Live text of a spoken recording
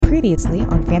Previously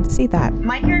on Fantasy That.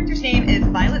 My character's name is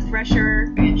Violet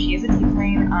Thresher, and she is a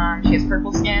tiefling. She has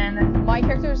purple skin. My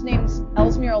character's name's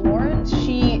Elsmira Lauren.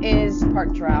 She is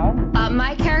part drow.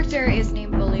 My character is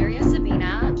named Valeria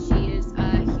Sabina. She is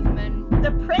a human.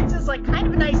 The prince is like kind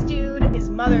of a nice dude. His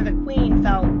mother, the queen,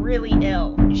 fell really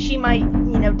ill. She might,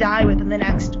 die within the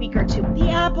next week or two. The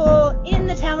apple in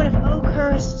the town of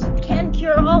Oakhurst can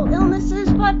cure all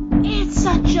illnesses, but it's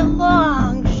such a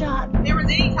long shot. If there was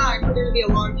any time for there to be a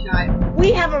long shot.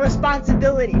 We have a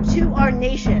responsibility to our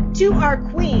nation, to our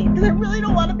queen, because I really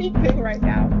don't want to be king right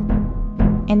now.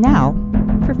 And now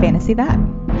for Fantasy That.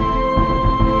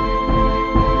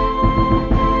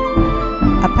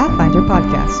 A Pathfinder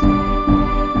podcast.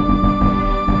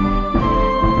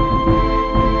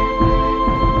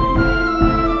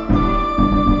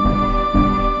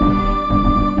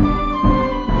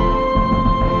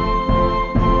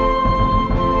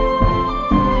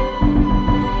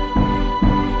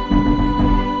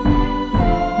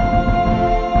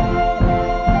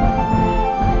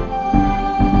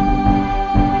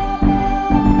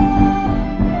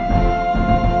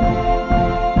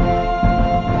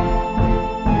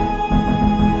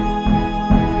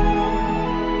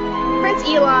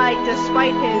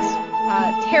 Despite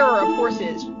his terror of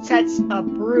horses, sets a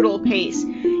brutal pace.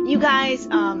 You guys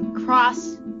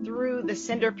cross through the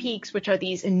Cinder Peaks, which are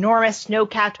these enormous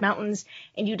snow-capped mountains,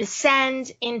 and you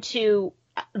descend into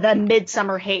the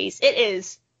midsummer haze. It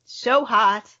is so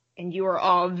hot, and you are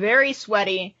all very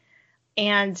sweaty,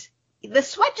 and the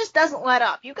sweat just doesn't let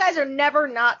up. You guys are never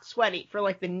not sweaty for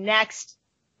like the next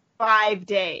 5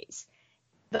 days.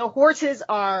 The horses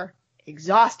are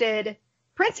exhausted.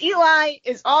 Prince Eli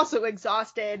is also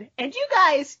exhausted, and you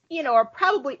guys, are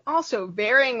probably also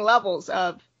varying levels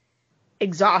of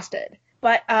exhausted.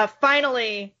 But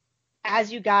finally,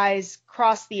 as you guys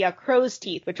cross the Crow's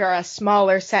Teeth, which are a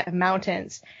smaller set of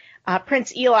mountains,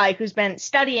 Prince Eli, who's been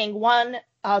studying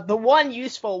the one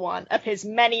useful one of his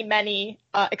many, many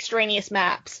extraneous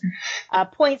maps,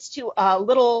 points to a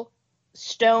little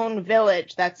stone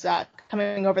village that's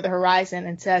coming over the horizon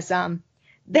and says,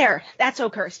 there, that's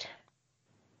Oakhurst.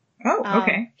 Oh,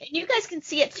 okay. You guys can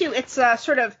see it too. It's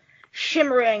sort of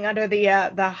shimmering under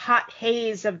the hot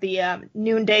haze of the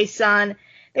noonday sun.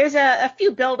 There's a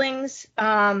few buildings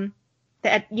that,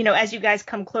 as you guys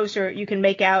come closer, you can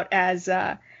make out as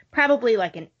probably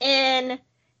like an inn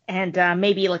and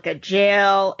maybe like a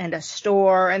jail and a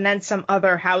store and then some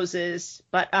other houses.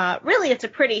 But really, it's a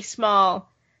pretty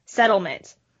small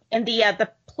settlement. And the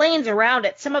plains around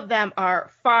it, some of them are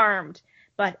farmed.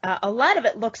 But a lot of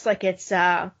it looks like it's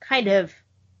kind of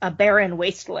a barren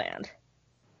wasteland.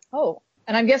 Oh,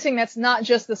 and I'm guessing that's not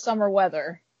just the summer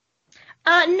weather.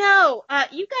 No,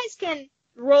 you guys can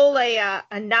roll a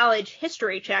knowledge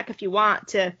history check if you want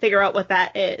to figure out what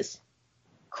that is.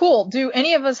 Cool. Do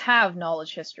any of us have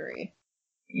knowledge history?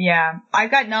 Yeah,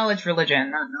 I've got knowledge religion,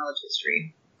 not knowledge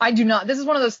history. I do not. This is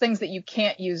one of those things that you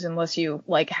can't use unless you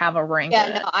have a rank. Yeah,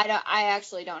 no, I don't. I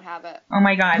actually don't have it. Oh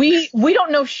my god. We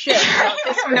don't know shit about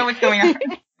this. I don't know what's going on.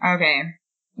 Okay.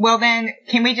 Well then,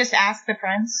 can we just ask the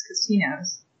prince? Because he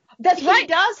knows. That's right. He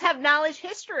does have knowledge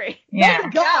history. Yeah. Oh my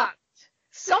god.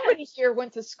 Somebody here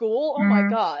went to school. Oh my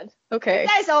god. Okay. You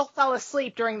guys all fell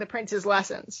asleep during the prince's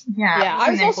lessons. Yeah.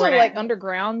 I was also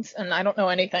underground, and I don't know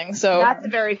anything. So that's a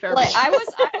very fair. I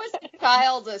was a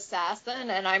child assassin,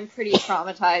 and I'm pretty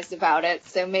traumatized about it.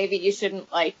 So maybe you shouldn't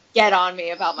get on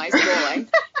me about my schooling.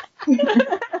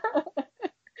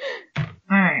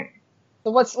 All right.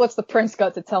 So what's the prince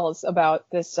got to tell us about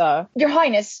this? Your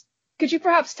Highness, could you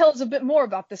perhaps tell us a bit more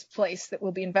about this place that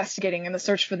we'll be investigating in the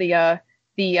search for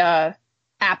the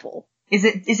apple? Is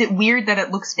it weird that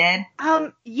it looks dead?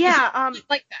 Yeah.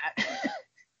 Like that.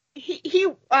 He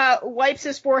wipes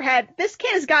his forehead. This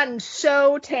kid has gotten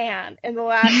so tan in the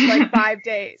last 5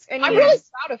 days. And I'm really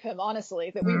proud of him,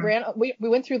 honestly, that we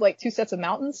went through 2 sets of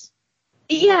mountains.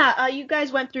 Yeah, you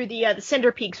guys went through the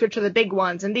Cinder Peaks, which are the big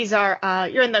ones, and these are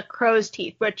you're in the Crow's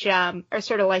Teeth, which are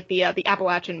sort of like the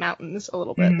Appalachian Mountains a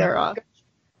little bit. Mm-hmm. They're a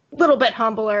little bit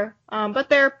humbler, but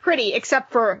they're pretty,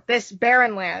 except for this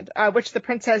barren land, which the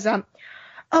prince says,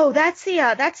 oh, that's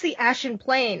the Ashen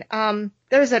Plain.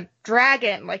 There's a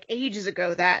dragon ages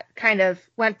ago that kind of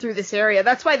went through this area.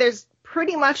 That's why there's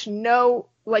pretty much no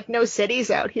cities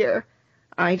out here.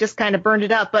 He just kind of burned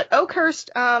it up. But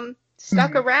Oakhurst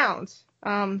stuck around.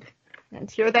 And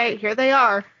here they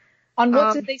are. On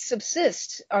what did they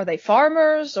subsist? Are they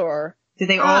farmers or did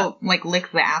they all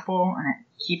lick the apple and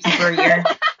it keeps them for a year?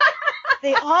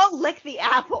 They all lick the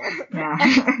apple. Yeah.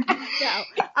 No.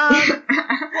 The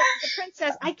prince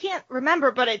says, I can't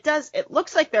remember, but it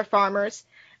looks like they're farmers.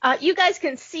 You guys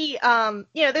can see,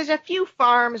 there's a few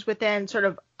farms within sort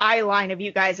of eye line of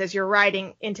you guys as you're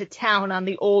riding into town on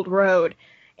the old road.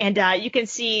 And you can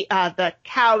see the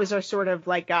cows are sort of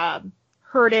like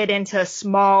herded into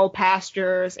small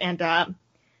pastures, and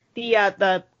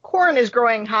the corn is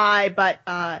growing high, but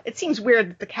it seems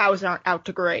weird that the cows aren't out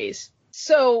to graze.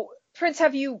 So, Prince,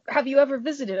 have you ever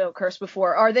visited Oakhurst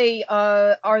before? Are they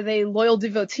loyal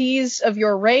devotees of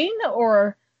your reign,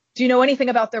 or do you know anything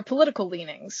about their political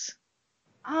leanings?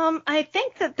 I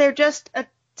think that they're just a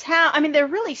town. I mean, they're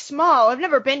really small. I've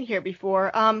never been here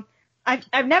before.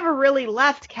 I've never really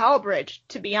left Calbridge,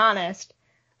 to be honest.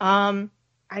 I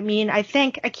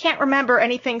can't remember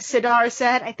anything Sidar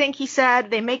said. I think he said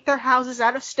they make their houses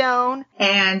out of stone.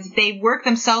 And they work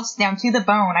themselves down to the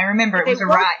bone. I remember it was a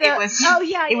rhyme.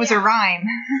 It was a rhyme.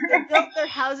 They built their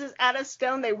houses out of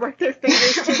stone. They worked their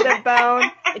fingers to the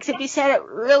bone. Except he said it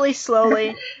really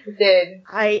slowly. He did.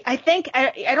 I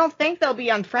don't think they'll be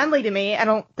unfriendly to me. I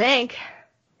don't think.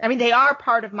 I mean, they are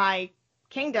part of my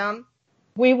kingdom.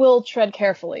 We will tread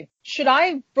carefully. Should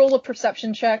I roll a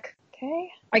perception check? Okay.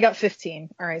 I got 15.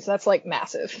 All right, so that's like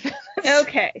massive.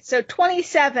 Okay, so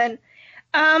 27.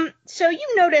 So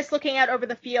you notice looking out over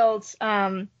the fields,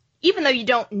 even though you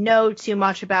don't know too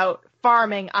much about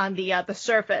farming on the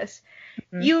surface,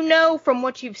 you know from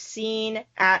what you've seen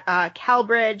at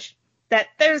Calbridge that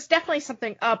there's definitely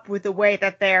something up with the way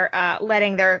that they're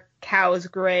letting their cows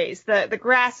graze. The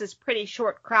grass is pretty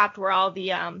short cropped where all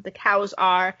the cows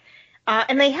are.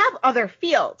 And they have other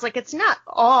fields. Like, it's not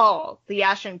all the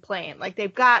Ashen Plain. Like,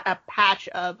 they've got a patch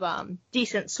of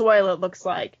decent soil, it looks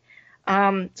like.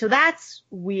 So that's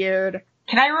weird.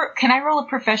 Can I roll a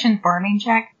profession farming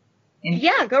check?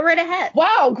 Yeah, go right ahead.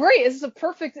 Wow, great. This is a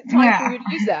perfect time for you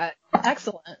to use that.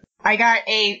 Excellent. I got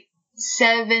a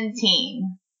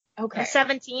 17. Okay. A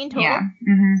 17 total? Yeah.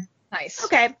 Mm-hmm. Nice.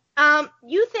 Okay.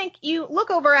 You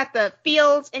look over at the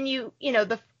fields, and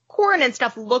the corn and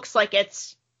stuff looks like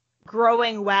it's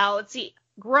growing well. It's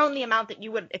grown the amount that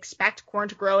you would expect corn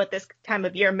to grow at this time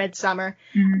of year, midsummer.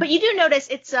 Mm-hmm. But you do notice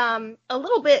it's a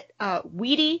little bit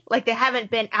weedy, like they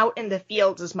haven't been out in the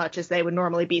fields as much as they would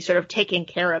normally be, sort of taking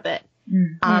care of it.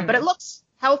 Mm-hmm. But it looks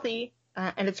healthy,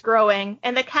 and it's growing.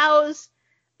 And the cows,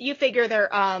 you figure they're,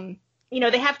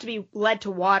 they have to be led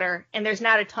to water, and there's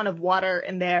not a ton of water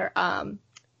in their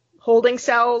holding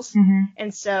cells. Mm-hmm.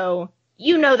 And so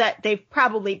you know that they've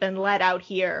probably been let out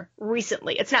here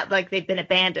recently. It's not like they've been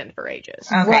abandoned for ages.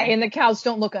 Okay. Right, and the cows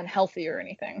don't look unhealthy or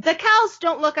anything. The cows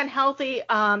don't look unhealthy.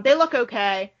 They look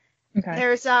okay. Okay.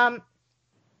 There's,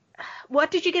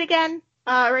 what did you get again,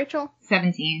 Rachel?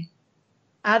 17.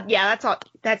 Yeah,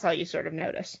 that's all you sort of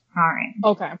notice. All right.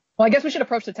 Okay. Well, I guess we should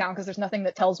approach the town because there's nothing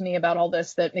that tells me about all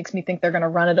this that makes me think they're going to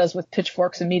run at us with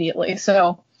pitchforks immediately,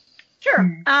 so.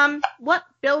 Sure. What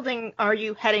building are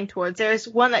you heading towards? There's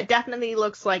one that definitely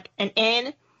looks like an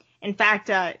inn. In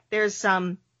fact, there's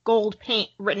some gold paint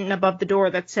written above the door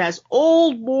that says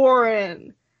Old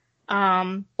Warren.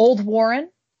 Old Warren?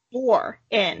 War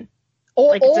Inn.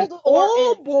 Old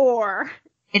Boar.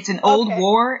 It's an old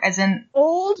war, as in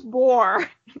Old Boar.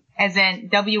 As in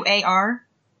W-A-R?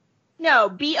 No,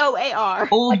 B-O-A-R.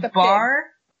 Old like the bar?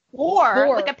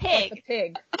 War, like a pig. Like a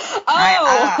pig. Oh,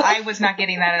 I was not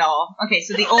getting that at all. Okay,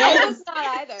 so the old. I was not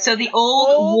either. So the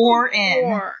old War Inn.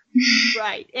 War.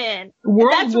 Right, Inn.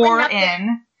 World War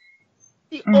Inn.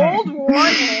 The old War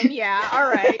Inn, yeah, all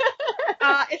right.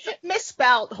 It's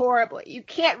misspelled horribly. You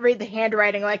can't read the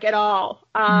handwriting like at all.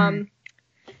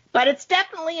 But it's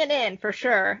definitely an inn for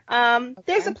sure.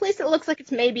 There's a place that looks like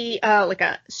it's maybe like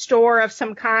a store of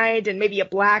some kind, and maybe a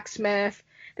blacksmith.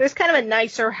 There's kind of a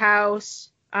nicer house.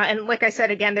 And like I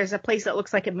said, again, there's a place that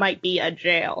looks like it might be a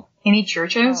jail. Any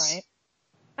churches?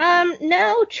 All right.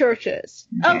 No churches.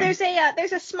 Okay. Oh,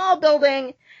 there's a small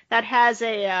building that has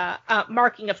a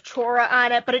marking of Chora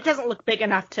on it, but it doesn't look big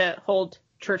enough to hold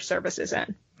church services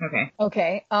in. Okay.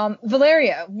 Okay.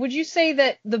 Valeria, would you say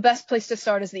that the best place to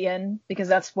start is the inn? Because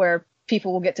that's where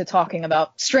people will get to talking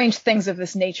about strange things of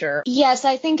this nature. Yes,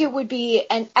 I think it would be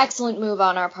an excellent move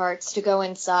on our parts to go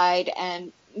inside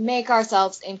and make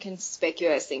ourselves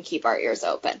inconspicuous and keep our ears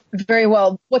open. Very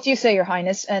well. What do you say, Your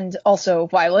Highness? And also,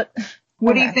 Violet?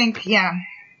 What do you think? Yeah,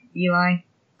 Eli?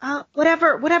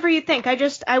 Whatever you think.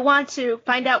 I want to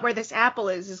find out where this apple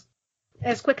is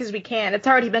as quick as we can. It's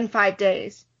already been 5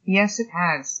 days. Yes, it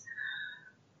has.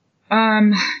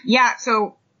 Yeah,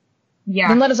 so, yeah.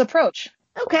 Then let us approach.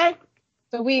 Okay.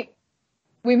 So we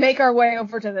make our way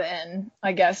over to the inn,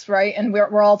 I guess, right? And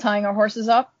we're all tying our horses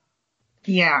up?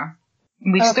 Yeah.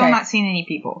 We've still not seen any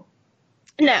people.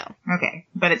 No. Okay.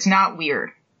 But it's not weird.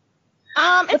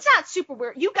 It's not super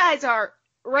weird. You guys are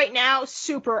right now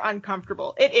super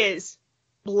uncomfortable. It is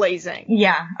blazing.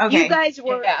 Yeah. Okay. You guys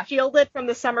were Yeah. shielded from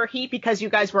the summer heat because you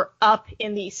guys were up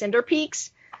in the cinder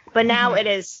peaks, but now it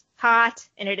is hot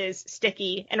and it is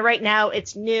sticky, and right now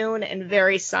it's noon and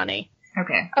very sunny.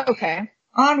 Okay. Okay.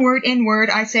 Onward, inward.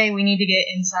 I say we need to get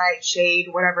inside, shade,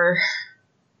 whatever.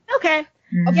 Okay.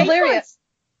 Mhm. Valeria.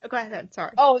 Oh, go ahead.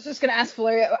 Sorry. Oh, I was just gonna ask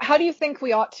Valeria, how do you think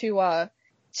we ought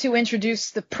to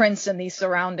introduce the prince in these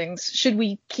surroundings? Should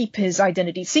we keep his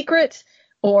identity secret,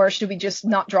 or should we just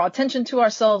not draw attention to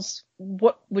ourselves?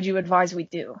 What would you advise we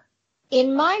do?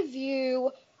 In my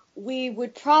view, we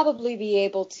would probably be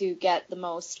able to get the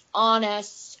most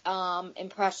honest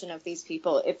impression of these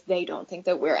people if they don't think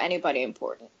that we're anybody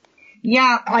important.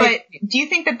 Yeah, but do you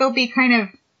think that they'll be kind of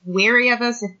wary of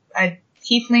us if a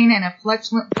tiefling and a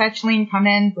fetchling come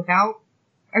in without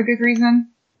a good reason?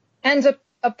 And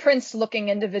a prince-looking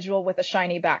individual with a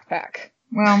shiny backpack.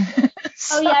 Well,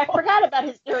 Oh yeah, I forgot about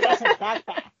his iridescent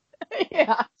backpack.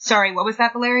 Yeah. sorry, what was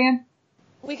that, Valerian?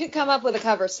 We could come up with a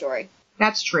cover story.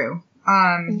 That's true.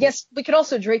 Yes, we could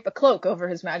also drape a cloak over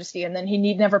His Majesty, and then he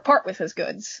need never part with his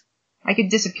goods. I could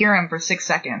disappear him for 6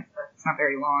 seconds, but it's not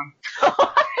very long.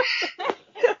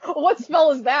 What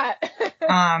spell is that?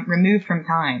 Removed from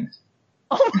time.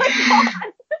 Oh my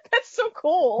god, that's so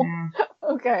cool. Yeah.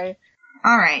 Okay.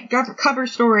 Alright, cover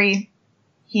story.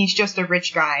 He's just a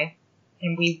rich guy,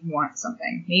 and we want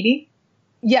something. Maybe?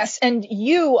 Yes, and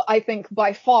you, I think,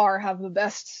 by far have the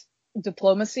best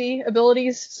diplomacy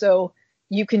abilities, so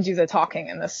you can do the talking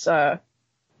in this set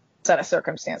of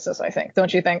circumstances, I think.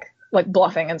 Don't you think? Like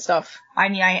bluffing and stuff. I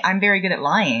mean, I'm very good at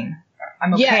lying.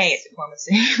 I'm okay Yes. at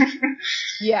diplomacy.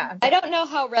 Yeah. I don't know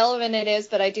how relevant it is,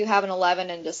 but I do have an 11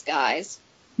 in disguise.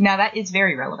 Now, that is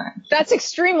very relevant. That's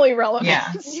extremely relevant.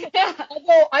 Yeah. Yeah.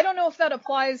 Although, I don't know if that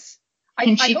applies. I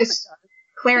Can hope she it does.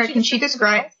 Clara, Can can she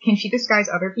she disguise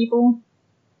other people?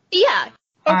 Yeah,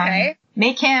 Okay.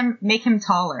 Make him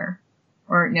taller.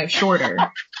 Or, no, shorter.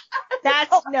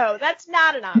 that's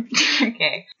not an option.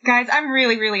 Okay. Guys, I'm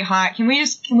really, really hot. Can we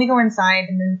go inside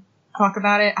and then talk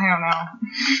about it? I don't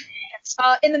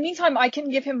know. In the meantime, I can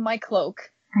give him my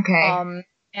cloak. Okay.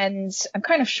 And I'm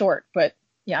kind of short, but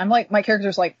yeah, I'm like, my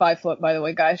character's like 5 foot, by the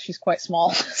way, guys. She's quite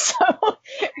small. So,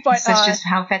 but, That's just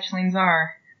how fetchlings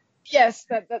are. yes,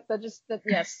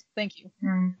 yes, thank you.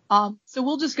 Mm. So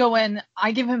we'll just go in.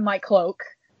 I give him my cloak,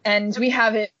 and we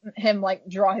have him like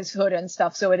draw his hood and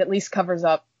stuff, so it at least covers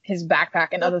up his backpack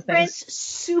and other The prince things.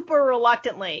 super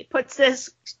reluctantly puts this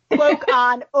cloak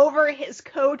on over his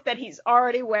coat that he's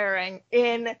already wearing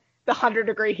in the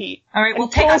 100-degree heat. All right, And we'll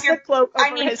take pulls off your the cloak over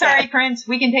I mean, his sorry, head. Prince.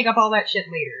 We can take up all that shit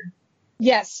later.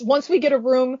 Yes, once we get a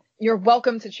room, you're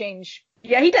welcome to change.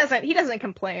 Yeah, he doesn't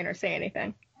complain or say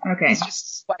anything. Okay. He's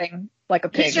just sweating like a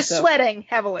pig. He's just so- sweating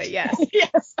heavily, yes.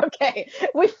 Yes, okay.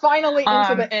 We finally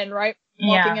into the inn, right?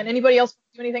 Walking yeah. in. Anybody else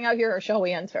do anything out here, or shall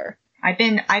we enter?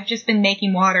 I've just been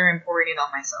making water and pouring it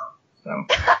on myself. So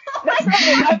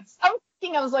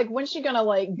I was like, when's she gonna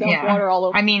like dump Yeah. water all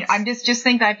over? I mean, I'm just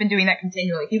think that I've been doing that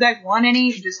continually. If you guys want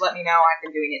any, just let me know. I've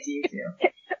been doing it to you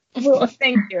too. Well,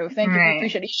 thank you, we Right.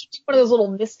 appreciate it. You should do one of those little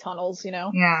mist tunnels, you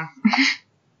know. Yeah.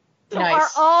 So Nice.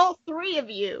 are all 3 of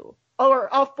you,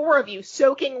 or all 4 of you,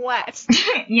 soaking wet?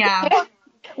 Yeah.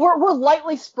 We're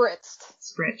lightly spritzed.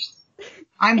 Spritched.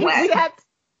 I'm wet.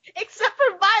 Except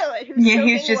for Violet, who's Yeah, soaking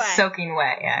he was just wet. soaking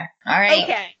wet. Yeah. All right.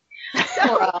 Okay.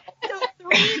 So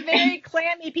 3 very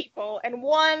clammy people and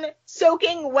 1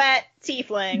 soaking wet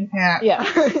tiefling. Yeah.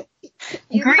 Yeah.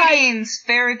 You guys Greetings,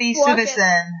 fair thee walk in.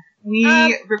 citizen.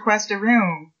 We request a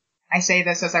room. I say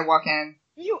this as I walk in.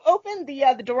 You open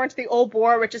the door into the Old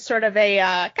Boar, which is sort of a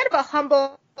kind of a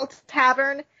humble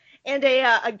tavern, and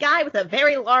a guy with a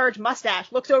very large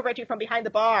mustache looks over at you from behind the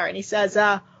bar, and he says,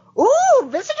 "Ooh,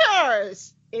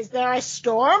 visitors! Is there a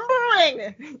storm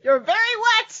brewing? You're very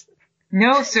wet."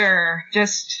 No, sir.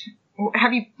 Just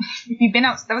have you been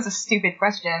out? That was a stupid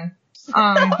question.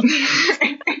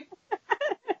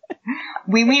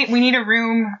 We need a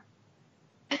room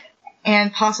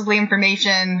and possibly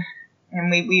information,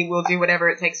 and we will do whatever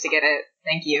it takes to get it.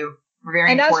 Thank you. We're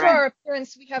very And as for important. our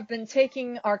appearance, we have been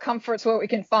taking our comforts where we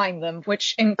can find them,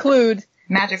 which include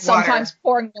Magic water. sometimes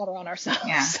pouring water on ourselves.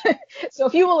 Yeah. So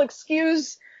if you will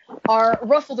excuse our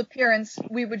ruffled appearance,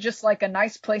 we would just like a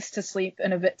nice place to sleep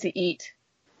and a bit to eat.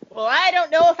 Well, I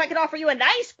don't know if I can offer you a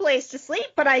nice place to sleep,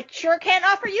 but I sure can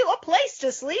offer you a place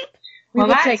to sleep. We Well,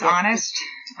 will that's take it. honest.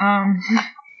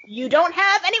 You don't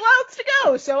have anywhere else to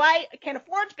go, so I can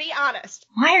afford to be honest.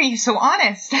 Why are you so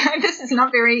honest? This is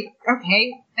not very...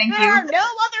 Okay, thank There are you. no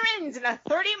other inns in a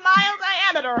 30-mile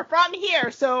diameter from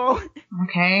here, so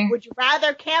Okay. would you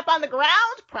rather camp on the ground?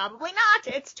 Probably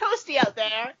not. It's toasty out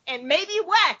there, and maybe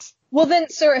wet. Well then,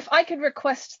 sir, if I could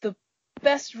request the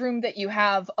best room that you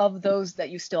have of those that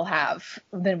you still have,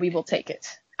 then we will take it.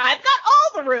 I've got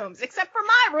all the rooms, except for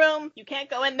my room. You can't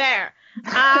go in there.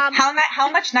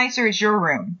 How much nicer is your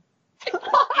room? It's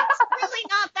really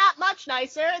not that much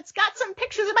nicer. It's got some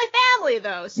pictures of my family,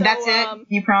 though. So, That's it?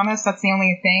 You promise? That's the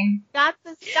only thing? Got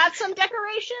some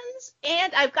decorations,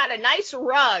 and I've got a nice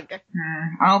rug.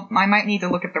 I might need to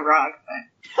look at the rug,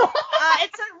 but...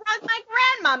 It's a rug my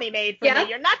grandmommy made for Yeah? me.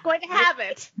 You're not going to have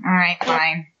it. Alright,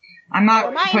 fine. I'm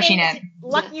not My pushing name it. is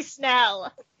Lucky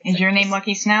Snell. Is your name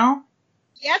Lucky Snell?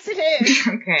 Yes, it is.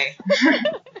 Okay.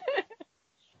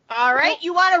 All right,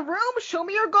 you want a room? Show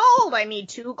me your gold. I need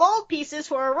 2 gold pieces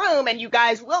for a room, and you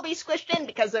guys will be squished in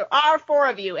because there are 4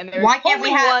 of you, and there's Why can't only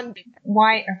we have- one.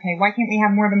 Why can't we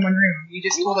have more than one room? You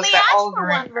just You told us only that asked all of the for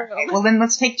rooms. one room. Okay, well then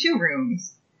let's take 2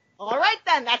 rooms. All right,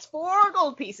 then. That's 4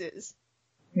 gold pieces.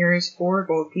 Here's 4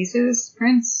 gold pieces,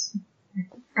 Prince.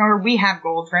 Or we have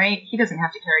gold, right? He doesn't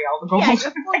have to carry all the gold. Yeah, you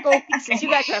have 4 gold pieces. You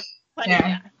guys have plenty.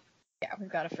 Yeah. Yeah,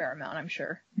 we've got a fair amount, I'm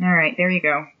sure. Alright, there you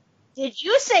go. Did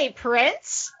you say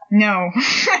Prince? No. You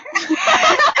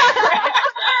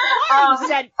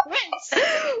said Prince.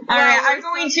 Alright, Well, I'm we're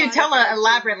going so to tell an fond of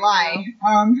elaborate right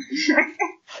lie.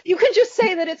 You can just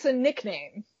say that it's a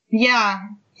nickname. Yeah,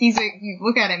 you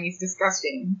look at him, he's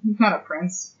disgusting. He's not a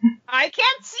prince. I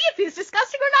can't see if he's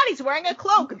disgusting or not. He's wearing a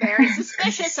cloak. Very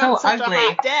suspicious So on such ugly. a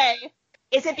hot day.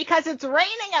 Is it because it's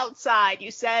raining outside?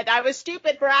 You said I was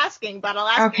stupid for asking, but I'll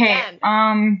ask Okay, again.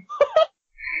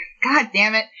 God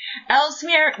damn it.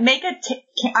 Ellesmere,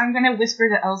 I'm gonna whisper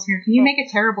to Ellesmere, can you make a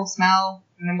terrible smell?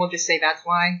 And then we'll just say that's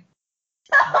why.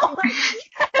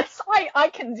 Yes, I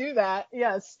can do that,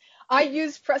 yes. I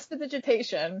use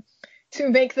prestidigitation to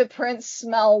make the prince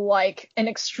smell like an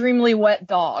extremely wet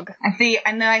dog. And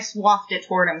then I waft it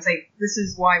toward him, say, this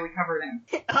is why we covered him.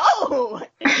 Oh,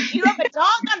 you have a dog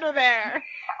under there.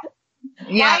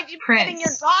 Yeah, Why are you Prince. getting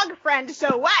your dog friend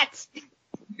so wet? It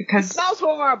Because, smells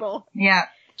horrible. yeah.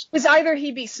 It was either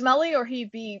he be smelly or he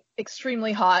be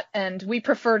extremely hot, and we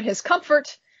preferred his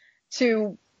comfort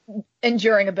to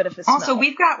enduring a bit of his smell. Also,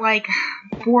 we've got,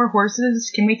 4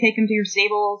 horses. Can we take them to your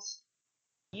stables?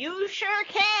 You sure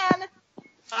can.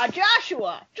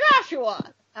 Joshua.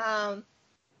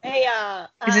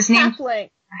 Is his name- halfling.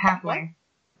 A halfling.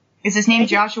 Is his name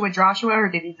Joshua, or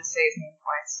did he just say his name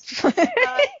twice?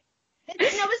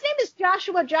 His name is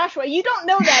Joshua. You don't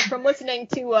know that from listening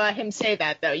to him say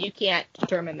that, though. You can't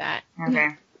determine that. Okay.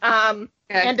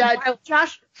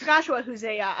 Joshua, who's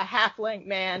a halfling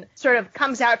man, sort of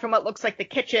comes out from what looks like the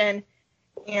kitchen,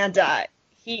 and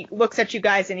he looks at you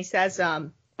guys and he says,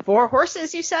 4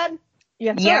 horses, you said?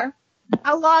 Yes, Yeah. sir.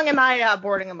 How long am I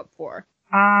boarding them up for?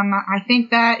 I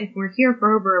think that if we're here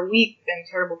for over a week, then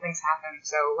terrible things happen.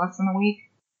 So less than a week.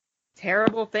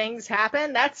 Terrible things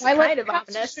happen? That's I kind of perhaps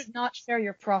you ominous. should not share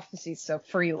your prophecies so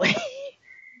freely.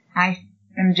 I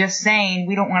am just saying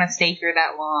we don't want to stay here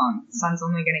that long. The sun's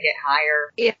only going to get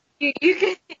higher.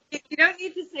 You don't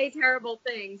need to say terrible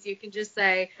things. You can just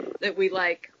say that we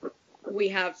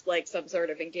have some sort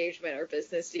of engagement or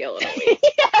business deal in a week.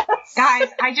 Guys,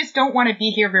 I just don't want to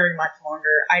be here very much longer.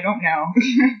 I don't know.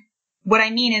 What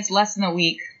I mean is less than a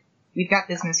week. We've got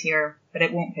business here, but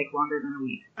it won't take longer than a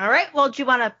week. All right, well, do you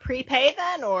want to prepay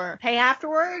then, or pay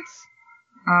afterwards?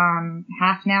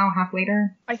 Half now, half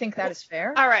later. I think that is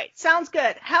fair. All right, sounds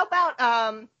good. How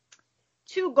about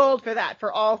 2 gold for that,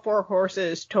 for all 4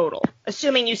 horses total?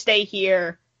 Assuming you stay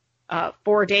here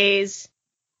 4 days.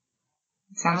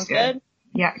 Sounds good.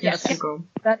 Yeah, Yes. yes, go.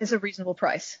 That is a reasonable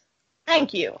price.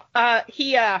 Thank you.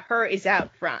 Her is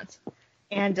out front.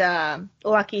 And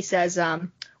Lucky says,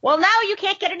 well, now you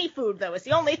can't get any food, though. It's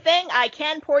the only thing. I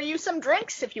can pour you some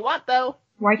drinks if you want, though.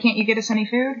 Why can't you get us any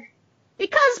food?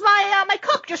 Because my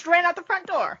cook just ran out the front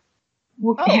door.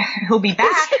 Well, yeah, he'll be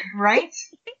back, right?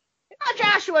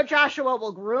 Joshua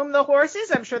will groom the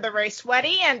horses. I'm sure they're very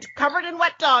sweaty and covered in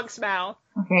wet dog smell.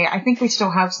 Okay, I think we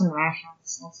still have some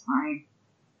rations. That's fine.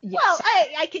 Yes. Well,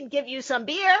 I can give you some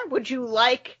beer. Would you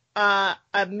like a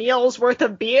meal's worth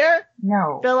of beer?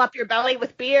 No. Fill up your belly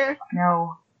with beer?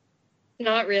 No.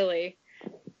 Not really.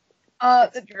 Very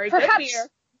good Perhaps beer.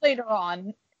 later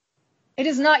on. It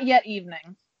is not yet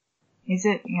evening. Is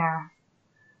it? Yeah.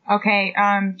 Okay,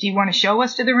 do you want to show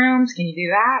us to the rooms? Can you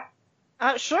do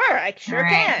that? Sure, I sure All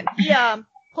right. can. He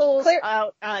pulls Clear-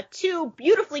 out 2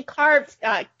 beautifully carved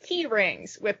key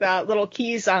rings with little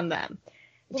keys on them.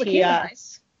 Well, the cake is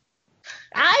nice.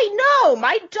 I know.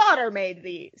 My daughter made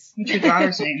these. What's your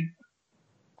daughter's name?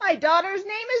 My daughter's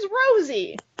name is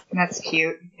Rosie. That's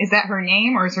cute. Is that her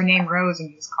name, or is her name Rose and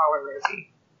you just call her Rosie?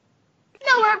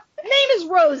 No, her name is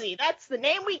Rosie. That's the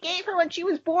name we gave her when she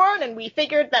was born, and we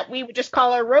figured that we would just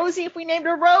call her Rosie if we named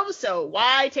her Rose, so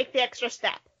why take the extra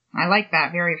step? I like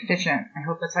that. Very efficient. I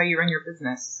hope that's how you run your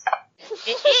business.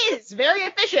 It is very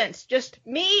efficient. Just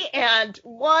me and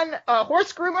one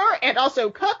horse groomer, and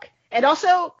also cook, and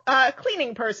also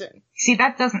cleaning person. See,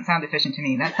 that doesn't sound efficient to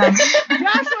me. That sounds...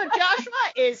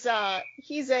 Joshua is,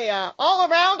 he's a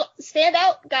all-around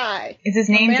standout guy. Is his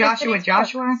name Joshua?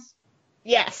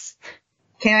 Yes.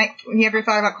 You ever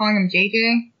thought about calling him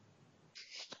JJ?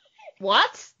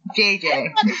 What?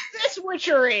 JJ. What is this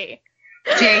witchery?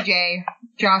 JJ.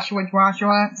 Joshua.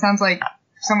 Sounds like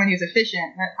someone who's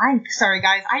efficient. I'm sorry,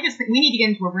 guys. I just think we need to get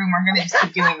into a room. I'm going to just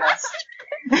keep doing this.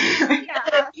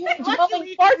 Yeah, you're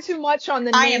dwelling far too much on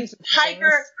the names. I am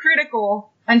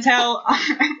hypercritical until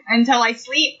I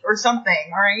sleep or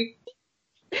something. All right.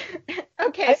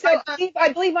 Okay, so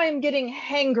I believe I am getting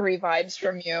hangry vibes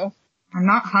from you. I'm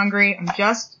not hungry. I'm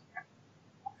just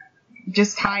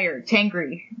tired.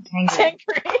 Tangry. I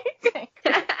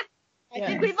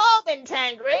think we've all been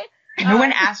tangry. No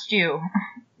one asked you.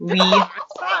 Leave. I'm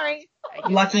sorry.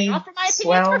 Lucky. I offer my opinions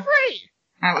Swell. for free.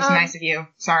 That was nice of you.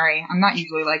 Sorry. I'm not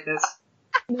usually like this.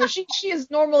 No, she is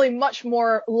normally much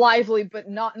more lively, but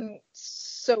not in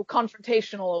so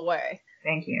confrontational a way.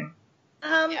 Thank you.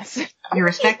 Yes. Your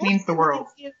respect means the world.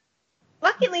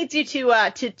 Lucky leads you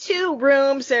to two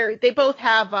rooms. They both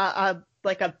have a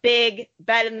big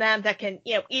bed in them that can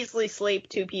easily sleep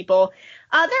two people.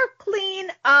 They're clean.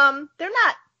 They're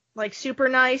not like super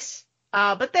nice,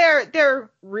 but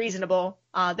they're reasonable.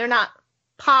 They're not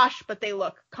posh, but they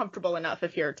look comfortable enough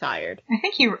if you're tired. I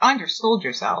think you undersold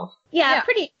yourself. Yeah.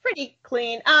 Pretty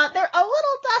clean. They're a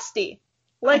little dusty.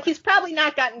 Like he's probably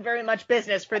not gotten very much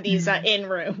business for these inn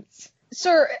rooms.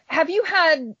 Sir,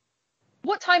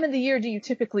 what time of the year do you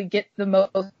typically get the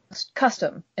most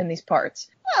custom in these parts?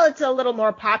 Well, it's a little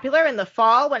more popular in the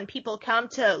fall when people come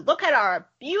to look at our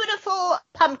beautiful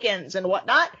pumpkins and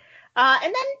whatnot. And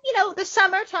then, the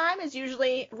summertime is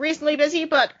usually reasonably busy,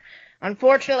 but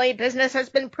unfortunately, business has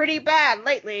been pretty bad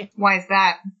lately. Why is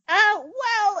that?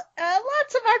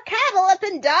 Lots of our cattle have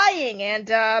been dying, and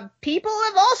people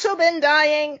have also been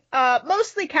dying.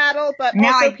 Mostly cattle, but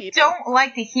now also I people. Don't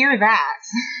like to hear that.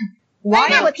 Why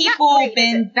have people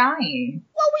been dying?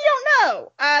 Well, we don't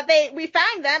know. We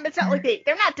find them. It's not like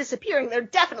they're not disappearing. They're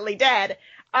definitely dead.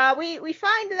 We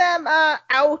find them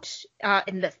out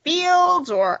in the fields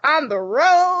or on the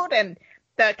road, and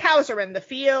the cows are in the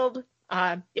field.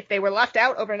 If they were left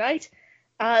out overnight,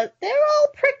 they're all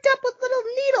pricked up with little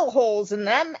needle holes in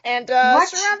them and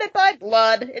surrounded by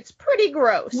blood. It's pretty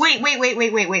gross. Wait.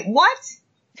 What?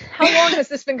 How long has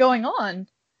this been going on?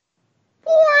 For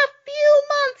a few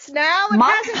months now. It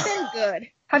hasn't been good.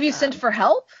 Have you sent for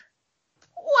help?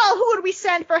 Well, who would we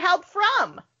send for help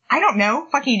from? I don't know.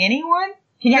 Fucking anyone?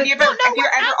 Have you ever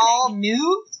all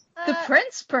moved? The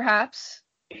prince, perhaps.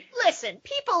 Listen,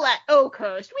 people at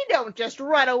Oakhurst, we don't just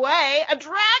run away. A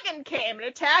dragon came and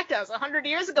attacked us 100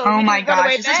 years ago. Oh my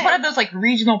gosh, is this one of those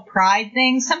regional pride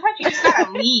things? Sometimes you just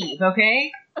gotta leave,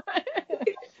 okay?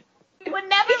 We would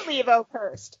never leave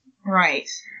Oakhurst. Right,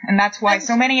 and that's why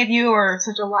so many of you are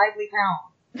such a lively town.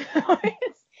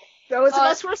 Those of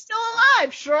us who are still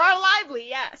alive sure are lively,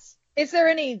 yes. Is there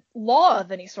any law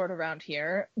of any sort around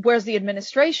here? Where's the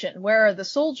administration? Where are the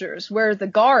soldiers? Where are the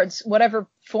guards? Whatever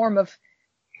form of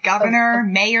governor,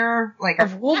 mayor,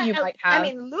 of rule you might have. I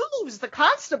mean, Lulu's the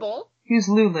constable. Who's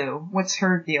Lulu? What's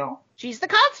her deal? She's the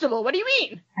constable. What do you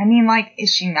mean? I mean,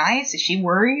 is she nice? Is she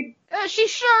worried? She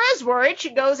sure is worried.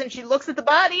 She goes and she looks at the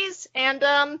bodies,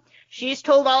 and she's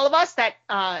told all of us that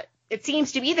it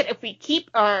seems to be that if we keep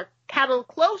our cattle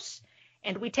close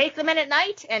and we take them in at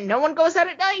night and no one goes out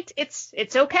at night,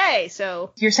 it's okay.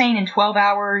 So you're saying in 12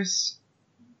 hours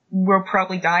we'll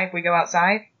probably die if we go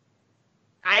outside?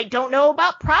 I don't know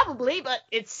about probably, but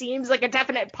it seems like a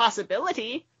definite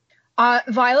possibility.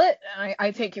 Violet,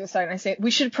 I take you aside and I say,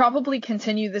 we should probably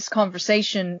continue this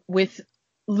conversation with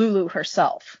Lulu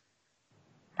herself.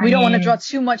 We don't want to draw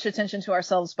too much attention to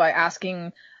ourselves by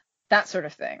asking that sort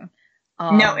of thing.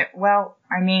 You've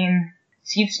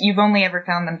only ever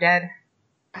found them dead?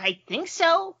 I think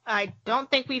so. I don't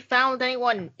think we found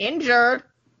anyone injured.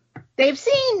 They've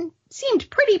seemed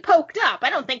pretty poked up. I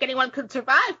don't think anyone could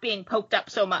survive being poked up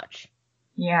so much.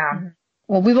 Yeah.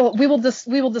 Well, we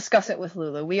will discuss it with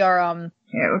Lulu. We are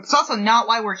Yeah, it's also not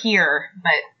why we're here,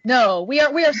 but No, we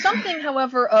are something,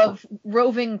 however, of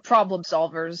roving problem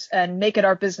solvers, and make it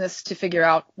our business to figure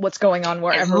out what's going on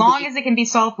wherever. as long as it can be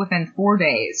solved within 4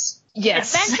 days.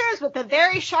 Yes. Adventures with a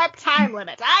very sharp time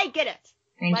limit. I get it.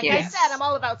 Thank Like you. I said, I'm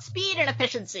all about speed and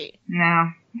efficiency. No,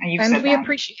 you've And said we that.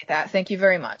 appreciate that. Thank you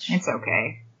very much. It's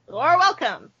okay. You're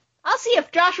welcome. I'll see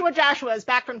if Joshua is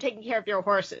back from taking care of your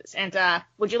horses. And,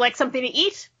 would you like something to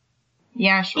eat?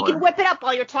 Yeah, You sure. can whip it up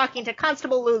while you're talking to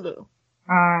Constable Lulu.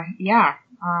 Yeah.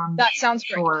 That sounds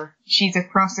great. Sure. She's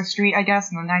across the street, I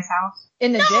guess, in the nice house.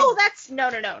 In the No, jail.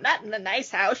 no, not in the nice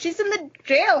house. She's in the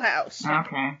jailhouse.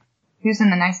 Okay. Who's in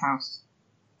the nice house?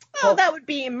 Well, that would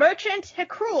be Merchant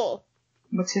Hecrul.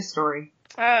 What's his story?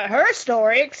 Her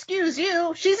story, excuse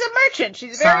you. She's a merchant.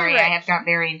 She's very Sorry, rich. I have got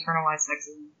very internalized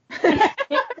sexism.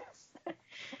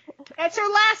 That's her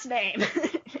last name.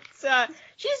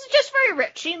 She's just very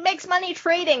rich. She makes money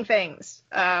trading things.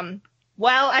 Well,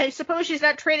 I suppose she's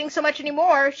not trading so much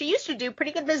anymore. She used to do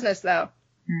pretty good business, though.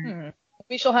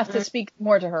 We shall have to speak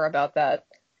more to her about that.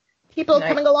 People Nice.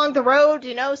 coming along the road,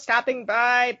 stopping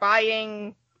by,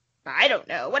 buying, I don't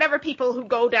know, whatever people who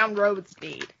go down roads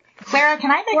need. Clara, can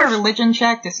I make a religion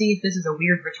check to see if this is a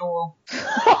weird ritual?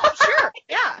 Sure,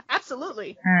 yeah,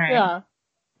 absolutely. Alright. Yeah.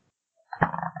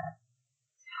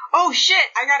 Oh shit,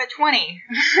 I got a 20.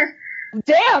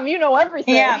 Damn, you know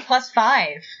everything. Yeah,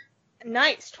 +5.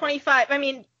 Nice, 25. I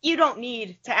mean, you don't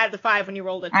need to add the 5 when you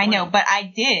rolled a 20. I know, but I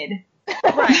did.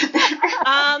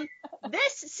 Right.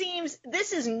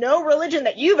 This is no religion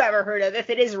that you've ever heard of, if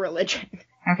it is a religion.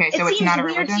 Okay, so It it's seems not a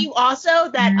weird religion? to you also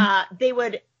that they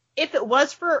would, if it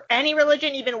was for any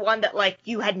religion, even one that like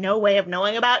you had no way of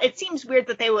knowing about, it seems weird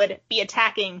that they would be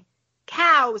attacking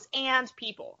cows and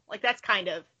people. Like that's kind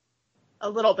of a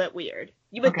little bit weird.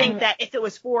 You would Okay. think that if it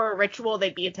was for a ritual,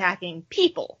 they'd be attacking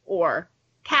people or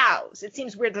cows. It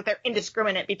seems weird that they're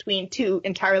indiscriminate between two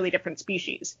entirely different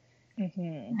species.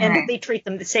 Mm-hmm. And that they treat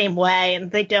them the same way,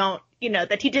 and they don't,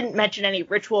 that he didn't mention any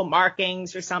ritual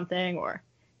markings or something, or...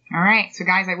 Alright, so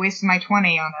guys, I wasted my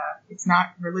 20 on it's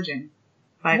not religion.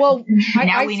 But Well,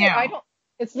 now I we say know. I don't.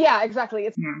 It's yeah, exactly.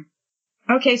 It's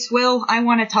Yeah. Okay, Swill, I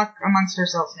want to talk amongst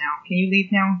ourselves now. Can you leave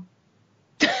now?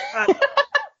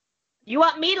 You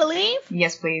want me to leave?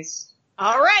 Yes, please.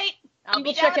 All right. I'll we be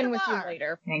will down check at in the with you bar.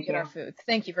 later. Thank Get you. our food.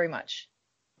 Thank you very much.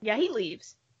 Yeah, he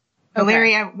leaves.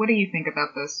 Valeria, what do you think about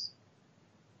this?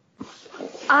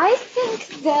 I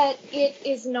think that it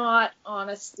is not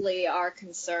honestly our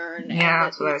concern. and Yeah, that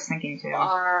that's what I was these thinking too.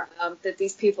 are that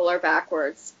these people are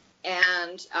backwards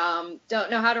and don't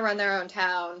know how to run their own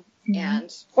town.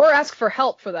 And Or ask for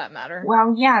help, for that matter.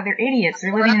 Well, yeah, they're idiots.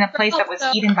 They're living in a place that was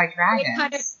eaten by they dragons.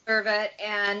 kind of deserve it.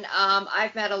 And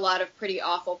I've met a lot of pretty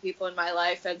awful people in my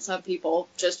life, and some people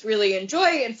just really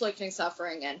enjoy inflicting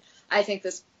suffering. And I think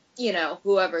this,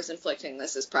 whoever's inflicting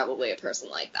this is probably a person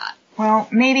like that. Well,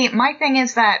 maybe. My thing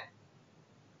is that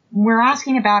we're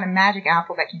asking about a magic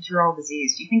apple that can cure all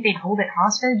disease. Do you think they'd hold it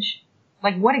hostage?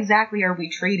 Like, what exactly are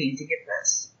we trading to get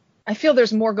this? I feel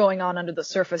there's more going on under the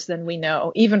surface than we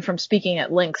know, even from speaking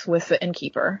at length with the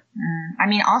innkeeper. I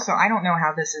mean, also, I don't know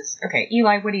how this is. Okay,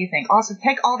 Eli, what do you think? Also,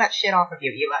 take all that shit off of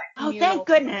you, Eli. Oh, Communal thank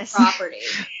goodness. Property.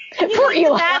 Can you Poor make the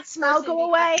Eli. bad smell go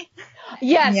away?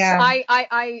 Yes, Yeah.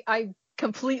 I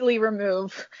completely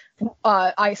remove.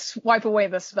 I swipe away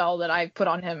the spell that I put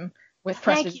on him with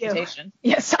Thank you. prestidigitation.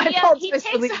 Yes, I Yeah, apologize he for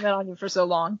takes- leaving that on you for so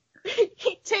long.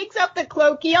 He takes up the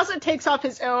cloak. He also takes off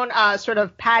his own sort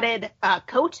of padded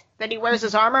coat that he wears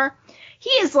as armor. He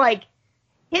is like,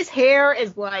 his hair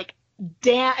is like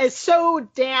is so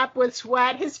damp with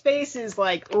sweat. His face is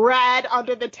like red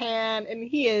under the tan, and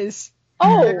he is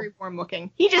very warm looking.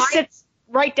 He just sits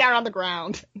right down on the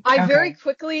ground. I Okay. very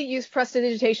quickly use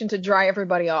prestidigitation to dry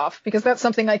everybody off, because that's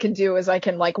something I can do, is I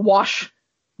can like wash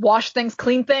things,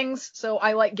 clean things, so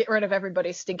I like get rid of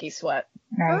everybody's stinky sweat.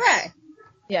 Nice. Hooray.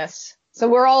 Yes. So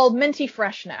we're all minty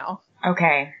fresh now.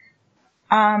 Okay.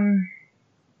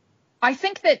 I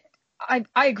think that I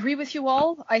agree with you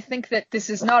all. I think that this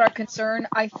is not our concern.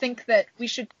 I think that we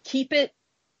should keep it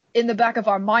in the back of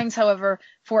our minds, however,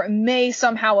 for it may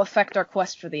somehow affect our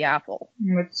quest for the apple.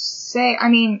 Let's say,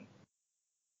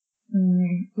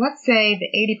 let's say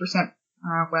the 80%,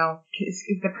 is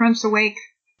the prince awake?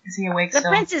 Is he awake The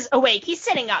still? prince is awake. He's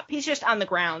sitting up. He's just on the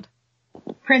ground.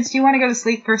 Prince, do you want to go to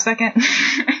sleep for a second?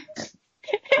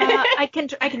 I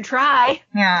can try.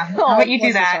 Yeah, how about you do bless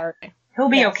his that? heart. He'll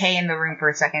be Yes. okay in the room for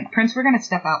a second. Prince, we're gonna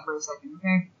step out for a second,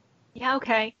 okay? Yeah,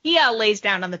 okay. He lays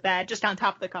down on the bed, just on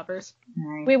top of the covers.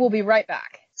 Alright. We will be right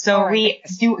back. So All right.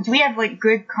 do we have like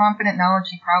good confident knowledge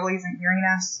he probably isn't hearing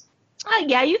us?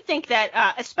 Yeah, you think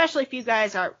that, especially if you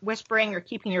guys are whispering or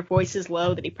keeping your voices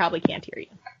low, that he probably can't hear you.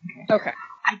 Okay.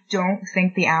 I don't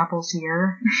think the apple's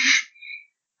here.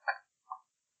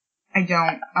 I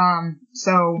don't.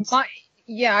 So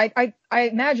I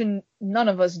imagine none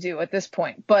of us do at this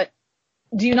point, but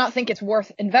do you not think it's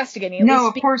worth investigating? At no, least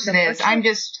of speak course to it the is.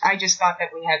 merchant? I just thought that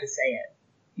we had to say it.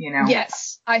 You know.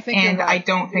 Yes, I think And you're right. I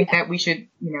don't think that we should,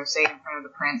 say it in front of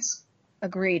the prince.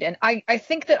 Agreed. And I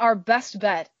think that our best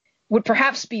bet would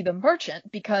perhaps be the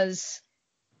merchant, because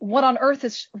what on earth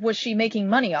was she making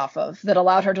money off of that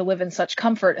allowed her to live in such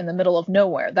comfort in the middle of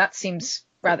nowhere? That seems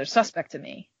rather suspect to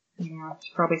me. Yeah,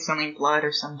 she's probably selling blood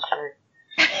or some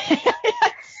shit.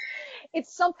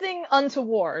 It's something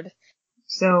untoward.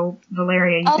 So,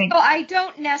 Valeria, you think... Although I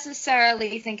don't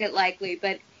necessarily think it likely,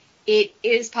 but it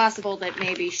is possible that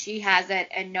maybe she has it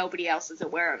and nobody else is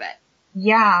aware of it.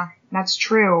 Yeah, that's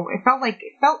true. It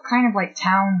felt kind of like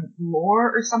town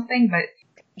lore or something, but...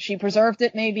 She preserved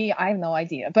it, maybe. I have no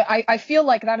idea. But I feel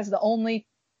like that is the only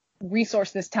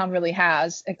resource this town really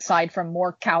has, aside from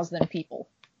more cows than people.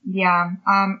 Yeah,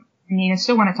 I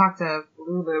still want to talk to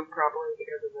Lulu, probably,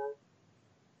 because of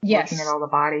the... Yes. Looking at all the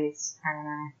bodies. I don't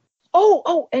know.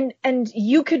 Oh, and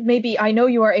you could maybe, I know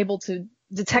you are able to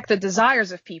detect the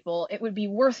desires of people. It would be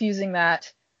worth using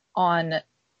that on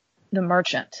the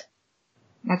merchant.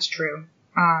 That's true.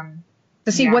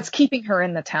 To see what's keeping her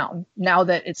in the town, now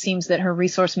that it seems that her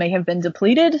resource may have been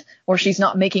depleted, or she's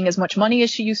not making as much money as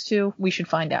she used to. We should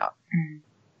find out.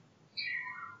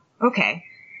 Okay.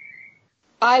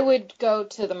 I would go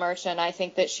to the merchant. I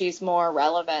think that she's more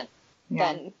relevant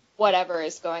than whatever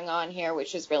is going on here,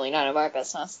 which is really none of our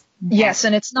business. Yes,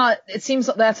 and it seems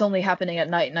that that's only happening at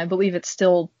night, and I believe it's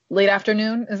still late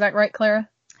afternoon. Is that right, Clara?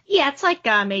 Yeah, it's like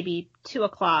maybe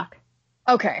 2:00.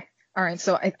 Okay. All right.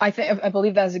 So I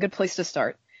believe that is a good place to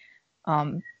start.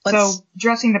 So,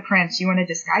 dressing the prince, you want to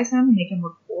disguise him, make him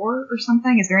look poor or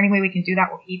something? Is there any way we can do that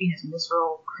while keeping his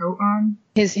mithril coat on?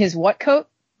 His what coat?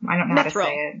 I don't know how to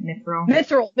say it.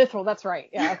 Mithril. Mithril. That's right.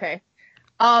 Yeah. Okay.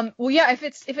 Well, yeah. If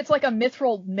it's like a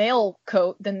mithril mail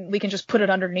coat, then we can just put it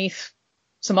underneath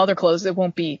some other clothes. It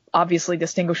won't be obviously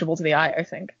distinguishable to the eye, I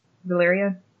think.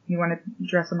 Valeria, you want to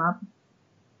dress him up?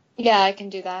 Yeah, I can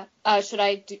do that. Should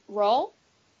I roll?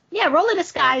 Yeah, roll a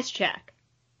disguise check.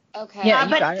 Okay. Yeah,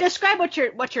 but describe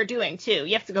what you're doing too.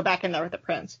 You have to go back in there with the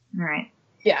prince. All right.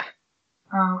 Yeah.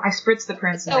 I spritz the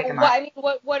prince and So, make him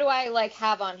up. what do I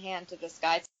have on hand to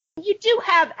disguise? You do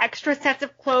have extra sets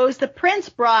of clothes. The prince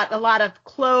brought a lot of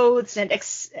clothes and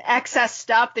excess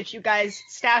stuff that you guys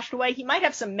stashed away. He might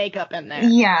have some makeup in there.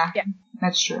 Yeah,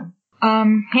 that's true.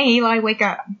 Hey, Eli, wake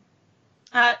up.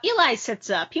 Eli sits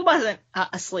up. He wasn't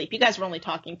asleep. You guys were only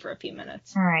talking for a few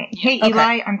minutes. All right. Hey,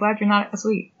 Eli, I'm glad you're not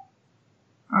asleep.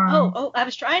 I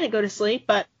was trying to go to sleep,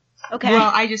 but okay.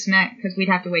 Well, I just meant because we'd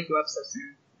have to wake you up so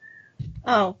soon.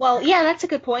 Oh, well, yeah, that's a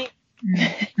good point.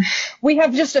 We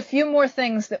have just a few more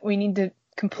things that we need to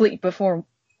complete before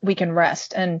we can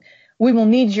rest, and we will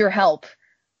need your help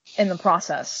in the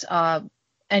process,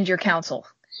 and your counsel.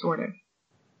 Sort of.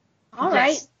 All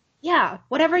right. Yeah,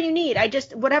 whatever you need.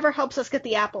 Whatever helps us get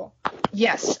the apple.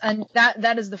 Yes, and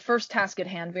that is the first task at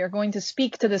hand. We are going to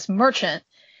speak to this merchant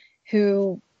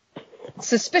who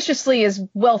suspiciously is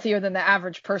wealthier than the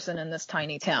average person in this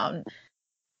tiny town.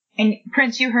 And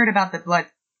Prince, you heard about the blood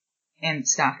and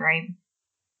stuff, right?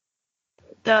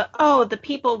 The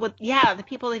people the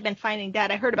people they've been finding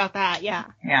dead. I heard about that, yeah.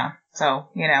 Yeah, so,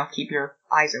 keep your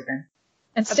eyes open.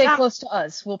 And stay close to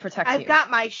us. We'll protect you. I've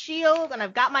got my shield and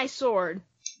I've got my sword.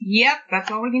 Yep,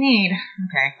 that's all we need.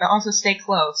 Okay, but also stay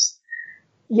close.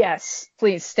 Yes,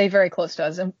 please stay very close to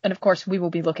us, and of course we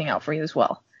will be looking out for you as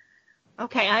well.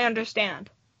 Okay, I understand.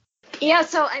 Yeah,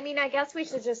 so I guess we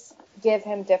should just give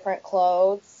him different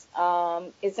clothes.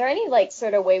 Is there any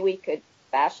sort of way we could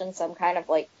fashion some kind of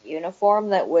uniform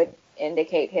that would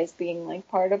indicate his being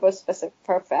part of a specific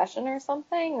profession or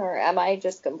something? Or am I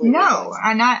just completely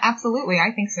not absolutely.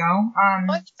 I think so. I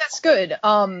think that's good.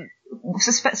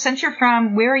 Since you're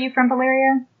from, where are you from,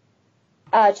 Valeria?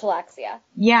 Chilaxia.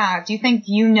 Yeah, do you think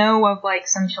you know of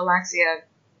some Chilaxia,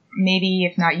 maybe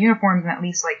if not uniforms, then at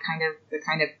least the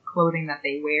kind of clothing that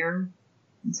they wear?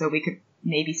 And so we could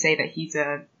maybe say that he's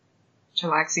a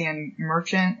Chilaxian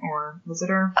merchant or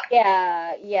visitor?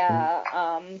 Yeah.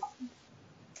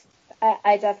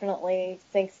 I definitely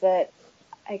think that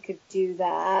I could do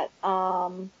that.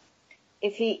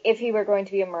 If he were going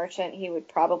to be a merchant, he would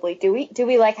probably do we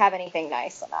have anything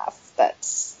nice enough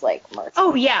that's merchant?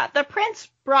 Oh yeah, the prince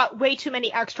brought way too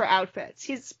many extra outfits.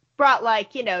 He's brought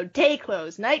day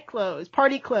clothes, night clothes,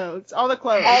 party clothes, all the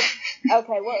clothes.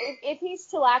 Okay, well if he's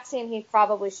Chilaxian, he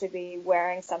probably should be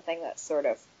wearing something that's sort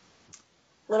of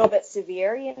little bit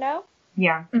severe, you know?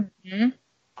 Yeah.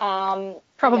 Mm-hmm.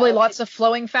 Probably lots of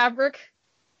flowing fabric.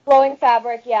 Flowing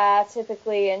fabric, yeah.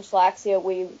 Typically in Chilaxia,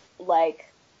 we, like,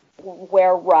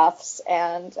 wear ruffs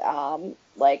and,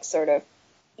 like, sort of,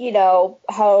 you know,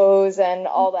 hose and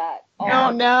all that.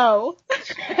 Oh, no.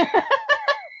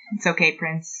 It's okay,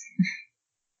 Prince.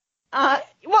 Well,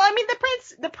 I mean,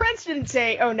 the prince didn't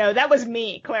say, oh, no, that was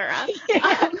me, Clara.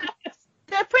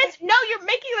 The prince, no, you're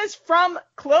making this from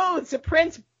clothes the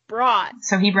prince brought.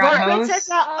 So he brought The hose? prince says,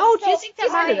 do you think that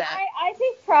might... I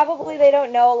think probably they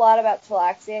don't know a lot about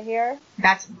Chilaxia here.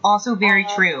 That's also very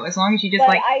true. As long as you just,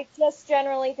 but I just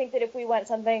generally think that if we went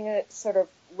something that's sort of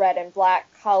red and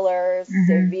black colors,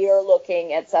 severe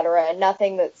looking, etc., and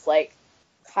nothing that's, like,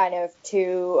 kind of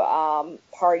too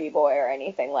party boy or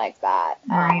anything like that,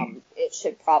 it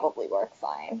should probably work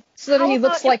fine. So that he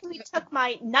looks like... If we took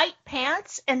my night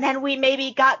pants and then we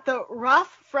maybe got the ruff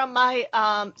from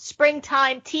my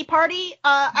springtime tea party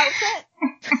outfit,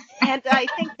 and I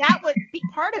think that would be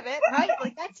part of it, right?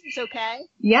 Like, that seems okay.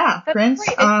 Yeah, That's Prince,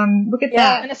 great. look at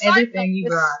Yeah, and that. aside Everything from you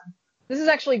this- brought. This is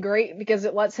actually great because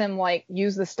it lets him, like,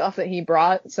 use the stuff that he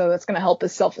brought, so that's going to help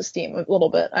his self-esteem a little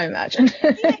bit, I imagine.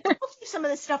 Yeah, hopefully some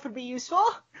of this stuff would be useful.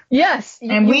 Yes.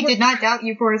 And we did not doubt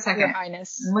you for a second. Your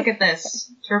Highness. Look at this.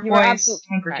 You are Turquoise absolutely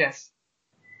handkerchief.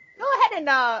 Go ahead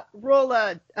and roll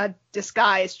a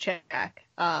disguise check,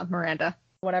 Miranda.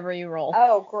 Whatever you roll.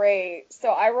 Oh, great. So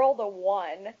I rolled a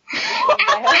 1.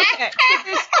 Okay.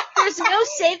 There's no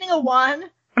saving a 1.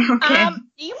 Okay.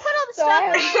 You put all the So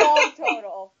I stuff have 12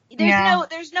 total.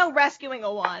 There's no rescuing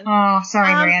a 1. Oh,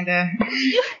 sorry, Miranda.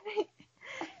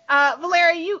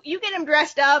 Valeria, you get him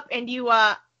dressed up, and you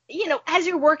know, as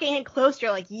you're working in close,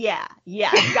 you're like, yeah,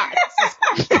 got it.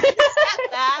 This is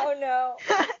that. Oh, no.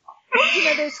 You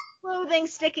know, there's clothing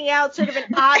sticking out, sort of an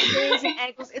odd ways and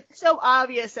ankles. It's so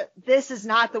obvious that this is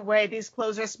not the way these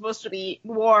clothes are supposed to be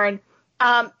worn.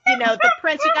 You know, the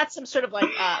prince, you got some sort of, like,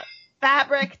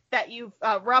 fabric that you've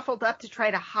ruffled up to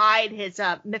try to hide his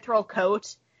mithril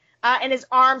coat. And his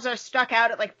arms are stuck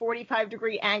out at like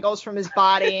 45-degree angles from his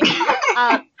body.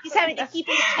 He's having to keep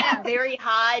his chin up very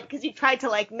high because he tried to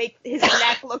like make his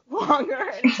neck look longer.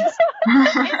 And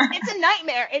it's a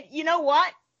nightmare. And you know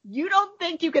what? You don't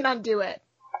think you can undo it.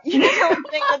 You don't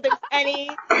think that there's any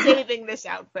saving this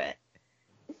outfit.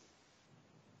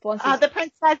 The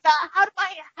prince says, "How do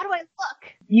I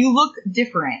look?" You look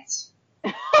different.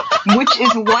 Which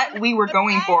is what we were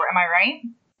going for, am I right?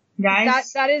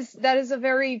 Guys? That is a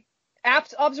very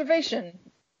apt observation,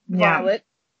 Violet.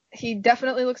 He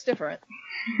definitely looks different.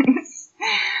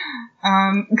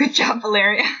 Good job,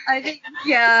 Valeria. I think,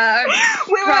 yeah.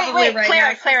 Wait,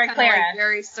 Right Clara. Like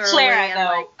very surly Clara, and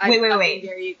though. like, I Wait.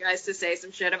 dare you guys to say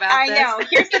some shit about I this. know.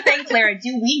 Here's the thing, Clara.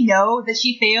 Do we know that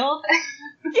she failed?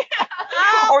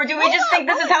 Or do we just think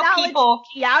this is how people...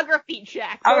 Geography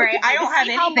check. Alright, I don't have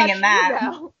anything in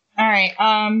that. Alright,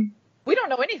 We don't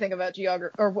know anything about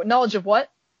geography, or knowledge of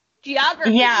what?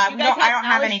 Geography. Yeah, I don't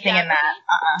have anything in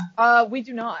that. We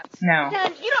do not. No.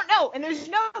 Then you don't know, and there's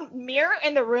no mirror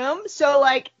in the room, so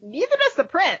like neither does the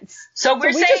prince. So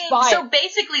we're So we saying, just buy so it.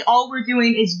 basically all we're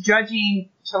doing is judging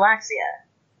Chilaxia.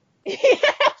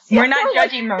 Yes, We're not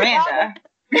judging Miranda.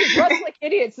 We dress like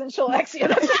idiots in Chilaxia.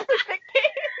 That's what we're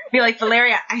thinking. Be like,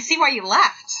 Valeria, I see why you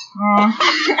left.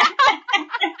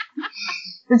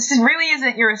 This really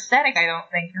isn't your aesthetic, I don't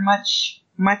think. You're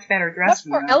much better dressed.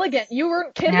 Much more elegant. You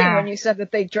weren't kidding when you said that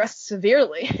they dressed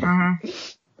severely.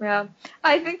 Yeah.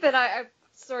 I think that I'm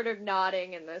sort of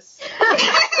nodding in this right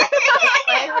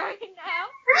now.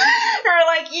 You're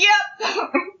like,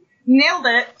 yep, nailed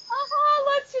it.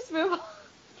 Let's just move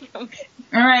on.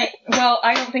 Alright, well,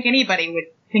 I don't think anybody would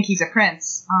think he's a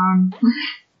prince.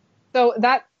 So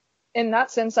that, in that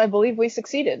sense, I believe we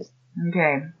succeeded.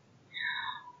 Okay.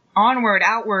 Onward,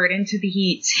 outward, into the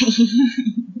heat.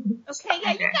 Okay,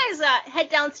 yeah, you guys head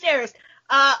downstairs.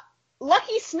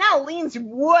 Lucky Snell leans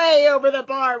way over the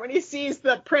bar when he sees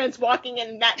the prince walking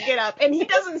in that getup, and he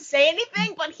doesn't say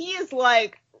anything, but he is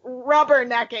like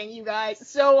rubbernecking you guys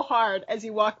so hard as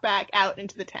you walk back out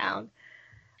into the town.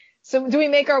 So do we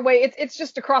make our way? It's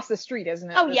just across the street, isn't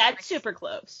it? Oh yeah, it's super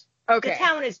close. Okay. The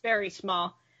town is very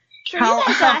small. Sure, How's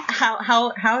you guys,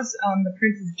 the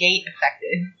prince's gait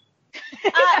affected?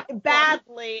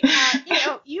 badly. You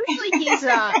know, usually he's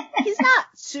not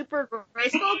super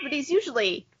graceful, but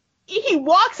he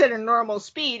walks at a normal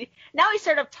speed. Now he's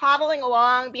sort of toddling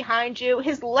along behind you.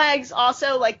 His legs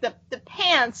also, like the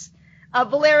pants.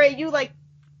 Valeria, you like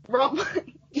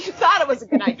you thought it was a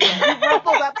good idea. You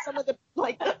rumpled up some of the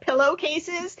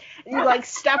pillowcases and you like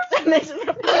stuffed them into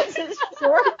the prince's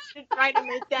shorts to try to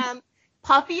make them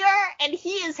puffier, and he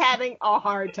is having a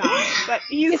hard time. But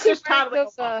he's Is he just wearing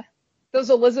toddling. those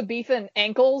Elizabethan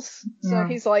ankles? So Yeah.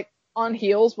 he's like on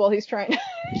heels while he's trying.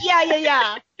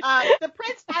 Yeah. The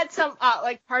prince had some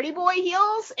like party boy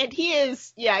heels, and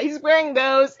he's wearing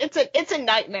those. It's a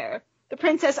nightmare. The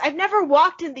prince says, I've never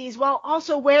walked in these while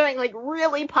also wearing like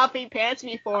really puffy pants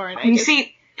before. And You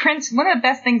see, Prince, one of the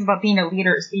best things about being a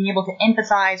leader is being able to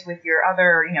empathize with your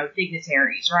other,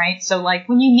 dignitaries, right? So, like,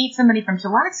 when you meet somebody from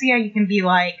Chilaxia, you can be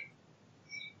like,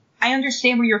 I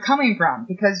understand where you're coming from,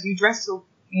 because you dress so,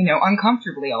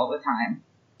 uncomfortably all the time.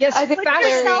 Yes, I think put Valerie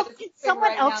yourself is in someone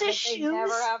right now else's that they shoes.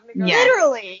 never have Yeah.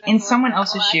 Literally. In someone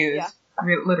else's Chilaxia. shoes.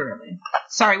 Literally.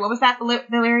 Sorry, what was that,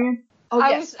 Valeria? Oh,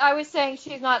 yes. I was saying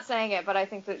she's not saying it, but I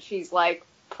think that she's like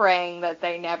praying that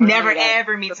they never Never meet it.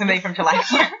 ever meet somebody from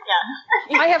Chilaxia.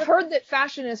 I have heard that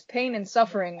fashion is pain and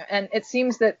suffering, and it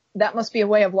seems that must be a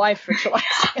way of life for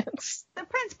Chilaxians. The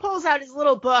prince pulls out his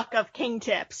little book of king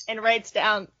tips and writes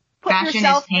down, put Fashion is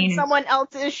yourself pain in and- someone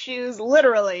else's shoes,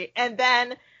 literally. And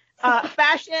then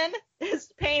fashion is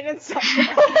pain and suffering.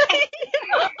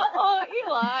 Oh,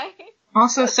 Eli.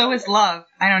 Also, so is love.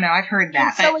 I don't know, I've heard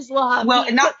that. And so is love. Well,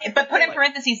 He but put in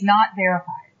parentheses, not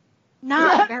verified.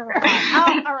 Not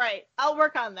verified. All right. I'll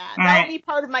work on that. All That'll right. be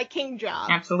part of my king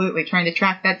job. Absolutely, trying to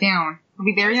track that down. Are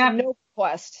we there yet? No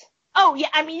quest. Oh, yeah.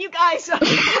 I mean, you guys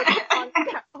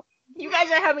you guys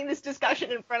are having this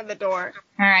discussion in front of the door.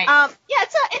 All right. Yeah,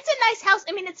 it's a nice house.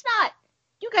 I mean, it's not.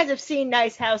 You guys have seen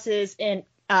nice houses in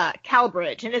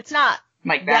Calbridge, and it's not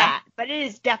Like that. but it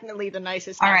is definitely the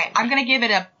nicest All house. right, I'm gonna give it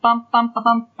a bump,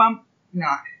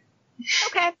 knock.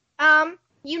 Okay.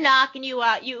 You knock, and you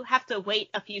have to wait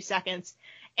a few seconds,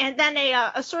 and then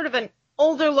a sort of an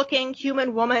older-looking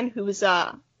human woman who's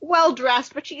well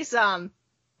dressed, but she's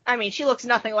she looks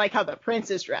nothing like how the prince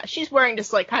is dressed. She's wearing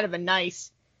just like kind of a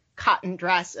nice cotton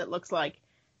dress, it looks like.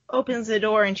 Opens the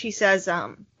door and she says,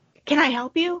 "Can I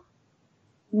help you?"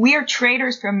 We're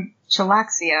traders from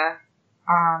Chilaxia.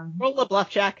 Roll a bluff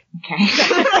check. Okay.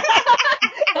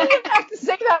 I didn't have to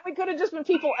say that. We could have just been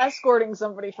people escorting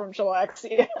somebody from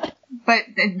Chilaxia. But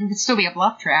it would still be a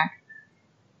bluff track.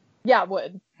 Yeah, it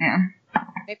would. Yeah.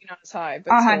 Maybe not as high,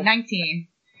 but still. 19.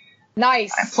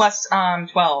 Nice. Plus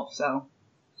 12, so.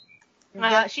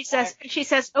 She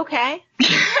says, "Okay."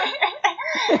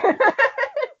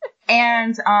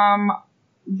 And,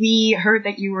 we heard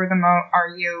that you were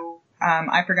are you,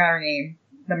 I forgot her name,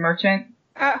 the merchant?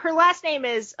 Her last name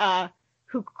is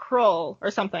Hukroll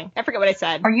or something. I forget what I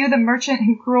said. Are you the merchant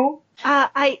who cruel?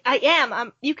 I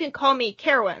am. You can call me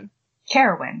Carwin.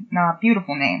 Carowin. No,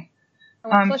 beautiful name. Oh,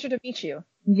 pleasure to meet you.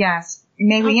 Yes.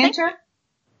 May we thank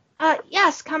enter?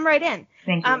 Yes, come right in.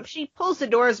 Thank you. She pulls the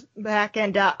doors back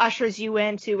and ushers you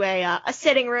into a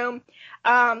sitting room.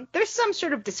 There's some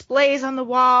sort of displays on the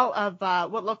wall of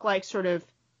what look like sort of,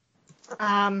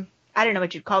 I don't know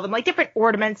what you'd call them, like different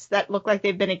ornaments that look like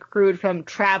they've been accrued from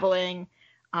traveling,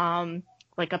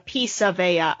 like a piece of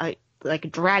a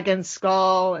dragon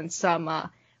skull and some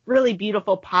really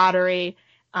beautiful pottery.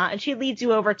 And she leads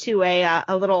you over to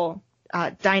a little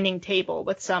dining table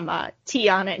with some tea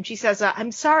on it, and she says,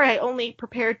 "I'm sorry, I only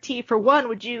prepared tea for one.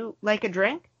 Would you like a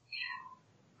drink?"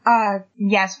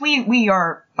 Yes, we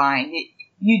are fine.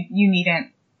 You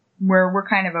needn't. We're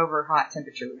kind of over hot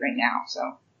temperature right now,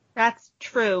 so. That's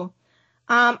true.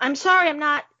 I'm sorry, I'm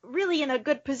not really in a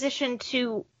good position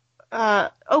to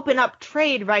open up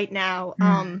trade right now.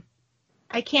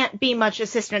 I can't be much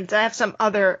assistance. I have some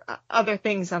other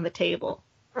things on the table.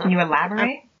 Can you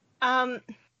elaborate?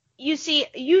 You see,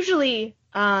 usually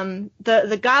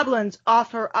the goblins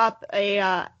offer up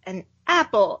an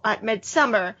apple at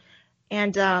midsummer,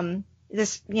 and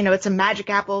this, it's a magic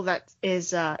apple that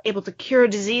is able to cure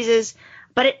diseases.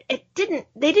 But they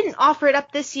didn't offer it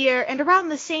up this year, and around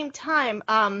the same time,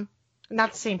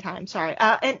 not the same time, sorry,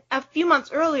 and a few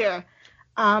months earlier,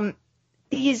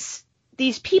 these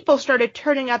people started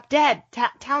turning up dead,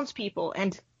 townspeople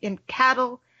and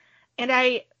cattle,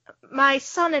 and my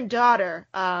son and daughter,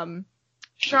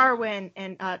 Sharwin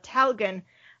and Talgan,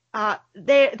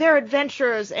 they're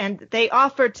adventurers, and they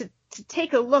offered to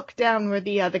take a look down where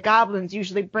the goblins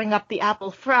usually bring up the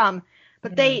apple from,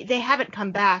 but they haven't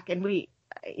come back, and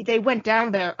they went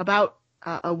down there about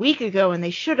a week ago, and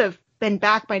they should have been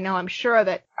back by now. I'm sure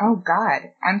that. Oh God,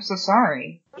 I'm so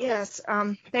sorry. Yes,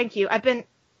 thank you. I've been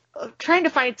trying to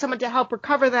find someone to help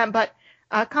recover them, but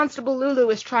Constable Lulu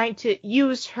is trying to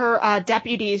use her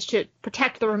deputies to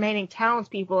protect the remaining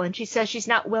townspeople, and she says she's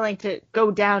not willing to go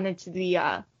down into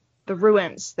the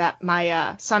ruins that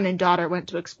my son and daughter went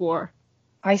to explore.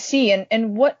 I see.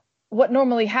 And what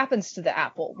normally happens to the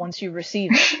apple once you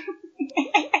receive it?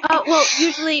 Well,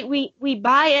 usually we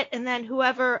buy it, and then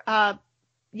whoever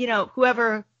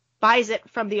buys it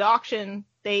from the auction,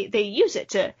 they use it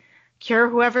to cure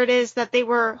whoever it is that they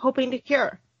were hoping to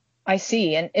cure. I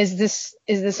see. And is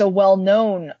this a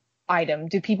well-known item?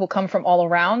 Do people come from all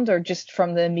around or just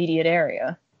from the immediate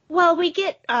area? Well, we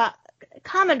get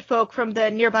common folk from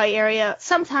the nearby area.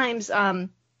 Sometimes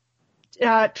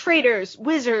traders,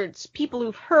 wizards, people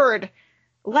who've heard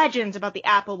legends about the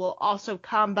apple will also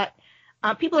come, but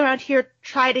people around here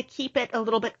try to keep it a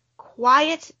little bit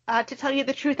quiet, to tell you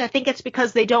the truth. I think it's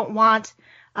because they don't want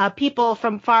people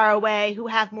from far away who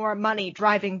have more money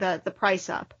driving the price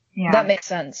up. Yeah. That makes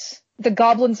sense. The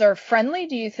goblins are friendly.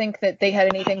 Do you think that they had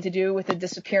anything to do with the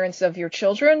disappearance of your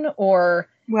children, or?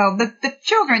 Well, the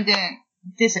children didn't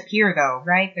disappear, though,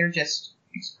 right? They're just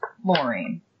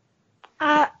exploring.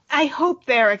 I hope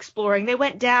they're exploring. They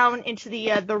went down into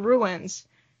the ruins,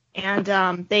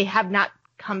 and they have not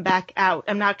come back out.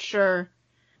 I'm not sure.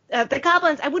 The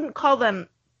goblins, I wouldn't call them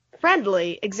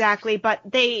friendly exactly, but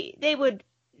they would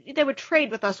trade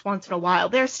with us once in a while.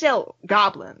 They're still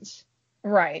goblins.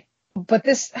 Right. But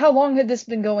how long had this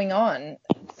been going on?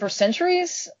 For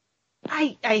centuries?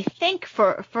 I think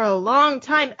for a long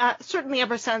time, certainly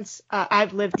ever since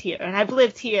I've lived here, and I've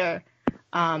lived here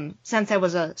since I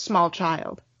was a small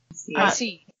child. I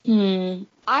see.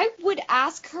 I would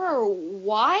ask her,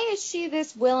 why is she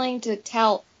this willing to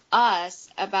tell us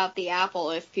about the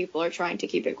apple if people are trying to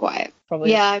keep it quiet?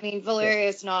 Probably. Yeah, I mean,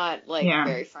 Valeria's not,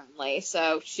 very friendly,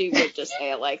 so she would just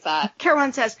say it like that.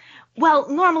 Caroline says, well,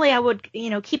 normally I would,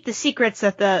 keep the secrets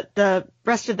that the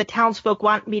rest of the townsfolk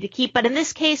want me to keep, but in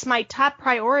this case, my top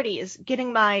priority is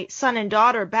getting my son and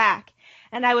daughter back,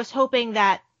 and I was hoping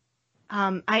that,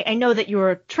 I know that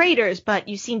you're traders, but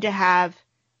you seem to have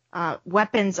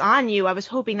weapons on you. I was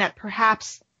hoping that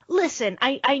perhaps, listen,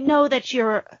 I know that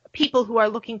you're people who are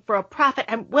looking for a profit.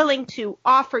 I'm willing to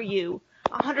offer you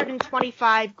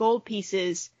 125 gold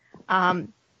pieces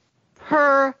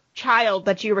per child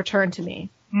that you return to me.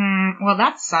 Well,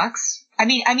 that sucks. I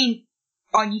mean,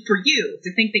 for you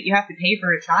to think that you have to pay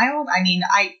for a child. I mean,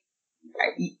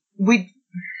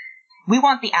 we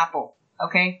want the apple,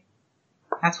 okay?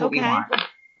 That's what we want.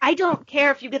 I don't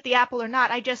care if you get the apple or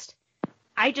not. I just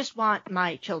want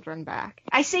my children back.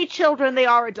 I say children, they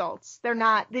are adults. They're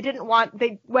not.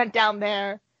 They went down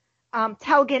there.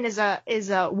 Telgin is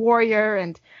a warrior,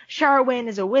 and Sharwin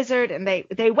is a wizard, and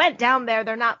they went down there.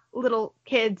 They're not little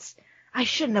kids. I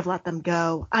shouldn't have let them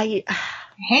go. Hey,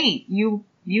 you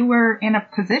were in a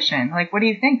position. Like, what do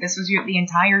you think? This was the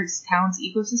entire town's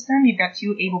ecosystem. You've got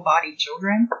 2 able-bodied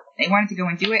children. They wanted to go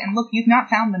and do it, and look, you've not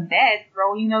found them dead. For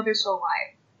all you know, they're still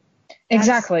alive.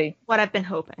 Exactly. That's what I've been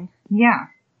hoping. Yeah.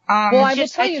 Well, I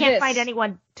can't find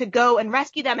anyone to go and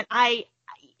rescue them, and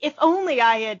if only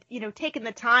I had, taken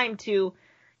the time to,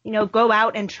 go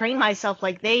out and train myself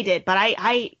like they did, but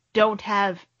I don't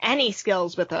have any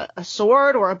skills with a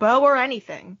sword or a bow or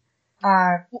anything.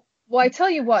 Well, I tell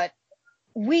you what,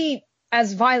 we,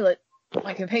 as Violet,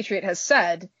 my compatriot, has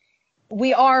said,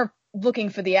 we are looking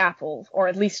for the apple, or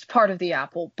at least part of the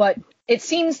apple, but it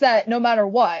seems that no matter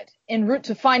what, en route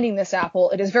to finding this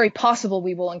apple, it is very possible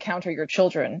we will encounter your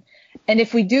children. And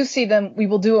if we do see them, we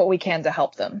will do what we can to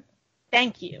help them.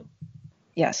 Thank you.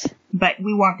 Yes. But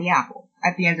we want the apple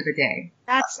at the end of the day.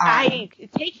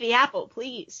 Take the apple,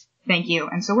 please. Thank you.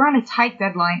 And so we're on a tight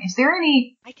deadline. Is there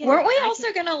any... Weren't we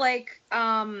also gonna,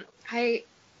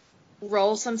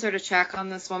 roll some sort of check on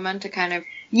this woman to kind of...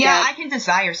 Yeah, I can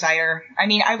desire sire. I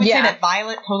mean, I would say that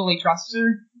Violet totally trusts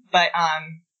her, but,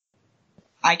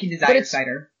 I can desire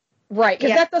cider. Right,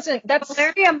 because that's...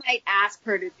 Valeria might ask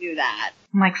her to do that.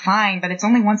 I'm like, fine, but it's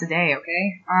only once a day,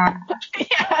 okay?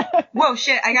 Whoa,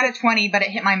 shit, I got a 20, but it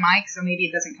hit my mic, so maybe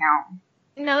it doesn't count.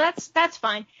 No, that's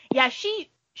fine. Yeah,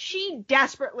 she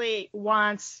desperately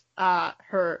wants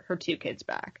her 2 kids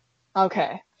back.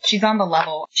 Okay. She's on the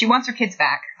level. She wants her kids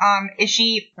back. Is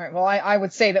she... Right, well, I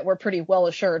would say that we're pretty well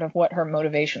assured of what her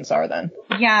motivations are then.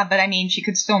 Yeah, but I mean, she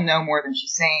could still know more than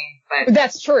she's saying, but...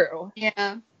 That's true.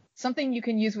 Yeah. Something you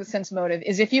can use with sense motive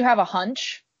is if you have a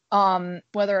hunch,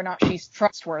 whether or not she's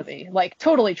trustworthy. Like,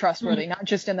 totally trustworthy, not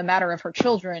just in the matter of her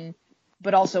children,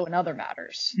 but also in other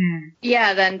matters.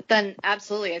 Yeah, then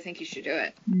absolutely, I think you should do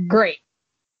it. Great.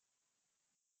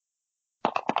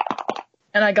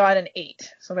 And I got an 8,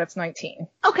 so that's 19.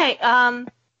 Okay,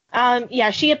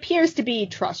 yeah, she appears to be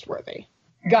trustworthy.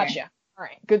 Gotcha. All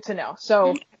right, good to know.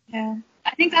 So, yeah,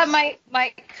 I think that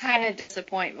might kind of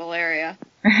disappoint Valeria.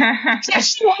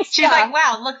 She's like,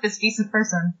 wow, look, this decent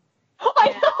person. I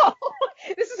know.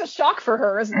 This is a shock for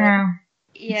her, isn't it?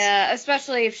 Yeah,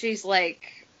 especially if she's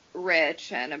like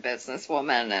rich and a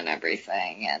businesswoman and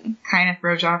everything, and Kind of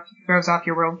throws off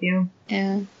your worldview.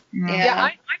 yeah. Yeah,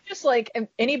 I'm just like,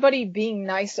 anybody being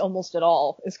nice almost at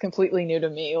all is completely new to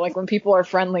me. Like, when people are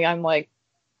friendly, I'm like,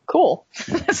 cool.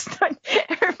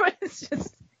 Everybody's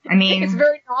just, I mean, it's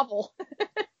very novel.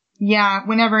 yeah,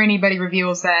 whenever anybody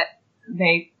reveals that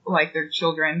they like their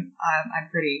children, I'm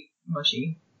pretty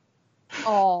mushy.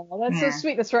 Oh, that's so Yeah.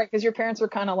 sweet. That's right, because your parents were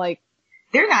kind of like,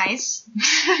 They're nice.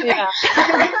 yeah.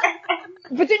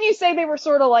 But didn't you say they were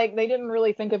sort of like, they didn't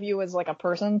really think of you as like a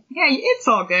person? Yeah, it's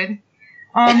all good.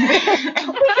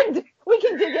 We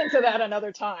can dig into that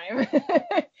another time.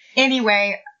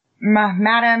 Anyway,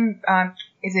 Madam,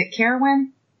 is it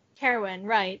Carowin? Carowin,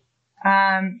 right.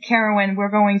 Carowin, we're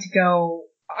going to go.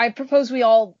 I propose we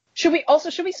all, should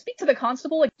we speak to the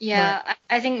constable? Like, Yeah,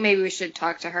 I think maybe we should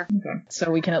talk to her. Okay.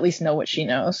 so we can at least know what she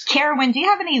knows. Carowin, do you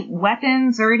have any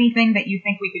weapons or anything that you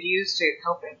think we could use to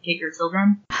help get your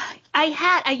children?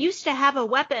 I used to have a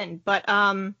weapon, but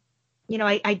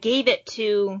I gave it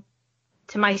to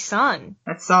my son.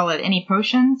 That's solid. Any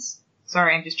potions?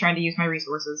 Sorry, I'm just trying to use my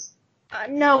resources.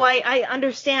 No, I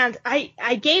understand.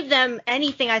 I gave them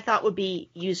anything I thought would be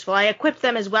useful. I equipped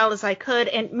them as well as I could,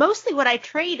 and mostly what I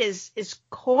trade is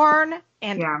corn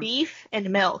and Yeah. beef and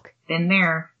milk Been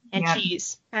there. and Yeah.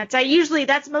 cheese.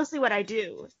 That's mostly what I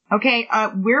do. Okay,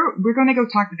 we're going to go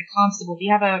talk to the constable. Do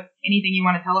you have anything you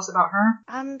want to tell us about her?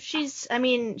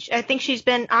 I think she's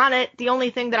been on it. The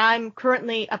only thing that I'm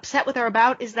currently upset with her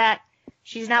about is that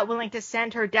she's not willing to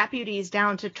send her deputies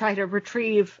down to try to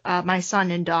retrieve my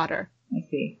son and daughter. I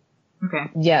see.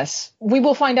 Okay. Yes. We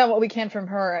will find out what we can from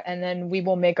her, and then we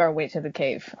will make our way to the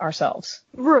cave ourselves.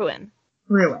 Ruin.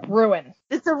 Ruin.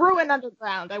 It's a ruin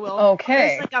underground. I will.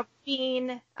 Okay. It's like a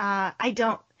ravine.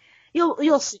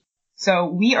 You'll see. So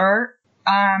we are,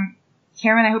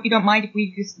 Karen, I hope you don't mind if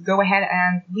we just go ahead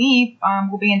and leave.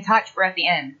 We'll be in touch. We're at the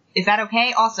inn. Is that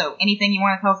okay? Also, anything you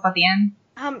want to tell us about the inn?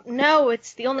 No,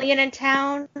 it's the only inn in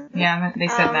town. Yeah, they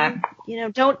said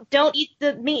that. Don't eat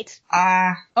the meat.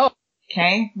 Oh.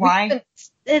 Okay. Why?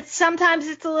 Sometimes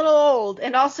it's a little old,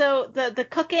 and also the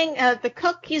cooking. The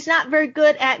cook, he's not very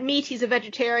good at meat. He's a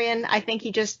vegetarian. I think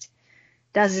he just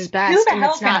does his best. Who the and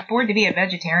hell it's can not. afford to be a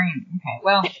vegetarian? Okay,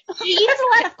 well, He eats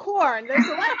a lot of corn. There's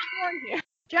a lot of corn here.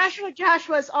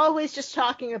 Joshua's always just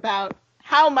talking about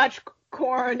how much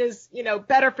corn is,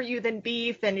 better for you than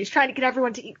beef, and he's trying to get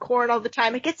everyone to eat corn all the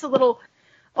time. It gets a little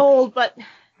old, but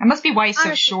that must be why he's so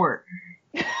Honestly- short.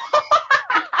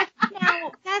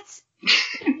 now that's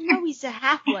he's a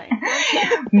halfling.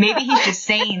 Maybe he's just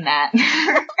saying that.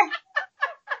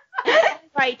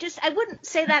 Right, I wouldn't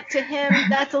say that to him.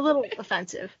 That's a little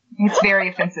offensive. It's very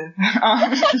offensive.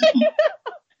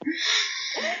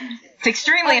 It's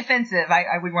extremely offensive.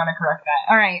 I would want to correct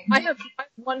that. All right. I have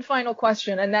one final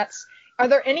question, and that's, are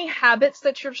there any habits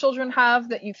that your children have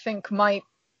that you think might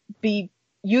be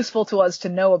useful to us to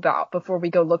know about before we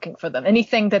go looking for them?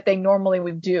 Anything that they normally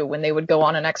would do when they would go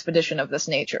on an expedition of this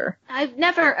nature? I've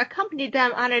never accompanied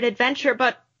them on an adventure,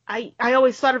 but I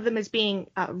always thought of them as being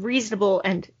reasonable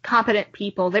and competent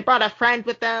people. They brought a friend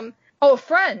with them. Oh, a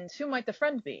friend. Who might the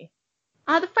friend be?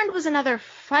 The friend was another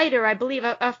fighter, I believe,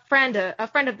 a friend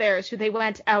of theirs who they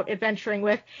went out adventuring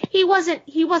with. He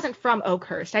wasn't from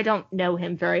Oakhurst. I don't know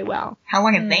him very well. How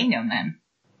long have they known them?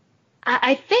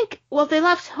 I think, well, they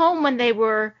left home when they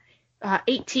were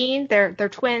 18. They're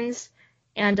twins,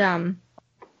 and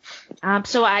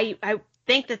so I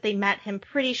think that they met him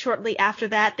pretty shortly after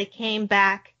that. They came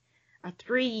back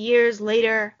 3 years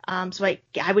later. So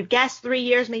I would guess 3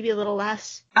 years, maybe a little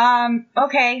less.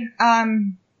 Okay.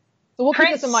 So we'll keep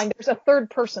Prince- this in mind. There's a third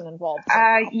person involved.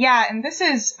 Yeah, and this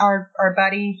is our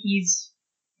buddy. He's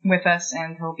with us,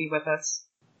 and he'll be with us.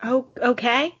 Oh,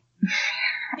 okay.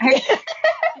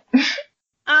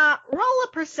 Roll a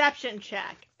perception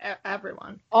check,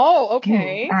 everyone. Oh,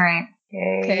 okay. All right.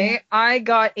 Okay, I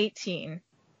got 18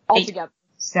 altogether.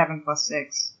 7 plus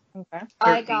 6. Okay.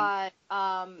 I 13. got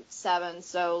 7,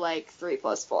 so like 3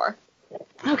 plus 4.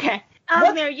 Okay.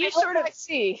 There, you What sort do of I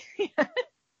see.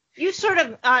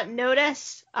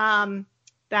 notice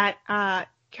that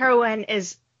Carowin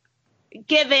is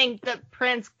giving the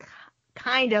prince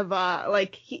kind of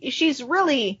she's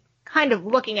really kind of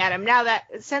looking at him now that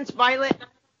since Violet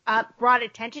brought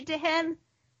attention to him,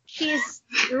 she's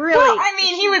really. Well, I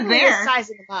mean, he was really there.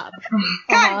 sizing him up.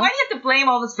 God, why do you have to blame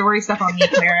all the story stuff on me,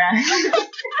 Clara?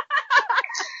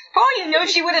 Oh, you know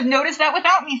she would have noticed that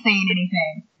without me saying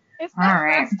anything. It's All not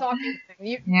right. fast talking thing.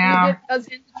 You Yeah. get us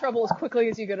into trouble as quickly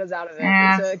as you get us out of it.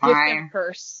 Yeah, it's a it's gift fine. and a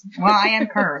curse. Well, I am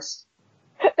cursed.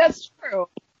 That's true.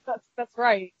 That's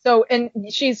right. So, and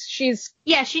she's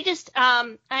Yeah, she just,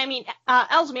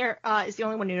 Ellesmere is the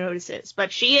only one who notices,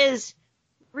 but she is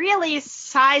really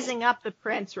sizing up the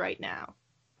prince right now.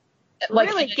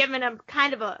 Really giving him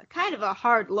kind of a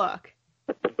hard look.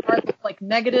 like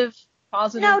negative,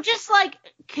 positive. No, just like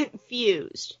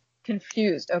confused.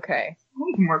 Confused. Okay.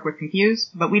 We can work with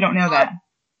confused, but we don't know that.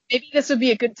 Maybe this would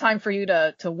be a good time for you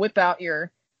to whip out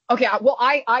your. Okay. Well,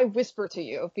 I whisper to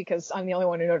you because I'm the only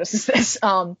one who notices this.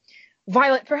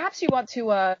 Violet, perhaps you want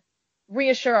to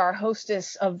reassure our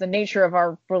hostess of the nature of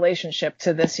our relationship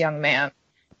to this young man.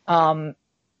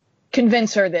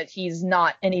 Convince her that he's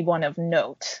not anyone of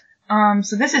note.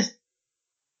 So this is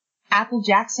Apple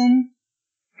Jackson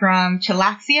from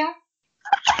Chilaxia.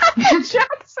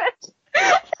 Jackson.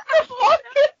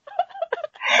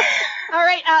 All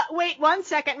right, wait 1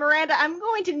 second, Miranda. I'm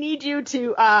going to need you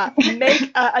to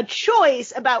make a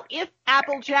choice about if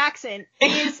Apple Jackson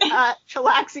is a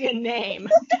Chilaxian name.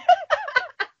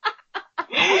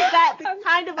 Is that the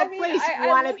kind of a place you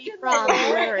want to be from in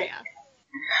the area?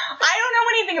 I don't know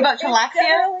anything about I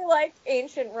Chilaxia. really like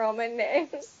ancient Roman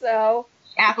names, so.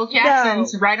 Apple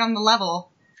Jackson's right on the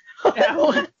level.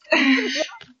 No.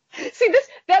 See,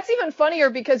 that's even funnier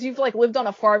because you've like lived on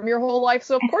a farm your whole life,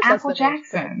 so of course that's Apple the name.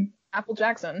 Jackson. Apple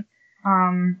Jackson.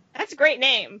 That's a great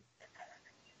name.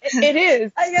 It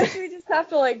is. I guess we just have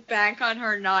to like bank on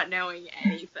her not knowing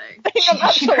anything.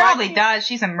 She probably does.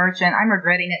 She's a merchant. I'm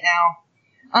regretting it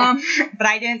now. But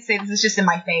I didn't say this is just in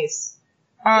my face.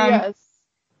 Yes.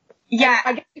 Yeah.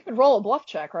 I guess you could roll a bluff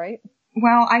check, right?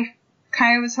 Well, I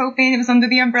kind of was hoping it was under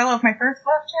the umbrella of my first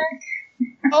bluff check.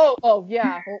 Oh,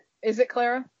 yeah. Well, is it,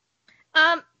 Clara?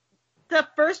 The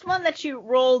first one that you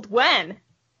rolled when?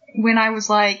 When I was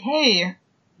like, hey,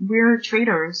 we're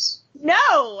traders.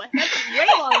 No, that's way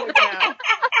long ago.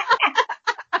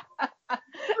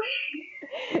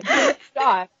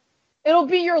 God. It'll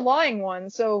be your lying one,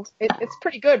 so it's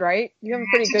pretty good, right? You have a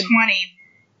pretty good.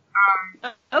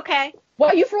 20. Okay.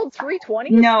 Well, you've rolled 3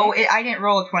 20s? No, I didn't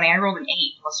roll a 20. I rolled an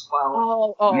 8 plus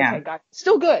 12. Oh, Yeah. okay, got it.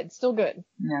 Still good.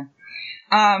 Yeah.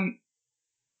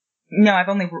 No, I've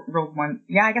only rolled one.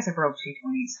 Yeah, I guess I've rolled 2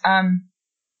 20s.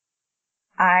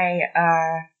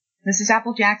 This is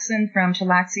Apple Jackson from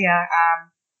Chilaxia.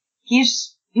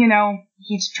 He's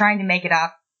trying to make it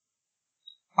up.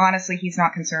 Honestly, he's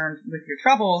not concerned with your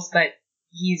troubles, but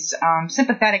he's,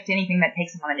 sympathetic to anything that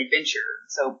takes him on an adventure.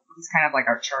 So he's kind of like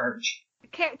our charge.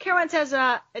 Caroline says,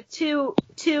 to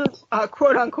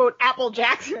quote unquote Apple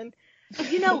Jackson,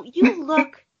 you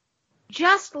look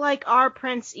just like our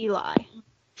Prince Eli.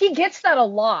 He gets that a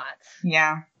lot.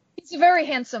 Yeah. He's a very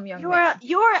handsome young man.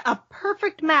 You're a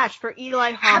perfect match for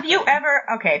Eli Hawkins. Have you ever,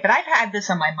 okay, but I've had this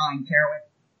on my mind, Carolyn.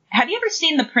 Have you ever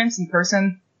seen the Prince in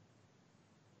person?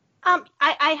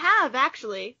 I have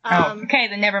actually. Okay,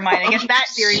 then never mind. I guess that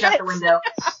theory's out the window.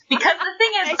 Because the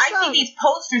thing is, I see these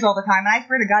posters all the time, and I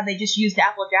swear to God they just used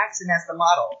Apple Jackson as the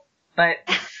model. But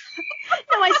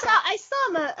no, I saw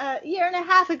him a year and a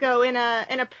half ago in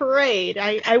a parade.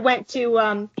 I went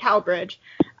to Cowbridge.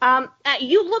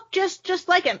 You look just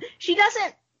like him.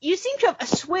 You seem to have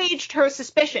assuaged her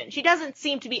suspicion. She doesn't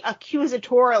seem to be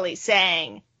accusatorily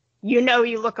saying, you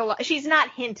look alike. She's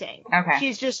not hinting. Okay.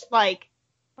 She's just like,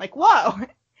 whoa.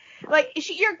 Like,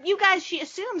 you guys, she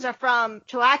assumes are from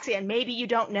Chilaxia, and maybe you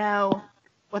don't know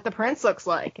what the prince looks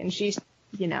like, and she's, just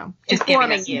giving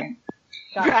informing us you.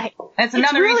 Right. That's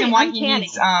another reason why he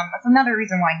needs,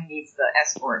 the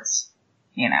escorts,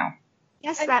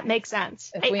 Yes, that makes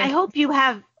sense. I hope you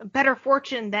have better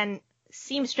fortune than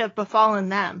seems to have befallen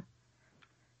them.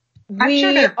 I'm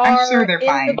sure they're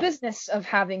fine. In the business of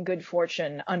having good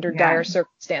fortune under dire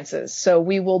circumstances, so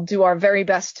we will do our very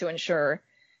best to ensure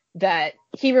that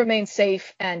he remains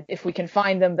safe, and if we can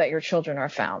find them, that your children are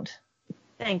found.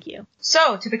 Thank you.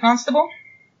 So, to the constable?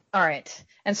 All right.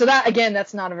 And so that, again,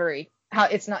 that's not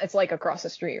it's like across the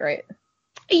street, right?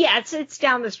 Yeah, it's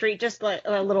down the street, just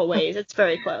a little ways. It's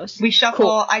very close. We shuffle.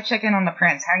 Cool. I check in on the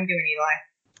prince. How are you doing,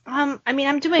 Eli?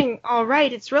 I'm doing all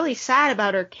right. It's really sad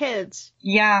about our kids.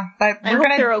 Yeah, but I hope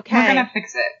they're okay. We're gonna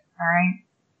fix it. All right.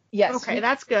 Yes. Okay,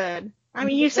 that's good. I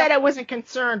mean, you said I wasn't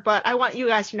concerned, but I want you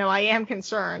guys to know I am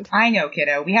concerned. I know,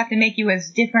 kiddo. We have to make you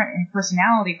as different in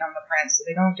personality from the prince so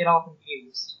they don't get all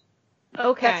confused.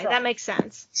 Okay, that makes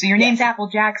sense. So your name's Apple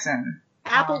Jackson.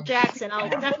 Apple Jackson. I'll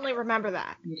definitely remember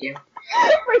that. You do.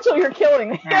 Rachel, you're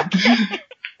killing me.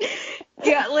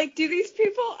 Yeah, like, do these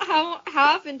people, how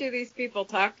often do these people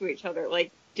talk to each other?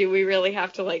 Like, do we really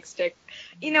have to, like, stick?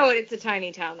 You know what, it's a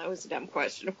tiny town. That was a dumb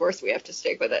question. Of course we have to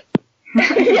stick with it.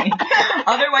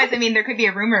 Otherwise, I mean, there could be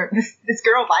a rumor. This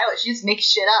girl, Violet, she just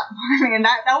makes shit up. I mean,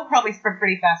 that will probably spread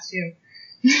pretty fast, too.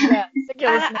 Yeah,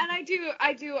 And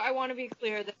I want to be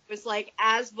clear that it was like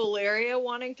as Valeria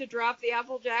wanting to drop the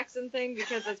Apple Jackson thing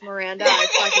because it's Miranda. I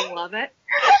fucking love it.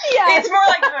 Yeah. It's more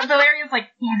like Valeria's like,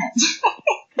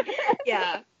 damn it.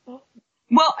 Yeah.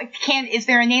 Well, is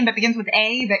there a name that begins with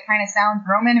A that kind of sounds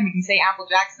Roman, and we can say Apple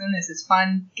Jackson is his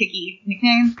fun, kicky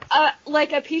nickname?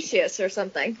 Like Apicius or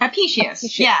something.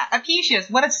 Apicius. Yeah, Apicius.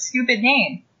 What a stupid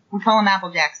name. We call him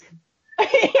Apple Jackson.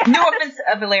 No offense,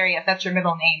 Valeria, if that's your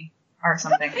middle name or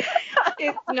something.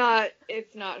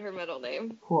 It's not her middle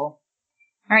name. Cool.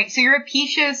 All right, so you're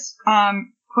Apicius,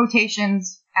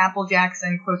 quotations, Apple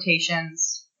Jackson,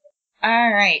 quotations. All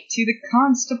right, to the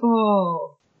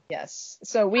constable. Yes.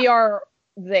 So we are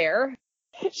there.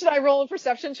 Should I roll a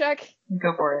perception check?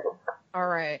 Go for it. All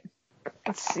right.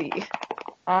 Let's see.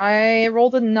 I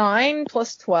rolled a 9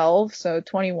 plus 12, so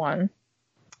 21.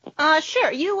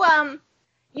 Sure.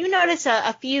 You notice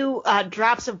a few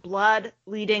drops of blood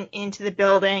leading into the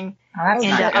building. Oh, that's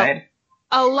not good.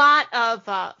 A lot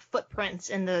of footprints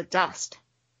in the dust.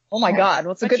 Oh my god,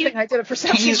 what's a good you- thing I did a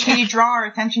perception check? Can you draw our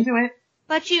attention to it?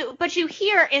 But you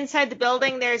hear inside the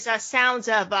building there's sounds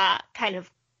of kind of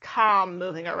calm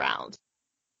moving around.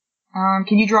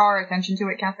 Can you draw our attention to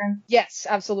it, Catherine? Yes,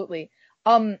 absolutely.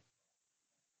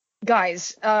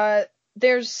 Guys,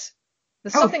 there's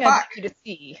something I'd like you to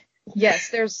see. Yes,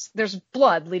 there's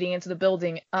blood leading into the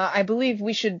building. I believe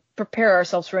we should prepare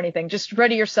ourselves for anything. Just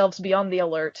ready yourselves, be on the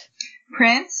alert.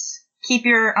 Prince, keep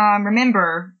your,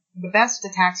 remember, the best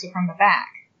attacks are from the back.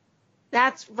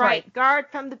 That's right. Guard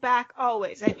from the back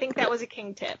always. I think that was a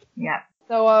king tip. Yeah.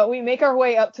 So we make our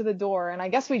way up to the door, and I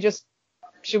guess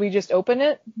should we just open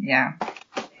it? Yeah.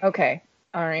 Okay.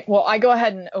 All right. Well, I go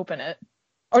ahead and open it.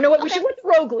 Oh no, wait, we should let the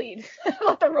rogue lead.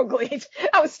 Let the rogue lead.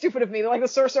 That was stupid of me. Like the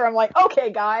sorcerer, I'm like,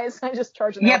 okay, guys, I just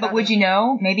charge them. Yeah, but would you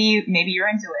know? Maybe you're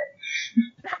into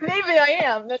it. Maybe I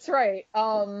am. That's right.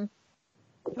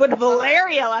 Would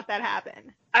Valeria let that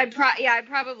happen? I'd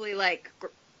probably like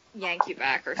yank you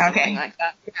back or something like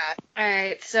that. Yeah. All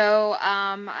right, so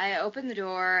I open the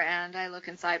door and I look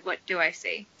inside. What do I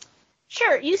see?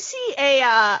 Sure. You see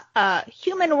a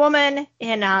human woman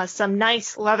in some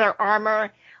nice leather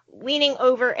armor leaning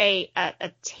over a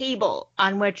table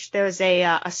on which there's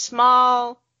a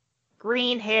small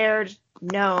green-haired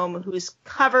gnome who's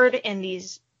covered in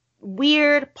these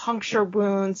weird puncture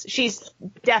wounds. She's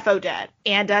defo dead.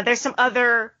 And there's some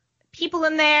other people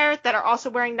in there that are also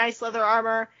wearing nice leather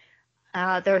armor.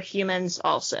 They're humans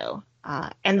also.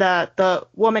 And the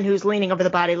woman who's leaning over the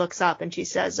body looks up and she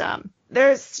says,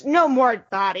 there's no more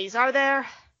bodies, are there?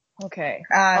 Okay. Is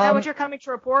that what you're coming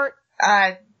to report?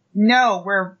 No,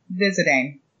 we're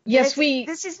visiting. Yes,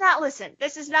 This is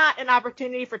not an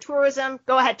opportunity for tourism.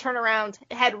 Go ahead, turn around,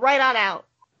 head right on out.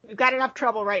 We've got enough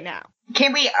trouble right now.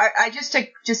 Can we, just to,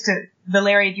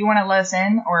 Valeria, do you want to let us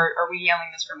in, or are we yelling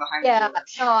this from behind the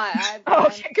door? No,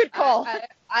 Okay, good call.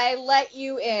 I let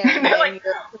you in. They're like,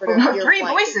 you're three flanking.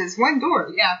 voices, one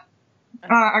door, yeah.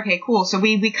 Okay, cool, so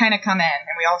we kind of come in,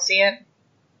 and we all see it?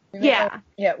 Yeah.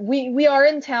 Yeah, we are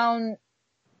in town,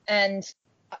 and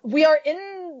we are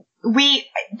in...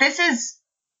 This is...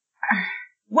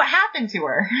 What happened to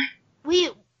her? We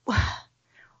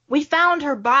found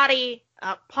her body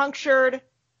punctured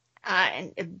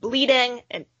and bleeding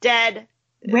and dead.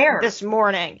 Where? This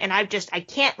morning, and I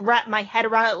can't wrap my head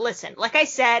around it. Listen, like I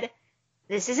said,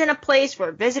 this isn't a place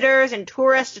where visitors and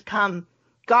tourists come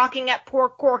gawking at poor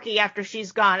Corky after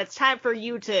she's gone. It's time for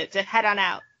you to head on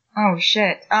out. Oh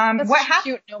shit. That's what a happened?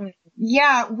 cute gnome.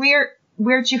 Yeah,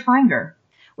 where'd you find her?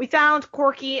 We found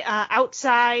Corky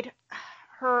outside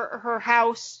her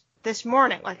house this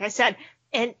morning, like I said.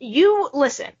 And you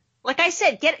listen, like I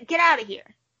said, get out of here.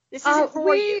 This isn't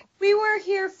for you. We were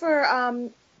here for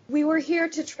we were here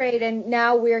to trade, and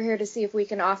now we're here to see if we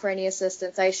can offer any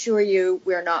assistance. I assure you,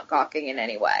 we're not gawking in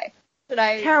any way.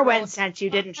 Carowin sent you,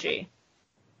 didn't she?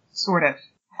 Sort of.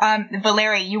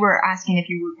 Valeria, you were asking if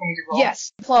you were going to roll.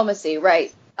 Yes. Diplomacy,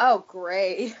 right. Oh,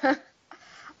 great.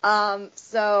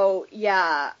 So,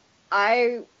 yeah,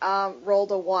 I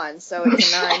rolled a 1, so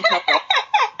it's a 9 total.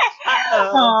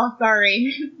 Oh,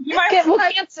 sorry.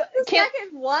 The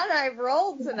second one I've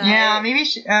rolled tonight. Yeah, maybe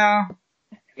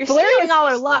You're Valeria stealing all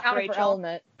her is luck, out of her Rachel.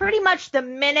 element. Pretty much the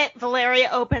minute Valeria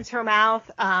opens her mouth,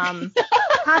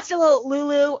 Constable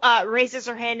Lulu raises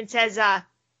her hand and says,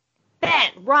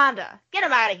 Ben, Rhonda, get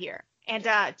him out of here. And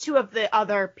two of the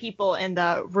other people in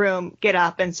the room get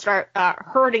up and start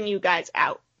herding you guys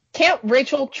out. Can't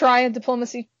Rachel try a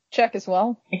diplomacy check as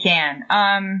well? I can.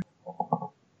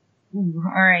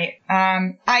 Alright.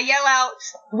 I yell out,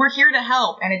 we're here to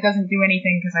help, and it doesn't do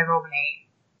anything because I rolled an 8.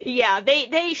 Yeah,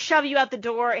 they shove you out the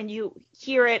door, and you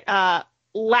hear it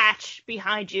latch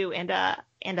behind you and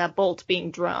a bolt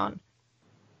being drawn.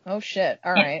 Oh shit!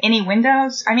 All right. Any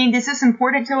windows? I mean, is this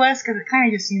important to us? Because it kind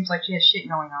of just seems like she has shit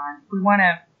going on.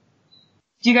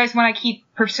 Do you guys want to keep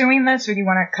pursuing this, or do you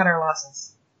want to cut our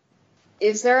losses?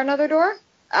 Is there another door?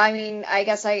 I mean, I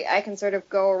guess I can sort of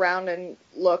go around and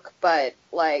look, but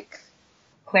like.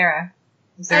 Clara,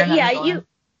 is there another door?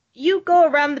 You go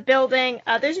around the building.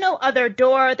 There's no other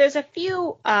door. There's a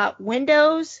few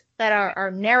windows that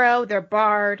are narrow. They're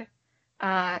barred.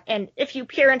 And if you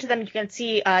peer into them, you can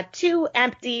see 2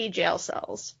 empty jail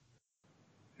cells.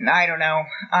 I don't know.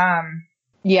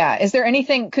 Yeah. Is there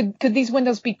anything? Could these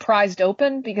windows be prized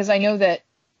open? Because I know that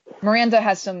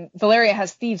Valeria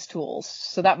has thieves' tools,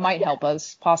 so that might help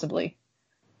us possibly.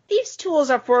 Thieves' tools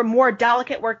are for more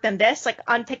delicate work than this, like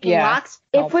unpicking locks.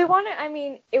 If we want to, I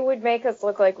mean, it would make us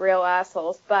look like real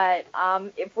assholes, but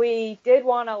if we did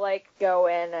want to, like, go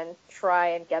in and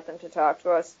try and get them to talk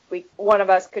to us, one of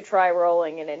us could try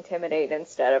rolling and intimidate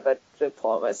instead of a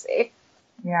diplomacy.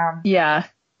 Yeah. Yeah.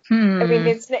 I mean,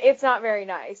 it's not very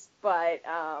nice, but...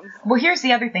 Well, here's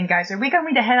the other thing, guys. Are we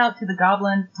going to head out to the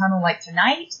Goblin Tunnel, like,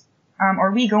 tonight? Or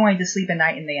are we going to sleep a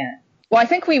night in the inn? Well, I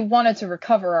think we wanted to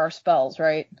recover our spells,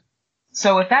 right?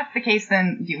 So if that's the case,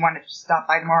 then do you want to just stop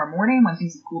by tomorrow morning when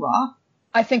things have cooled off?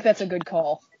 I think that's a good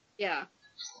call. Yeah.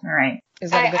 All right.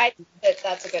 I think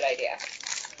that's a good idea.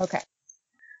 Okay.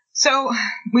 So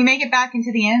we make it back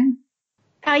into the inn?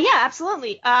 Yeah,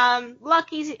 absolutely.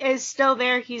 Lucky is still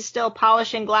there. He's still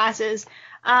polishing glasses.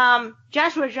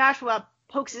 Joshua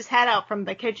pokes his head out from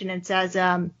the kitchen and says,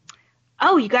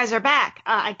 "Oh, you guys are back.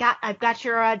 I've got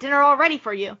your dinner all ready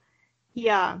for you." He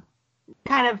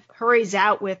kind of hurries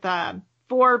out with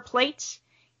 4 plates.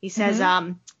 He says,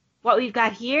 "What we've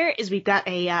got here is we've got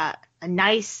a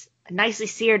nicely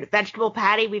seared vegetable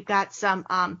patty. We've got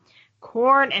some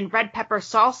corn and red pepper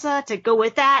salsa to go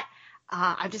with that.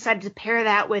 I've decided to pair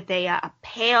that with a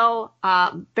pale,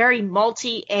 very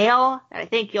malty ale that I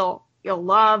think you'll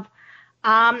love.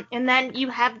 And then you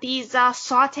have these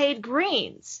sautéed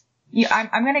greens." Yeah,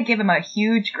 I'm gonna give him a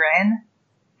huge grin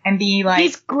and be like,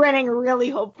 he's grinning really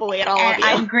hopefully at all of you.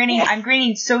 I'm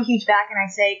grinning so huge back, and I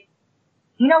say,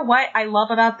 you know what I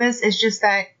love about this is just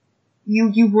that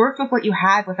you worked with what you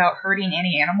had without hurting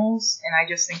any animals, and I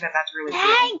just think that that's really cool.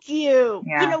 Thank you.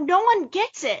 Yeah. You know, no one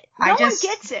gets it. No one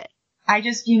gets it. I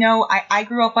just, I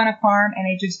grew up on a farm,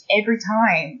 and every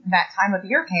time that time of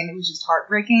year came, it was just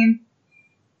heartbreaking.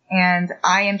 And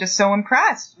I am just so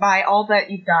impressed by all that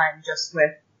you've done just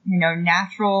with,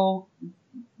 natural,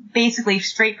 basically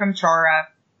straight from Chara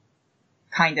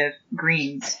kind of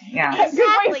greens. Yeah. Exactly.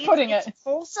 Good way of putting it's it.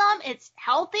 wholesome. It's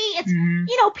healthy. It's,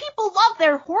 people love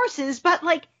their horses, but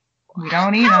like, we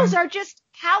don't eat cows them. are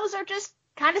just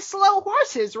kind of slow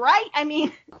horses, right? I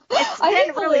mean, it's I been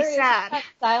think really Valeria's sad. kind of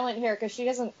silent here because she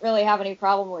doesn't really have any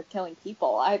problem with killing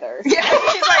people either. Yeah,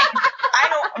 she's like, I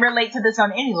don't relate to this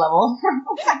on any level.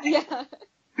 Yeah.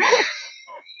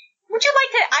 Would you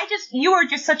like to? You are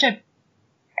just such a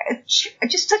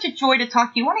joy to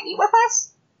talk to. You want to eat with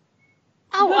us?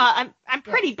 Oh, I'm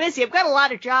pretty busy. I've got a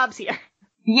lot of jobs here.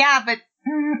 Yeah, but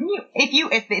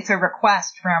if it's a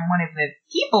request from one of the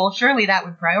people, surely that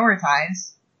would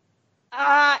prioritize.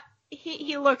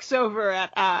 He looks over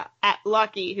at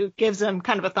Lucky, who gives him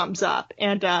kind of a thumbs up,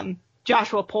 and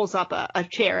Joshua pulls up a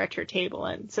chair at your table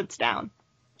and sits down.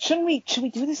 Should we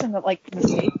do this in the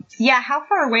state? Yeah, how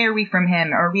far away are we from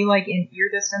him? Are we in ear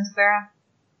distance, Clara?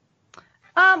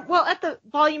 Well, at the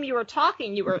volume you were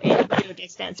talking, you were in ear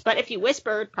distance, but if you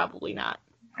whispered, probably not.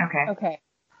 Okay.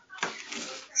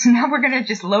 So now we're gonna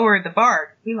just lower the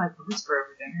bar. We like to whisper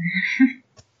over dinner.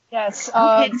 Yes.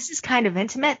 Okay, this is kind of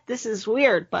intimate. This is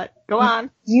weird, but go on.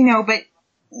 But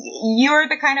you're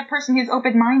the kind of person who's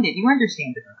open-minded. You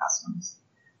understand different customs.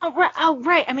 Oh,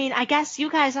 right. I mean, I guess you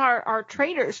guys are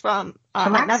traders from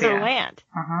another land.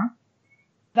 Uh-huh.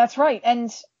 That's right.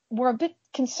 And we're a bit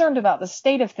concerned about the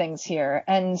state of things here.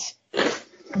 And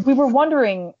we were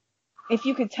wondering if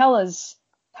you could tell us,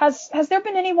 has there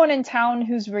been anyone in town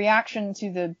whose reaction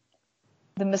to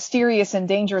the mysterious and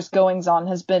dangerous goings-on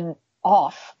has been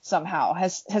off somehow,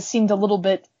 has seemed a little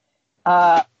bit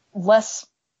less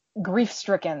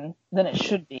grief-stricken than it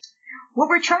should be? What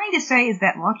we're trying to say is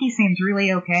that Lucky seems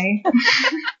really okay.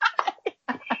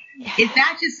 Is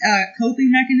that just a coping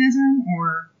mechanism,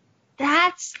 or?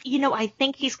 That's, I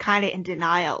think he's kind of in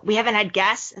denial. We haven't had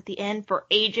guests at the inn for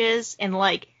ages, and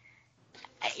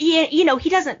he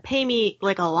doesn't pay me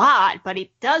a lot, but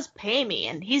he does pay me,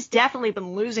 and he's definitely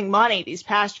been losing money these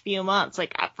past few months,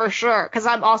 for sure, because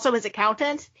I'm also his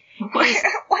accountant. Why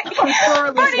do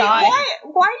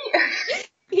you?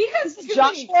 He has too many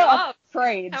Joshua jobs.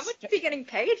 trades. How much is he getting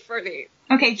paid for these?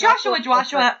 Okay, Joshua,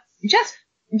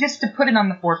 just to put it on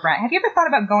the forefront, have you ever thought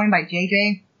about going by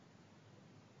JJ?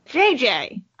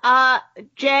 JJ.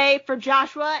 J for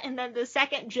Joshua, and then the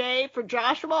second J for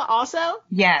Joshua also?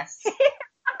 Yes.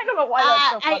 I don't know why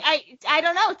that's so funny. I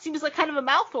don't know. It seems like kind of a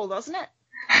mouthful, doesn't it?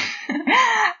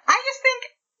 I just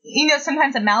think,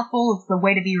 sometimes a mouthful is the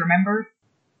way to be remembered.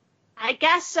 I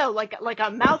guess so. Like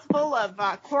a mouthful of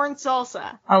corn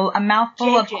salsa. A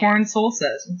mouthful of JJ. corn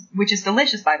salsa, which is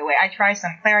delicious, by the way. I try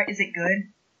some. Clara, is it good?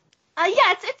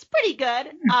 Yeah, it's pretty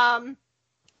good.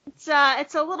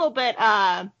 It's a little bit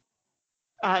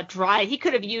dry. He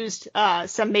could have used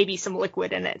maybe some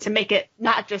liquid in it to make it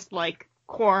not just like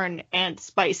corn and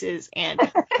spices and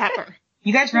pepper.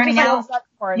 You guys running out?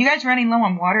 You guys running low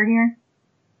on water here?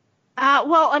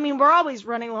 Well, I mean, we're always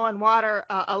running low on water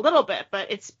a little bit,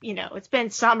 but it's been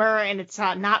summer and it's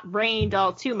not rained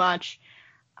all too much.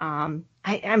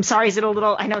 I'm sorry, is it a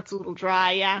little? I know it's a little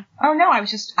dry, yeah. Oh no,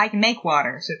 I can make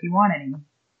water, so if you want any.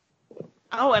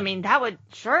 Oh, I mean,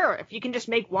 sure, if you can just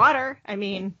make water, I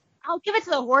mean, I'll give it to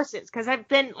the horses, because I've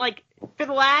been, for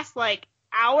the last,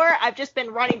 hour, I've just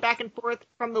been running back and forth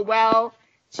from the well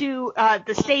to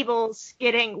the stables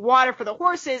getting water for the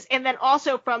horses, and then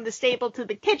also from the stable to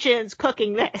the kitchens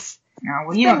cooking this. Oh,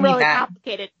 well, you don't It's been need really that.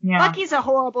 complicated. Yeah. Lucky's a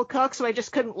horrible cook, so I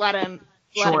just couldn't let him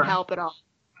help at all.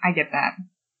 I get that.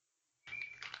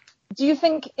 Do you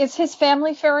think, is his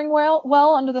family faring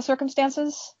well under the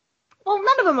circumstances? Well,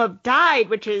 none of them have died,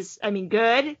 which is,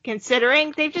 good,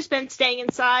 considering they've just been staying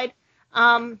inside.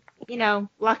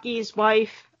 Lucky's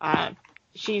wife,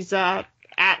 she's at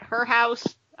her house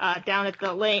down at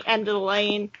the end of the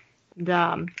lane.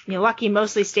 And, Lucky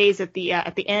mostly stays at the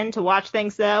inn to watch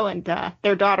things, though, and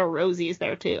their daughter Rosie is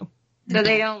there, too. So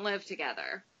they don't live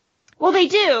together. Well, they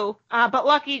do, but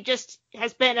Lucky just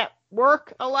has been at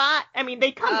work a lot. I mean,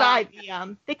 they come by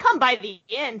the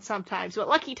inn sometimes, but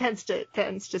Lucky tends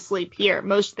to sleep here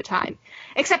most of the time,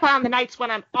 except on the nights when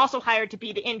I'm also hired to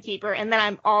be the innkeeper, and then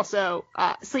I'm also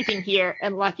sleeping here,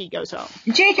 and Lucky goes home.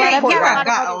 JJ, But you've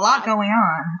got a lot going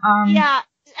on. Yeah,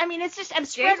 I mean, it's just I'm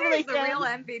spread really JJ's the thin. real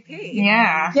MVP.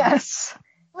 Yeah. Yes.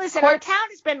 Listen, our town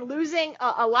has been losing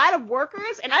a lot of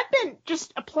workers, and I've been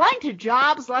just applying to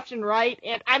jobs left and right,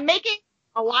 and I'm making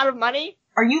a lot of money.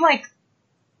 Is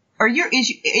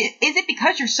it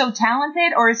because you're so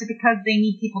talented, or is it because they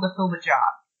need people to fill the job?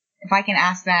 If I can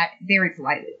ask that very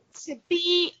politely. To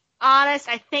be honest,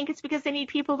 I think it's because they need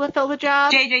people to fill the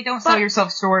job. JJ, don't sell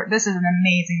yourself short. This is an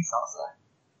amazing salsa.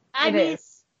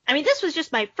 I mean, this was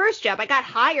just my first job. I got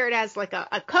hired as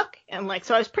a cook, and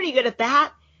so I was pretty good at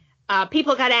that.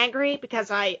 People got angry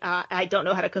because I don't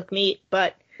know how to cook meat,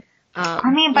 but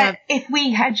if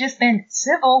we had just been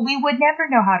civil, we would never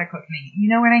know how to cook meat. You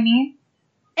know what I mean?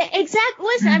 Exactly.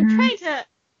 Listen, I'm trying to,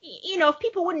 if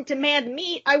people wouldn't demand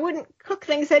meat, I wouldn't cook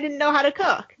things I didn't know how to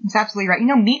cook. That's absolutely right.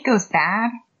 Meat goes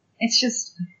bad. It's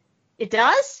just... It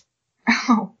does?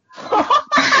 Oh.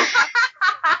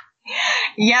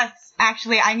 Yes,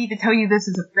 actually, I need to tell you this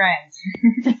as a friend.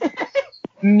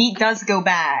 Meat does go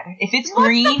bad. If it's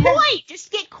green... What's the point?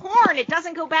 Just get corn. It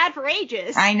doesn't go bad for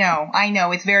ages. I know.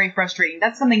 It's very frustrating.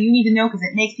 That's something you need to know because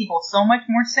it makes people so much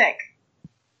more sick.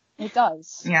 It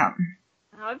does. Yeah.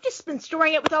 I've just been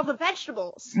storing it with all the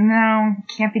vegetables. No,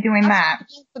 can't be doing that.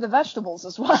 For the vegetables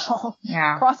as well.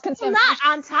 Yeah. Well, Cross-contamination. not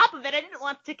on top of it. I didn't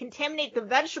want to contaminate the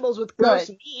vegetables with gross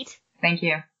meat. Thank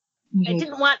you. I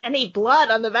didn't want any blood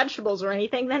on the vegetables or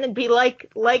anything. Then it'd be like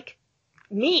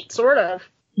meat, sort of.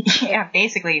 Yeah,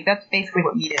 basically. That's basically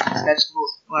what meat is.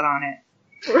 Vegetables, blood on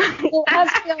it. Well,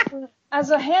 as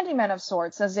a handyman of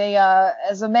sorts, as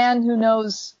a man who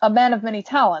knows, a man of many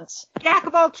talents. Jack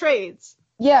of all trades.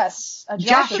 Yes, a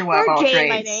Joshua of all J in trades.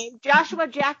 my name. Joshua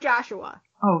Jack Joshua.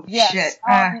 Oh, Yes. shit.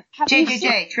 Have you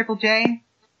JJJ, Triple J.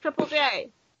 Triple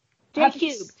J. J Have you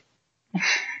cubed.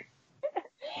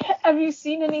 Have you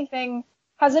seen anything?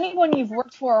 Has anyone you've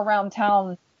worked for around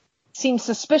town seemed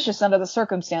suspicious under the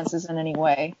circumstances in any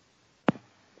way?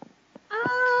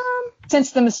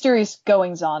 Since the mysterious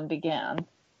goings-on began.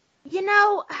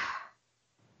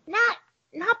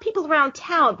 Not people around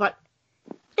town, but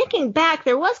thinking back,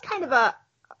 there was kind of a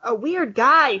weird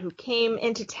guy who came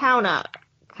into town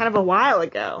kind of a while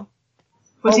ago.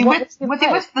 Was he with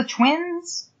the the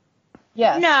twins?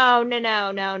 Yes. No,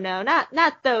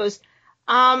 not those.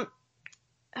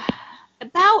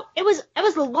 It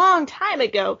was a long time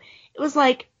ago. It was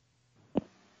like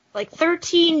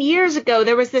 13 years ago.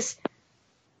 There was this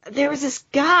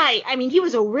guy. I mean, he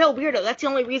was a real weirdo. That's the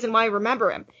only reason why I remember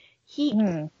him. He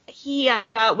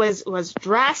was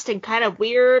dressed in kind of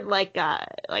weird, like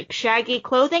shaggy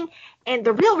clothing. And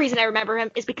the real reason I remember him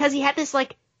is because he had this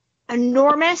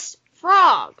enormous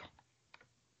frog.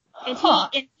 And Huh.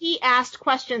 he asked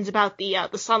questions about the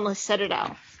Sunless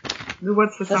Citadel.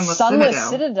 What's the The Sunless Sunless Citadel?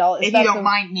 Citadel. Is If that you don't the...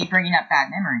 mind me bringing up bad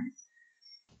memories.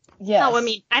 Yes. No, I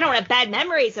mean, I don't have bad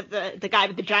memories of the guy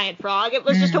with the giant frog. It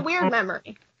was just a weird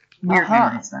memory. Weird Uh-huh.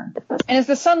 memories then. And is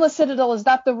the Sunless Citadel, is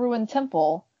that the ruined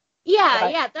temple? Yeah,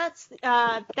 Right. yeah,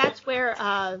 that's where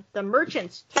the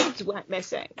merchant's kids went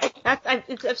missing.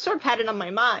 I've sort of had it on my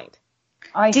mind.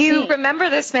 I Do see. you remember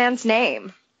this man's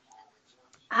name?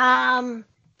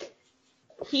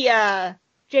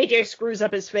 JJ screws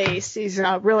up his face. He's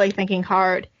really thinking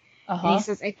hard. And Uh-huh. he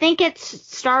says, I think it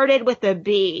started with a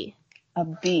B. A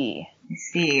bee. I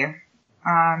see.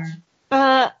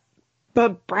 But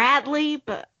Bradley,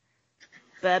 but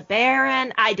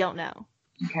Baron, I don't know.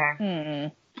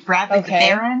 Okay. Bradley the Okay.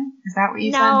 Baron? Is that what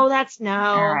you No, said? All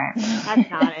right. that's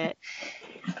not it.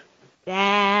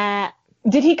 That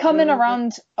Did he come in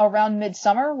around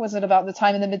midsummer? Was it about the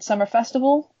time of the Midsummer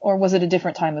Festival? Or was it a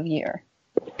different time of year?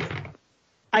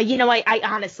 I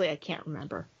honestly I can't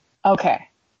remember. Okay.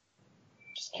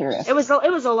 Just curious. It was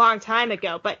a long time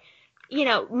ago, but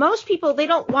most people they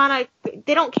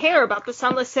don't care about the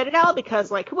Sunless Citadel because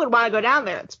who would want to go down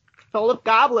there? It's full of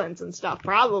goblins and stuff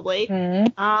probably.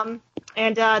 Mhm.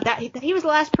 And that he was the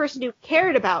last person who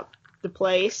cared about the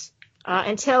place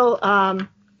until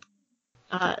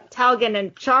Talgan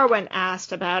and Charwin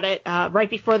asked about it right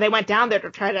before they went down there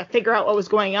to try to figure out what was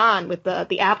going on with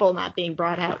the apple not being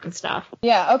brought out and stuff.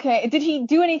 Yeah, okay. Did he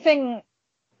do anything?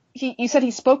 You said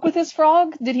he spoke with his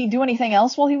frog? Did he do anything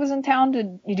else while he was in town?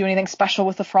 Did he do anything special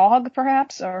with the frog,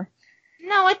 perhaps? Or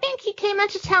No, I think he came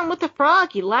into town with the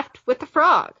frog. He left with the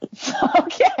frog.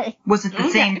 okay. Was it the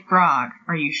same frog?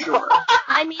 Are you sure?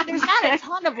 I mean, there's not a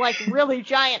ton of really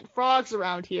giant frogs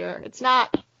around here. It's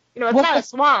not, it's not a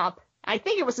swamp. I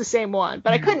think it was the same one,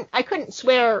 but I couldn't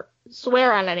swear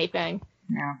on anything.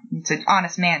 No. It's an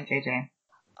honest man, JJ.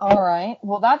 All right.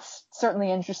 Well, that's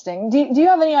certainly interesting. Do you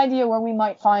have any idea where we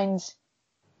might find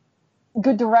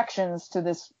good directions to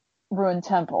this ruined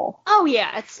temple? Oh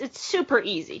yeah, it's super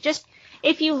easy. Just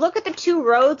if you look at the two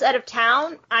roads out of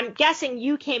town, I'm guessing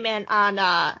you came in on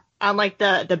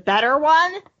the better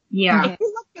one. Yeah. If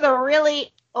you look for the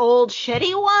really old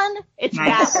shitty one, it's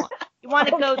Nice. that one. You want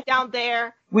to go down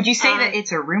there. Would you say that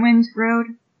it's a ruined road?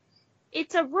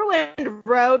 It's a ruined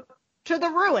road to the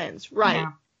ruins, right?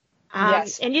 Yeah.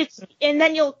 Yes. And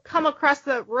then you'll come across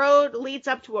the road leads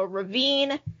up to a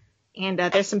ravine, and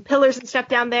there's some pillars and stuff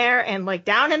down there, and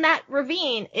down in that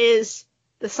ravine is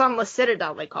the Sunless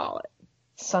Citadel, they call it.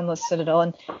 Sunless Citadel.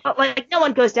 And But no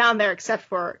one goes down there except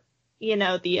for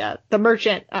the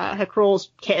merchant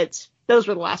Hakrul's kids. Those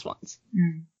were the last ones.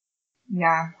 Mm.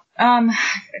 Yeah.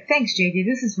 Thanks, JD.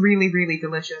 This is really, really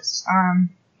delicious.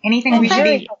 Anything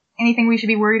we should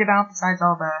be worried about besides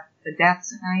all the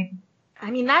deaths at night? I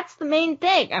mean, that's the main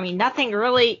thing. I mean, nothing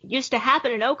really used to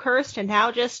happen in Oakhurst, and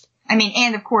now just...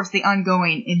 and of course the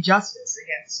ongoing injustice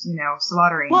against,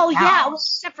 slaughtering Well, cows. yeah,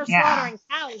 except for slaughtering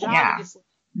cows, Yeah. obviously.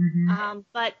 Mm-hmm.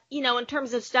 But, in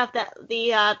terms of stuff that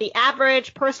the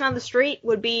average person on the street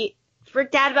would be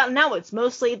freaked out about, no, it's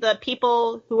mostly the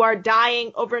people who are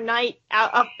dying overnight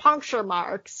out of puncture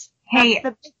marks. Hey, That's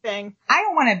the big thing. I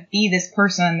don't want to be this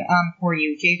person for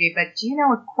you, JJ, but do you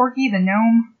know Corky the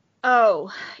gnome?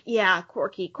 Oh, yeah,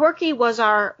 Corky. Corky was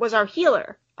our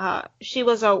healer. She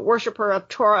was a worshiper of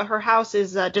Tora. Her house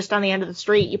is just on the end of the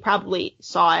street. You probably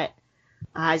saw it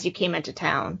as you came into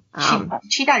town.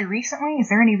 She died recently? Is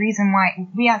there any reason why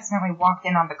we accidentally walked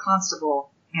in on the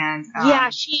constable and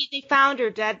they found her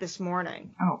dead this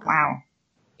morning. Oh, wow.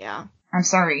 Yeah. I'm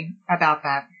sorry about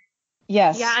that.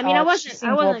 yes. Yeah, I mean, I she wasn't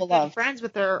seemed well good beloved. friends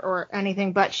with her or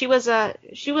anything, but she was a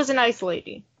nice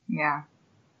lady. Yeah.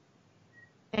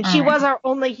 And All she right. was our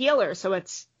only healer, so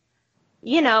it's,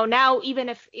 now even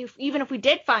if we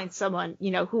did find someone,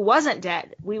 who wasn't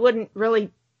dead, we wouldn't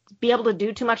really be able to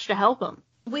do too much to help them.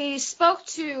 We spoke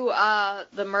to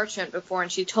the merchant before,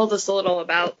 and she told us a little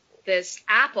about this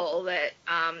apple that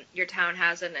your town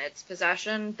has in its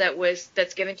possession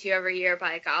that's given to you every year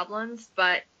by goblins,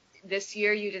 but this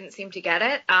year you didn't seem to get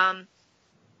it.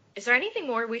 Is there anything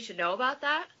more we should know about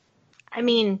that? I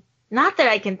mean, not that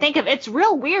I can think of. It's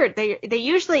real weird. They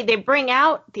usually bring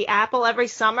out the apple every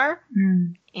summer,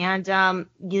 and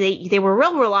they were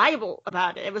real reliable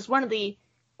about it. It was one of the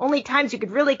only times you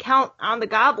could really count on the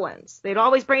goblins. They'd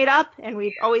always bring it up, and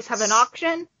we'd always have an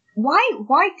auction.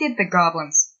 Why did the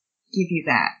goblins give you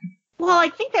that? Well, I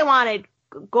think they wanted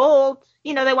gold.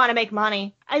 They want to make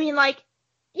money. I mean,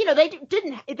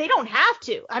 they don't have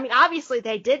to. I mean, obviously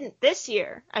they didn't this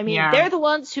year. I mean, Yeah. they're the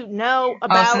ones who know Oh,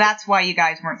 about. so that's why you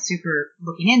guys weren't super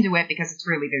looking into it, because it's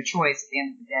really their choice at the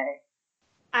end of the day.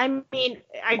 I mean,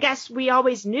 I guess we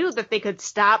always knew that they could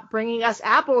stop bringing us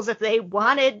apples if they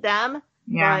wanted them.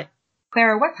 Yeah.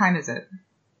 Clara, what time is it?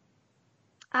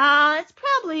 But it's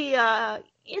probably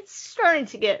it's starting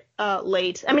to get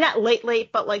late. I mean, not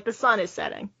late, but like the sun is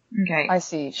setting. Okay. I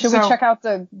see. Should we check out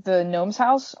the gnome's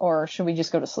house, or should we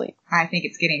just go to sleep? I think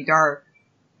it's getting dark.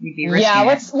 We'd be risking Yeah,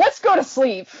 it. let's go to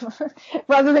sleep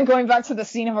rather than going back to the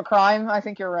scene of a crime. I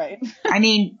think you're right. I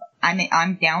mean,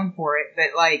 I'm down for it,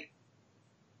 but like,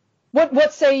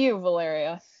 What say you,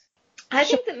 Valeria? I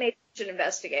think that maybe we should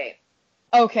investigate.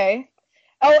 Okay.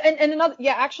 Oh, and another,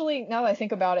 yeah, actually, now that I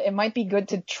think about it, it might be good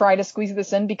to try to squeeze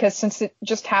this in, because since it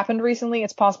just happened recently,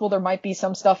 it's possible there might be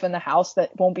some stuff in the house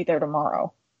that won't be there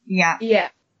tomorrow. yeah. Yeah.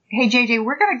 Hey, JJ,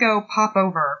 we're gonna go pop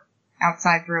over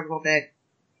outside for a little bit.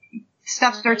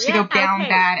 Stuff starts to go down okay.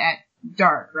 bad at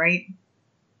dark, right?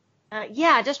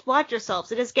 Yeah, just watch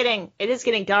yourselves. It is getting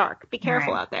dark. Be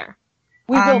careful Right. out there.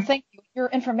 We will thank you. Your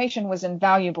information was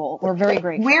invaluable. We're very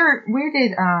grateful. Where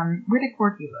did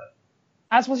Corky live?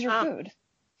 As was your food.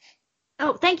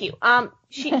 Oh, thank you.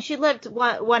 She lived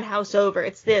one house over.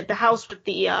 It's the house with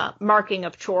the marking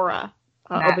of Chora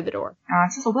over the door.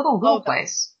 It's just a little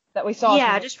place. That we saw.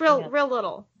 Yeah, just real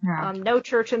little. Yeah. No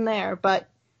church in there, but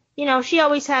she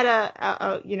always had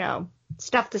a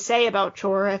stuff to say about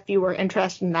Chora if you were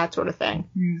interested in that sort of thing.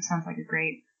 Sounds like a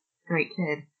great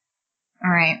kid. All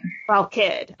right. Well,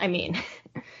 kid. I mean,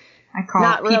 I call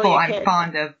not really people a I'm kid.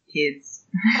 fond of kids.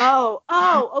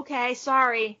 Oh, okay.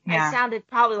 Sorry. Yeah. I sounded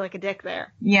probably like a dick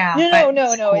there. Yeah.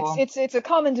 No. but cool. It's a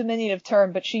common diminutive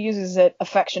term, but she uses it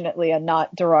affectionately and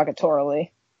not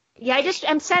derogatorily. Yeah,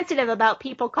 I'm sensitive about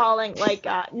people calling like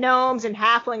gnomes and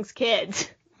halflings kids.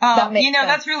 That makes sense.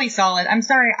 That's really solid. I'm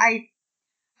sorry.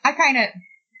 I kind of.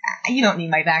 You don't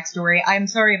need my backstory. I'm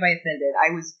sorry if I offended.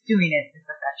 I was doing it with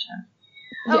affection.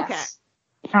 Yes.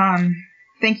 Okay.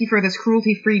 Thank you for this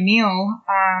cruelty-free meal.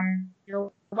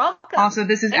 You're welcome. Also,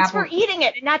 this is Thanks apple. for eating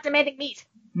it and not demanding meat.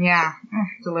 Yeah,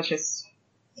 delicious.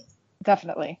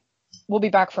 Definitely. We'll be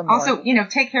back for more. Also,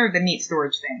 take care of the meat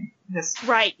storage thing. Just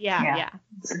Right, yeah.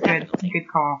 it's a Definitely. good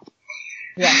call.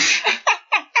 Yeah.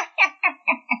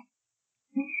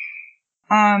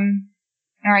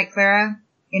 All right, Clara.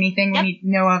 Anything Yep. we need to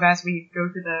know of as we go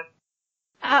to the?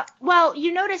 Well,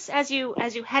 you notice as you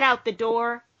head out the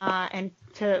door and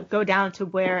to go down to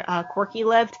where Corky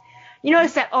lived, you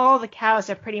notice that all the cows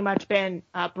have pretty much been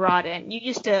brought in. You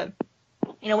used to,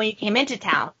 when you came into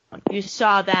town, you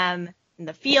saw them in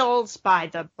the fields, by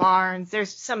the barns. There's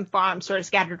some farms sort of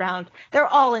scattered around. They're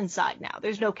all inside now.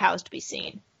 There's no cows to be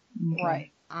seen.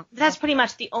 Right. That's pretty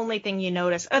much the only thing you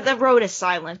notice. The road is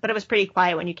silent, but it was pretty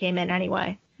quiet when you came in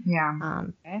anyway. Yeah.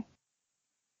 Okay. All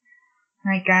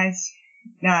right, guys.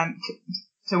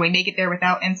 So we make it there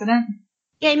without incident?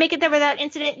 Yeah, you make it there without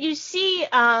incident. You see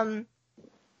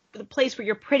the place where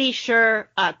you're pretty sure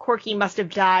Corky must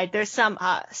have died. There's some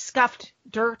scuffed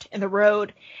dirt in the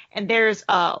road, and there's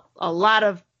a lot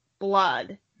of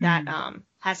blood that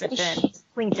hasn't been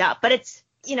cleaned up. But it's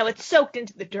soaked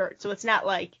into the dirt, so it's not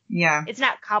like it's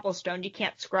not cobblestone. You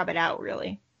can't scrub it out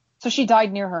really. So she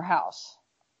died near her house.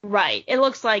 Right. It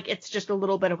looks like it's just a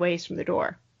little bit away from the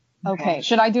door. Okay.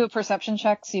 Should I do a perception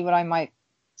check, see what I might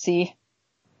see?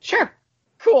 Sure.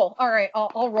 Cool. All right.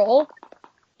 I'll roll.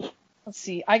 Let's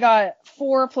see. I got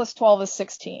 4 plus 12 is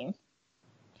 16.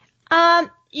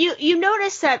 You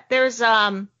notice that there's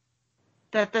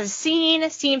that the scene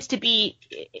seems to be,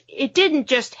 it didn't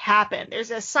just happen.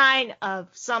 There's a sign of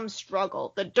some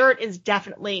struggle. The dirt is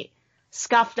definitely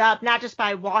scuffed up, not just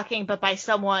by walking, but by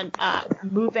someone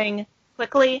moving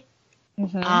quickly.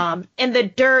 Mm-hmm. And the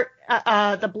dirt,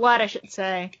 the blood, I should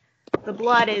say, the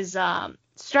blood is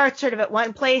starts sort of at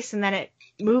one place and then it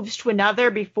moves to another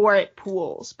before it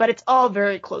pools. But it's all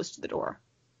very close to the door.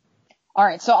 All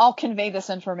right, so I'll convey this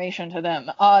information to them.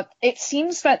 It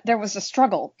seems that there was a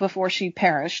struggle before she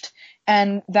perished,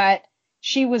 and that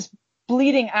she was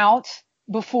bleeding out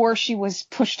before she was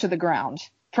pushed to the ground.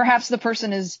 Perhaps the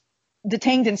person is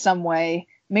detained in some way,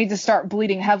 made to start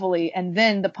bleeding heavily, and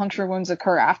then the puncture wounds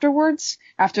occur afterwards,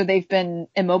 after they've been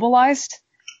immobilized.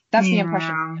 That's the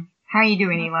impression. How you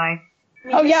doing, Eli?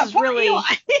 Oh yeah, This is really.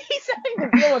 He's having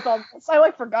to deal with all this.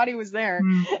 I forgot he was there.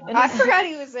 And I forgot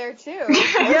he was there too.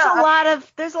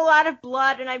 There's a lot of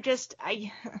blood, and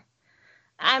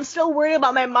I'm still worried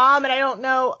about my mom, and I don't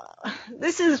know.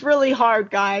 This is really hard,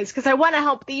 guys, because I want to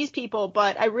help these people,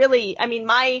 but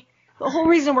the whole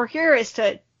reason we're here is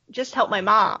to just help my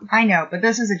mom. I know, but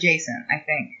this is adjacent, I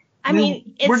think. I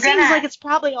mean, it seems like it's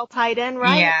probably all tied in,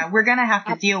 right? Yeah, we're gonna have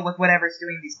to deal with whatever's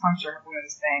doing these puncture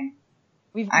wounds thing.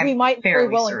 We might very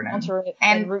well certain. encounter it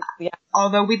And en route. Yeah.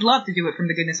 although we'd love to do it from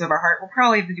the goodness of our heart, we'll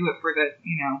probably have to do it for the,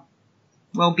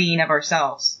 well-being of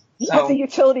ourselves. Not the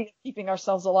utility of keeping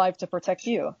ourselves alive to protect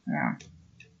you. Yeah.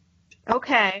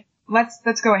 Okay.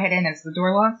 Let's go ahead in. Is the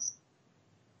door locked?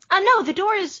 No, the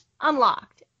door is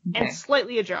unlocked Okay. and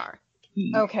slightly ajar.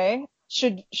 Okay.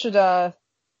 Should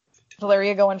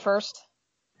Valeria go in first?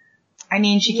 I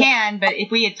mean, she can, but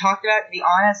if we had talked about it, to be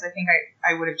honest, I think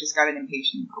I would have just gotten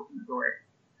impatient to open the door.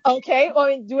 Okay. Well, I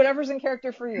mean, do whatever's in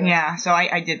character for you. Yeah, so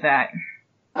I did that.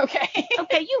 Okay.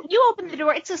 Okay, you open the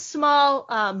door. It's a small,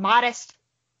 modest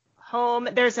home.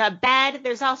 There's a bed.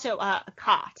 There's also a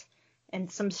cot and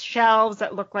some shelves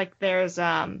that look like there's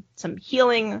some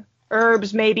healing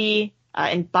herbs maybe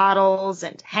in bottles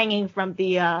and hanging from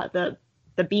the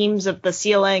beams of the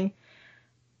ceiling.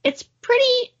 It's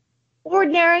pretty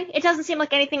ordinary. It doesn't seem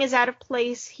like anything is out of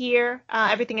place here.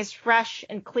 Everything is fresh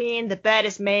and clean. The bed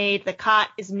is made. The cot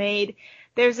is made.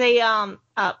 There's a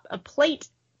plate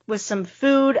with some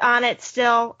food on it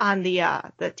still on the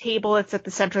table. It's at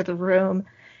the center of the room.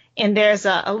 And there's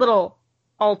a little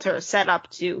altar set up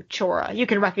to Chora. You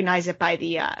can recognize it by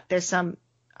there's some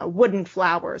wooden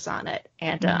flowers on it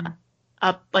and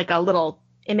like a little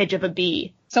image of a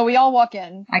bee. So we all walk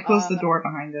in. I closed the door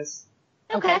behind us.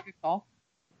 Okay. Good call.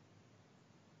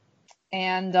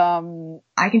 And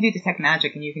I can do detect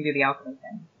magic and you can do the alchemy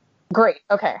thing. great.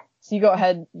 Okay. So you go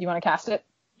ahead. You want to cast it?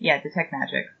 Yeah, detect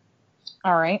magic.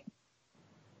 All right.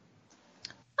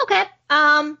 Okay.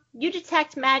 You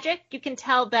detect magic. You can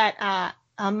tell that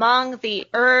among the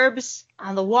herbs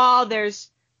on the wall, there's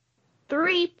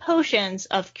 3 potions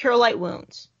of cure light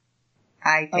wounds.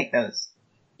 I take those.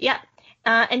 Yep.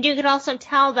 And you can also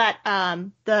tell that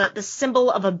the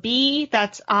symbol of a bee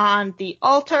that's on the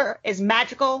altar is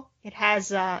magical. It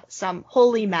has some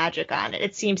holy magic on it.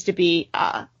 It seems to be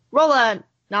roll a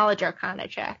knowledge arcana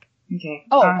check. Okay.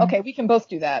 Oh, okay. We can both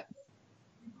do that.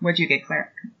 What'd you get,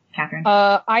 Catherine?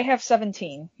 I have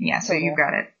 17. Yeah, so total. you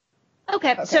got it.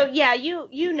 Okay. So yeah,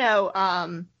 you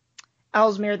know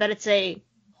Ellesmere, that it's a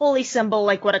holy symbol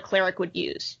like what a cleric would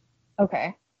use.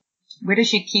 Okay. Where does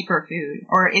she keep her food?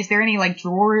 Or is there any,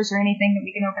 drawers or anything that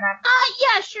we can open up?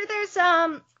 Yeah, sure.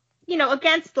 There's,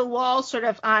 against the wall, sort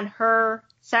of on her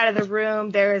side of the room,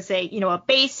 there is a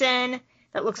basin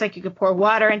that looks like you could pour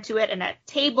water into it, and a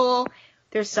table.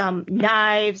 There's some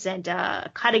knives and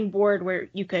a cutting board where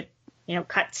you could,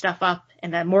 cut stuff up,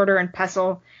 and a mortar and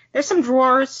pestle. There's some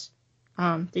drawers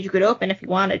that you could open if you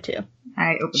wanted to.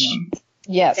 I open them.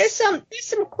 Yes. There's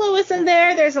some clues in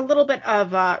there. There's a little bit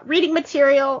of reading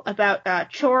material about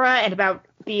Chora and about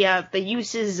the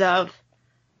uses of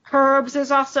herbs.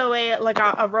 There's also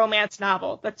a romance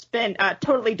novel that's been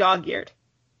totally dog-eared.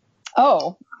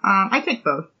 Oh. I take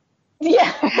both.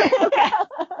 Yeah.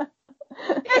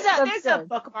 There's a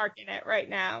bookmark in it right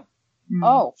now.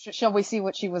 Oh, shall we see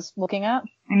what she was looking at?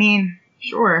 I mean,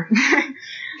 sure.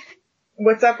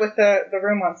 What's up with the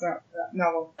romance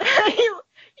novel?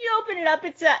 You open it up.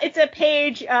 It's a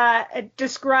page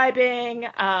describing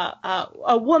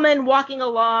a woman walking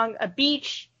along a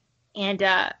beach and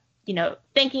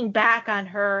thinking back on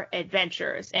her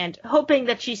adventures and hoping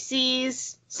that she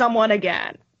sees someone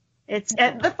again. It's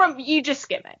you just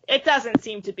skim it. It doesn't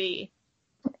seem to be.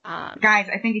 Guys,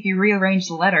 I think if you rearrange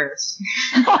the letters.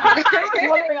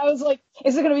 I was like,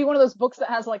 is it going to be one of those books that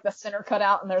has the center cut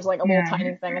out and there's a little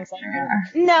tiny thing inside?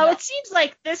 No, it seems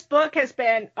like this book has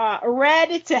been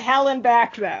read to hell and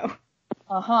back though.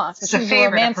 So it's a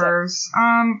favorite of hers.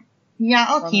 Yeah,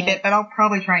 I'll keep it, but I'll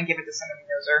probably try and give it to someone who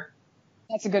knows her.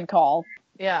 That's a good call.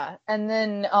 Yeah, and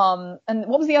then and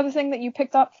what was the other thing that you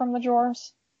picked up from the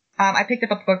drawers? I picked up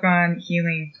a book on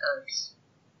healing herbs.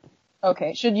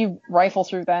 Okay, should you rifle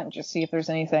through that and just see if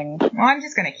there's anything? Well, I'm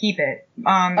just gonna keep it.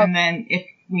 And then if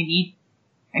we need,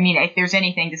 if there's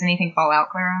anything, does anything fall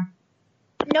out, Clara?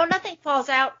 No, nothing falls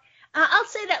out. I'll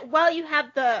say that while you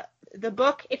have the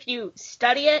book, if you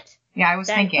study it, yeah, I was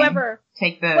thinking, whoever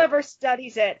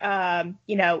studies it,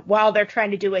 while they're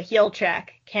trying to do a heal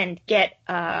check, can get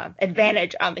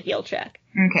advantage on the heal check.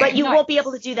 Okay. But you won't be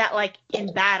able to do that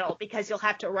in battle because you'll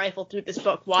have to rifle through this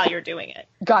book while you're doing it.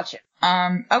 Gotcha.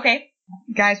 Okay.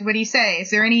 Guys, what do you say?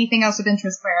 Is there anything else of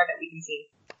interest, Clara, that we can see?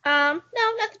 No,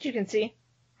 not that you can see.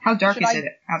 How dark is it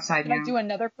outside now? Should I do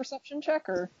another perception check,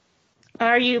 or?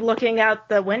 Are you looking out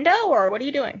the window, or what are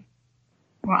you doing?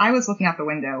 Well, I was looking out the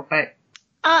window, but...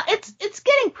 It's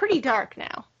getting pretty dark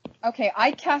now. Okay,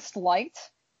 I cast light,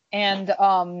 and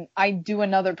I do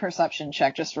another perception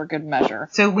check just for good measure.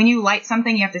 So when you light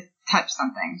something, you have to touch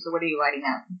something. So what are you lighting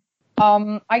at?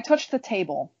 I touched the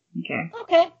table. Okay.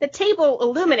 Okay. The table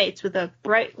illuminates with a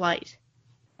bright light.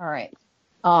 All right.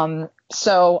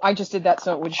 So I just did that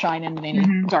so it would shine in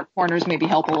any dark corners, maybe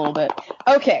help a little bit.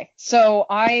 Okay, so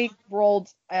I rolled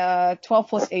 12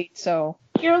 plus 8, so...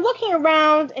 You're looking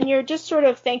around and you're just sort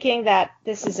of thinking that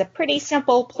this is a pretty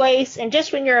simple place, and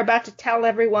just when you're about to tell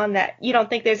everyone that you don't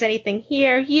think there's anything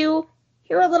here, you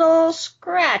hear a little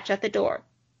scratch at the door.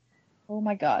 Oh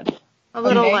my god. A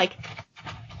little, Okay. like...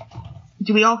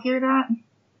 Do we all hear that?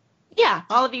 Yeah,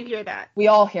 all of you hear that. We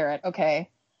all hear it, okay.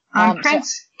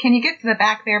 Prince, can you get to the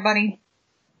back there, buddy?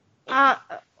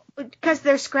 Because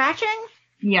they're scratching?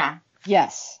 Yeah.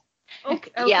 Yes.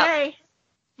 Okay. Yeah.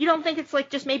 You don't think it's like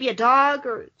just maybe a dog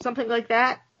or something like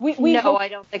that? We No, hope- I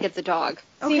don't think it's a dog.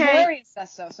 See, Okay. Valeria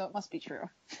says so it must be true.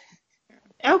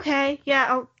 Okay,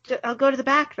 yeah, I'll go to the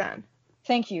back then.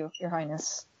 Thank you, Your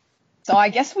Highness. So I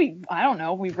guess we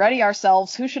ready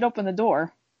ourselves. Who should open the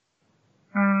door?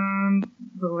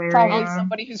 Valeria. Probably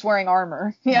somebody who's wearing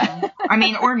armor. Yeah. I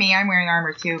mean, or me. I'm wearing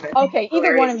armor too. But Okay,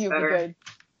 either one of Valeria's you would be better. good.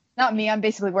 Not me, I'm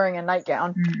basically wearing a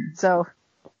nightgown. Hmm. So,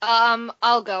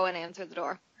 I'll go and answer the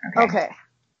door. okay.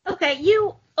 Okay,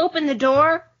 you open the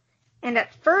door, and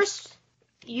at first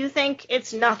you think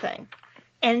it's nothing.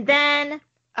 And then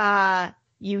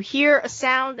you hear a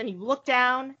sound, and you look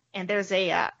down, and there's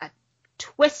a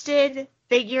twisted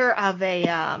figure of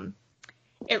a,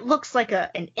 it looks like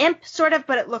an imp, sort of,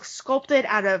 but it looks sculpted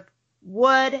out of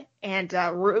wood and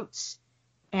roots.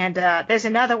 And there's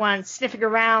another one sniffing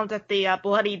around at the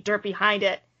bloody dirt behind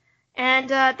it. And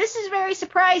this is very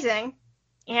surprising.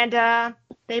 And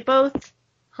they both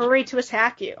hurry to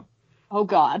attack you. Oh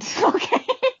god. Okay.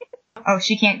 Oh,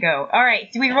 she can't go. All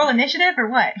right. Do we roll initiative or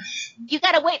what? You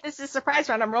gotta wait. This is a surprise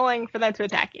round. I'm rolling for them to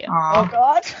attack you. Oh Aw.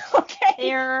 god.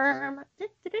 Okay.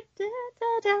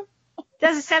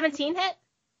 Does a 17 hit?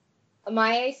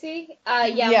 My AC?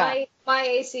 Yeah. My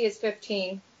AC is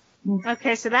 15.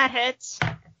 Okay, so that hits.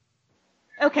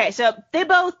 Okay, so they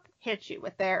both hit you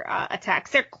with their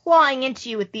attacks. They're clawing into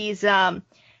you with these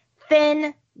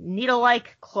thin,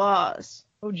 needle-like claws.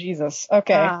 Oh Jesus.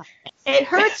 Okay. It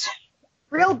hurts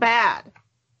real bad.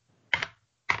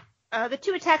 The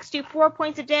two attacks do 4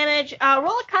 points of damage.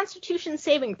 Roll a Constitution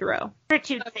saving throw.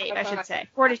 Fortitude save, I should say.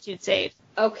 Fortitude save.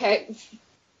 Okay.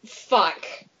 Fuck.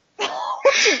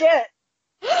 What'd you get?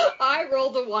 I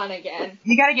rolled a 1 again.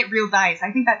 You gotta get real dice.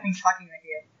 I think that thing's fucking with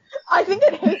you. I think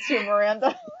it hates you, Miranda.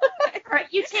 All right,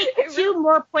 you take 2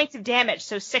 more points of damage,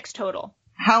 so 6 total.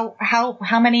 How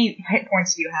many hit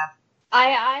points do you have?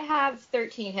 I have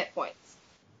 13 hit points.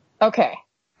 Okay.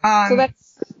 Um, So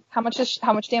that's how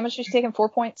much damage she's taken? 4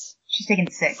 points? she's taking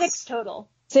 6. 6 total.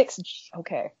 6.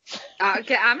 Okay.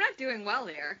 Okay, I'm not doing well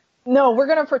here. No, we're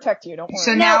gonna protect you, don't worry.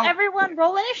 So Now now, everyone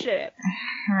roll initiative.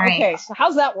 all right. Okay, so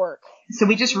how's that work? So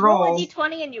we just Roll a roll.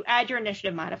 d20 and you add your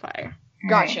initiative modifier. All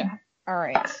Gotcha.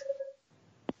 Alright.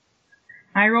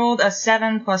 I rolled a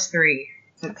 7 plus 3.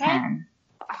 So Okay. 10.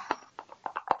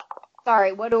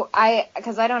 Sorry,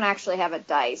 because I don't actually have a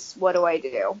dice. What do I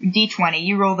do? D20.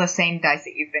 You roll the same dice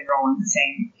that you've been rolling, the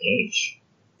same gauge.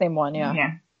 Same one,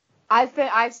 yeah.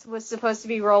 I was supposed to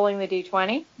be rolling the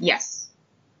D20. Yes.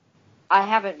 I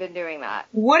haven't been doing that.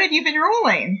 What have you been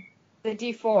rolling? The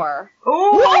D4.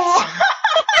 Oh! What?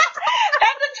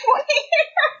 That's a 20!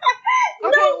 No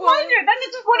Okay, well, wonder! That's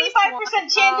a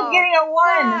 25% chance of getting a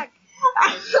 1!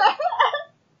 Fuck.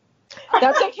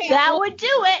 That's okay. That would do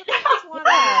it. That's one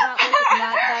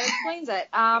that explains it.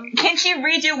 Can she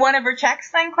redo one of her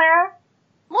checks then, Clara?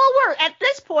 Well, we're at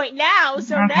this point now,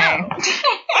 so no.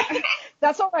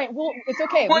 That's alright. Well, it's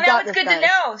okay. Well, we now got it's this, good guys. to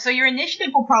know. So your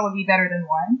initiative will probably be better than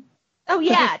 1. Oh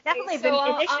yeah, definitely. So,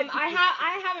 the initiative.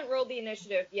 I haven't rolled the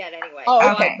initiative yet anyway. Oh,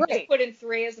 So okay. I just Great. put in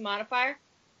 3 as the modifier.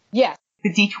 Yes.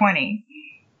 The D20.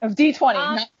 Of D20,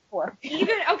 Um, not 4.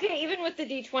 Even with the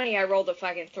D20, I rolled a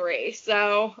fucking 3.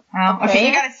 So Oh, okay, Okay.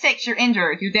 you got a 6. You're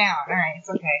injured. You're down. All right, it's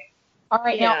okay.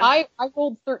 Alright, Yeah. now I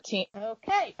rolled 13.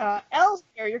 Okay,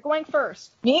 Elsmere, you're going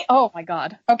first. Me? Oh my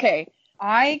god. Okay.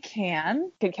 I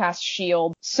could cast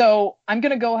shield. So I'm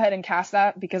gonna go ahead and cast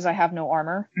that because I have no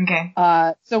armor. Okay.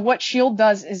 So what shield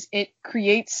does is it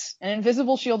creates an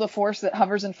invisible shield of force that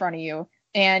hovers in front of you,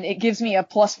 and it gives me a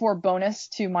 +4 bonus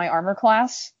to my armor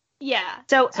class. Yeah.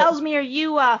 So Elsmere,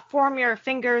 you form your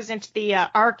fingers into the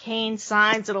arcane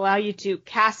signs that allow you to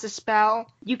cast a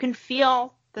spell. You can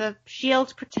feel the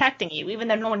shield protecting you, even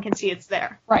though no one can see it's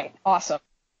there. Right. Awesome.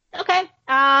 Okay.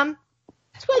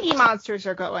 Twiggy monsters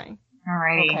are going.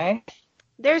 Alrighty. Okay.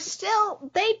 They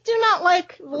do not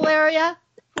like Valeria.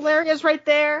 Valeria's right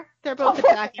there. They're both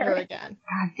attacking her again.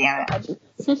 God damn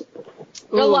it.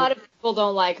 a lot of people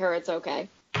don't like her. It's okay.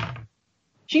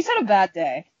 She's had a bad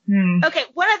day. Okay,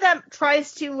 one of them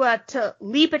tries to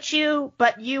leap at you,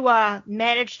 but you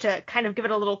manage to kind of give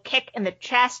it a little kick in the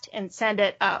chest and send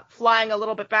it flying a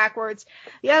little bit backwards.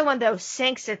 The other one, though,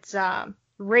 sinks its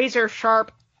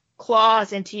razor-sharp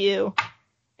claws into you,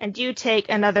 and you take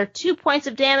another 2 points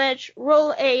of damage.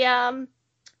 Roll a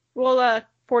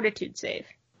fortitude save.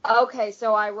 Okay,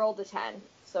 so I rolled a 10,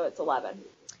 so it's 11.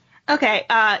 Okay,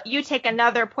 you take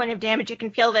another point of damage. You can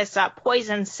feel this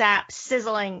poison sap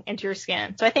sizzling into your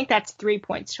skin. So I think that's 3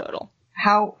 points total.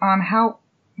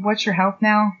 What's your health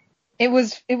now? It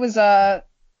was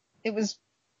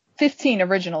 15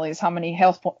 originally is how many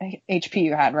HP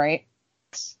you had, right?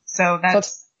 So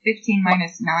that's 15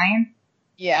 minus 9?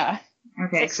 Yeah.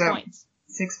 Okay, 6 so points.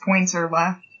 6 points are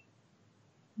left.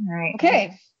 All right.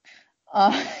 Okay.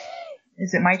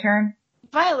 Is it my turn?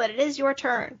 Violet, it is your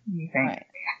turn. You think? Right.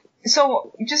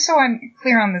 So, just so I'm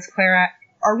clear on this, Clara,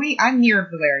 I'm near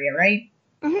Valeria, right?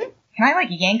 Mm-hmm. Can I,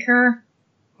 yank her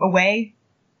away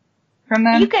from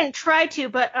them? You can try to,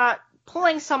 but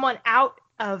pulling someone out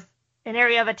of an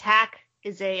area of attack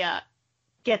gets a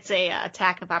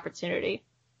attack of opportunity.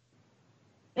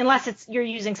 Unless you're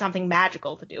using something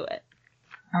magical to do it.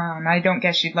 I don't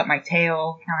guess you'd let my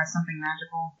tail count as something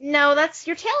magical. No,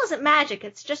 your tail isn't magic.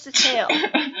 It's just a tail.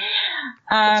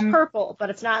 It's purple, but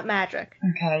it's not magic.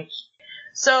 Okay.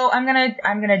 So I'm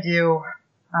gonna do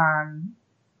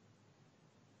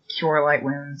cure light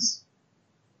wounds.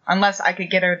 Unless I could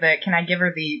get her can I give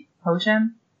her the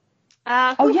potion?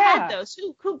 Who had those?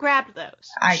 Who grabbed those?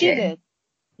 She did.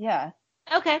 Yeah.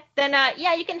 Okay, then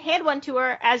you can hand one to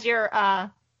her as your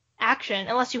action,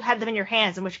 unless you had them in your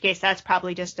hands, in which case that's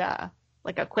probably just a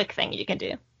quick thing you can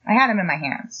do. I had them in my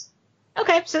hands.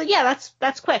 Okay, so yeah,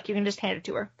 that's quick. You can just hand it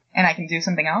to her. And I can do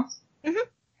something else? Mm-hmm.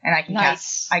 And I can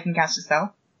cast a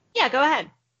spell? Yeah, go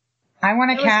ahead. I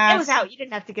want to cast... It was out. You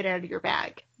didn't have to get it out of your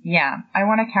bag. Yeah, I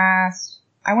want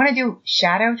to do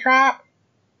Shadow Trap.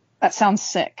 That sounds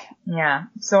sick. Yeah,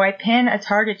 so I pin a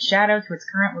target's shadow to its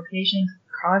current location,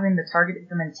 causing the target to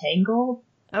become entangled.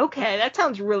 Okay, that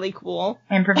sounds really cool.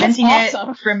 And preventing That's it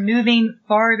awesome. from moving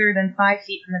farther than 5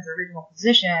 feet from its original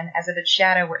position, as if its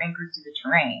shadow were anchored to the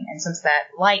terrain. And since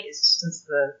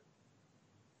the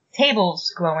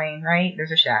table's glowing, right,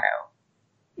 there's a shadow.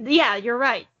 Yeah, you're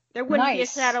right. There wouldn't be a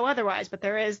Nice. shadow otherwise, but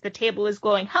the table is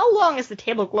glowing. How long is the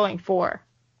table glowing for?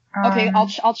 Okay,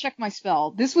 I'll check my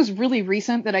spell. This was really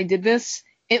recent that I did this.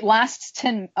 It lasts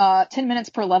 10 minutes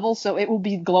per level, so it will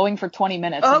be glowing for 20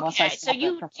 minutes unless I Okay, so stop it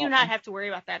you from do not have to worry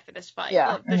about that for this fight.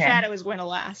 Yeah. The Okay. shadow is going to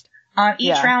last.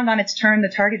 Each round on its turn, the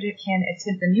target can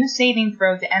attempt a new saving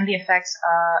throw to end the effects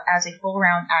as a full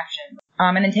round action.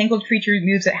 An entangled creature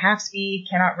moves at half speed,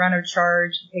 cannot run or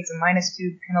charge, takes a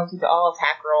 -2 penalty to all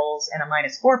attack rolls, and a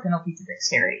 -4 penalty to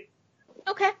dexterity.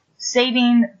 Okay.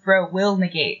 Saving throw will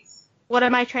negate. What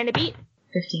am I trying to beat?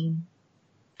 15.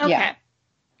 Okay. Yeah.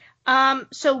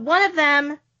 So one of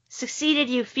them succeeded.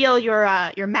 You feel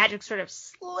your magic sort of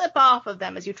slip off of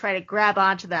them as you try to grab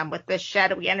onto them with this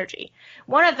shadowy energy.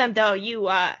 One of them, though, you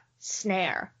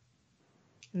snare.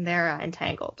 And they're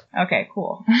entangled. Okay,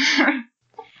 cool.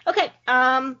 Okay,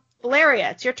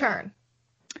 Valeria, it's your turn.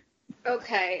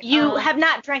 Okay. You have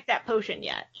not drank that potion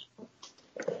yet.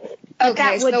 Okay,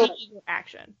 That would so... be your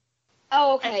action.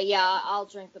 Oh, okay, yeah, I'll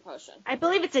drink the potion. I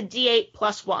believe it's a D8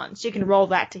 plus 1, so you can roll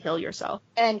that to heal yourself.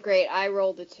 And great, I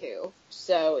rolled a 2,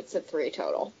 so it's a 3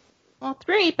 total. Well,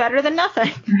 3, better than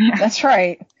nothing. That's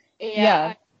right. Yeah.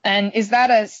 Yeah. And does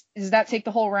that take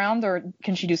the whole round, or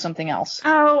can she do something else?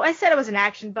 Oh, I said it was an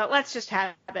action, but let's just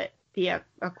have it be a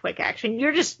quick action.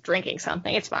 You're just drinking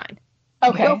something. It's fine.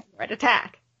 Okay. Go for it.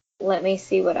 Attack. Let me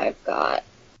see what I've got.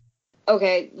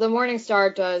 Okay, the Morning Star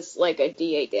does like a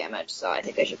D8 damage, so I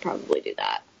think I should probably do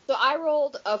that. So I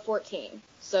rolled a 14,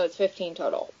 so it's 15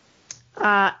 total.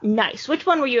 Nice. Which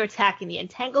one were you attacking? The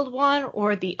entangled one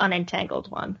or the unentangled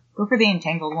one? Go for the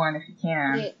entangled one if you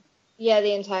can. Yeah,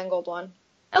 the entangled one.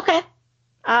 Okay.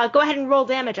 Go ahead and roll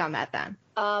damage on that then.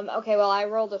 Okay, well I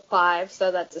rolled a 5,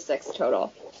 so that's a 6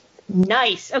 total.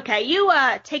 Nice. Okay, you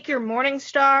take your Morning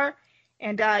Star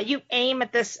and you aim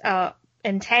at this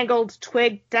entangled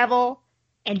twig devil,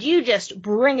 and you just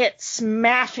bring it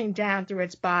smashing down through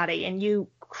its body, and you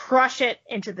crush it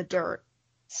into the dirt.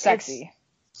 Sexy.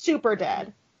 It's super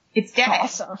dead. It's dead.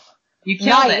 Awesome. You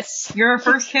killed Nice. it. Your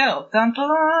first kill. Dun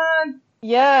dun.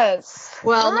 Yes.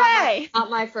 Well, Hooray!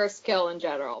 not my first kill in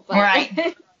general, but Right.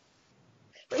 You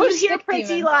hear stick Prince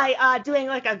demon. Eli doing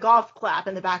like a golf clap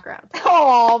in the background.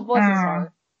 Oh, bless his Oh.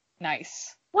 heart.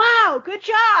 Nice. Wow, good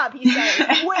job, he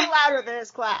says, way louder than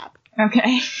his clap.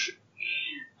 Okay.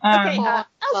 Okay, Clap.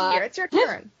 Elsevier, it's your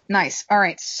turn. Nice. All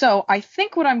right. So I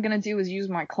think what I'm gonna do is use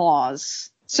my claws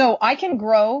So I can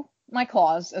grow my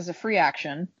claws as a free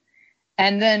action,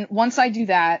 and then once I do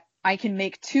that, I can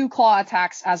make 2 claw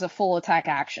attacks as a full attack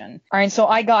action. All right, so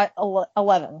I got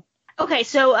 11. Okay,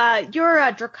 so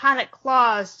your draconic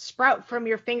claws sprout from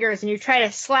your fingers, and you try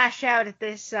to slash out at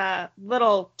this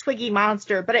little twiggy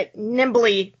monster, but it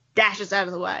nimbly dashes out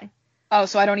of the way. Oh,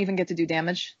 so I don't even get to do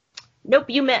damage? Nope,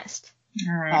 you missed.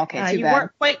 All right. Okay, too You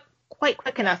bad. weren't quite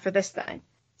quick enough for this thing.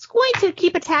 It's going to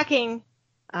keep attacking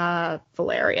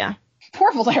Valeria.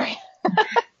 Poor Valeria.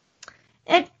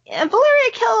 And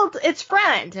Valeria killed its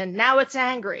friend, and now it's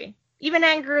angry. Even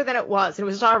angrier than it was. It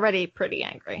was already pretty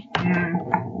angry.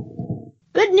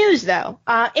 Good news, though.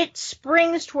 It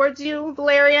springs towards you,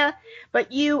 Valeria,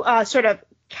 but you sort of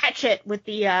catch it with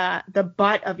the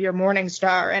butt of your Morning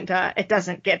Star, and it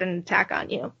doesn't get an attack on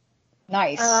you.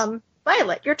 Nice.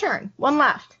 Violet, your turn. One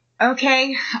left.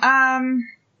 Okay.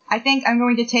 I think I'm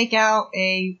going to take out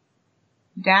a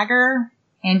dagger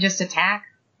and just attack.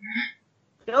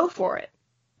 Go for it.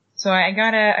 So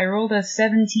I rolled a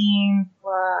 17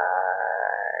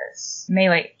 plus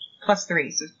melee plus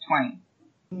 3, so 20.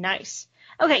 Nice.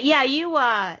 Okay, yeah,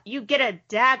 you get a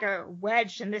dagger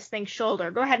wedged in this thing's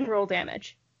shoulder. Go ahead and roll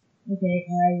damage. Okay,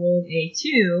 I rolled a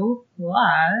 2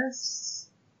 plus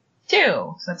 2,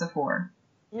 so that's a 4.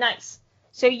 Nice.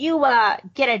 So you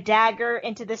get a dagger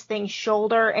into this thing's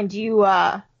shoulder, and you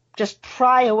just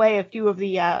pry away a few of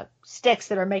the sticks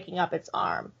that are making up its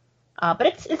arm.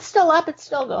 But it's still up. It's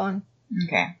still going.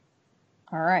 Okay.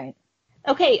 All right.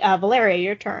 Okay, Valeria,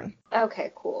 your turn.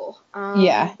 Okay, cool.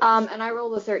 Yeah. And I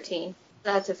rolled a 13.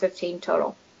 That's a 15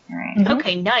 total. All right. Mhm.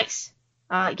 Okay, nice.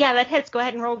 Yeah, that hits. Go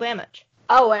ahead and roll damage.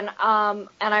 Oh, and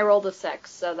I rolled a 6,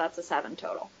 so that's a 7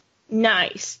 total.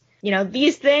 Nice. You know,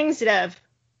 these things that have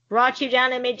brought you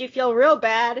down and made you feel real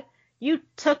bad, you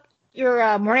took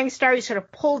your Morning Star, you sort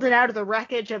of pulled it out of the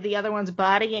wreckage of the other one's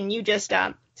body, and you just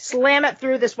slam it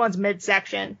through this one's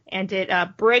midsection, and it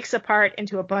breaks apart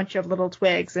into a bunch of little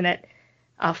twigs, and it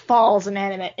falls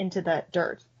inanimate into the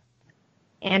dirt.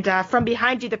 And from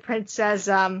behind you, the prince says,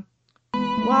 well,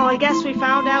 I guess we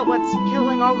found out what's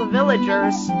killing all the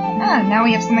villagers. Now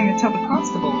we have something to tell the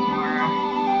constable tomorrow.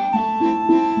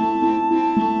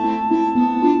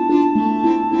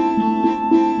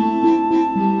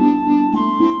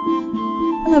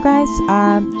 Hello guys,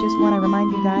 just want to remind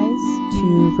you guys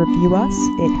to review us.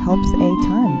 It helps a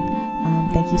ton.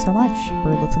 Thank you so much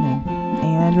for listening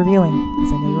and reviewing,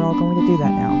 because I know you're all going to do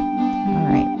that now.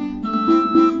 Alright.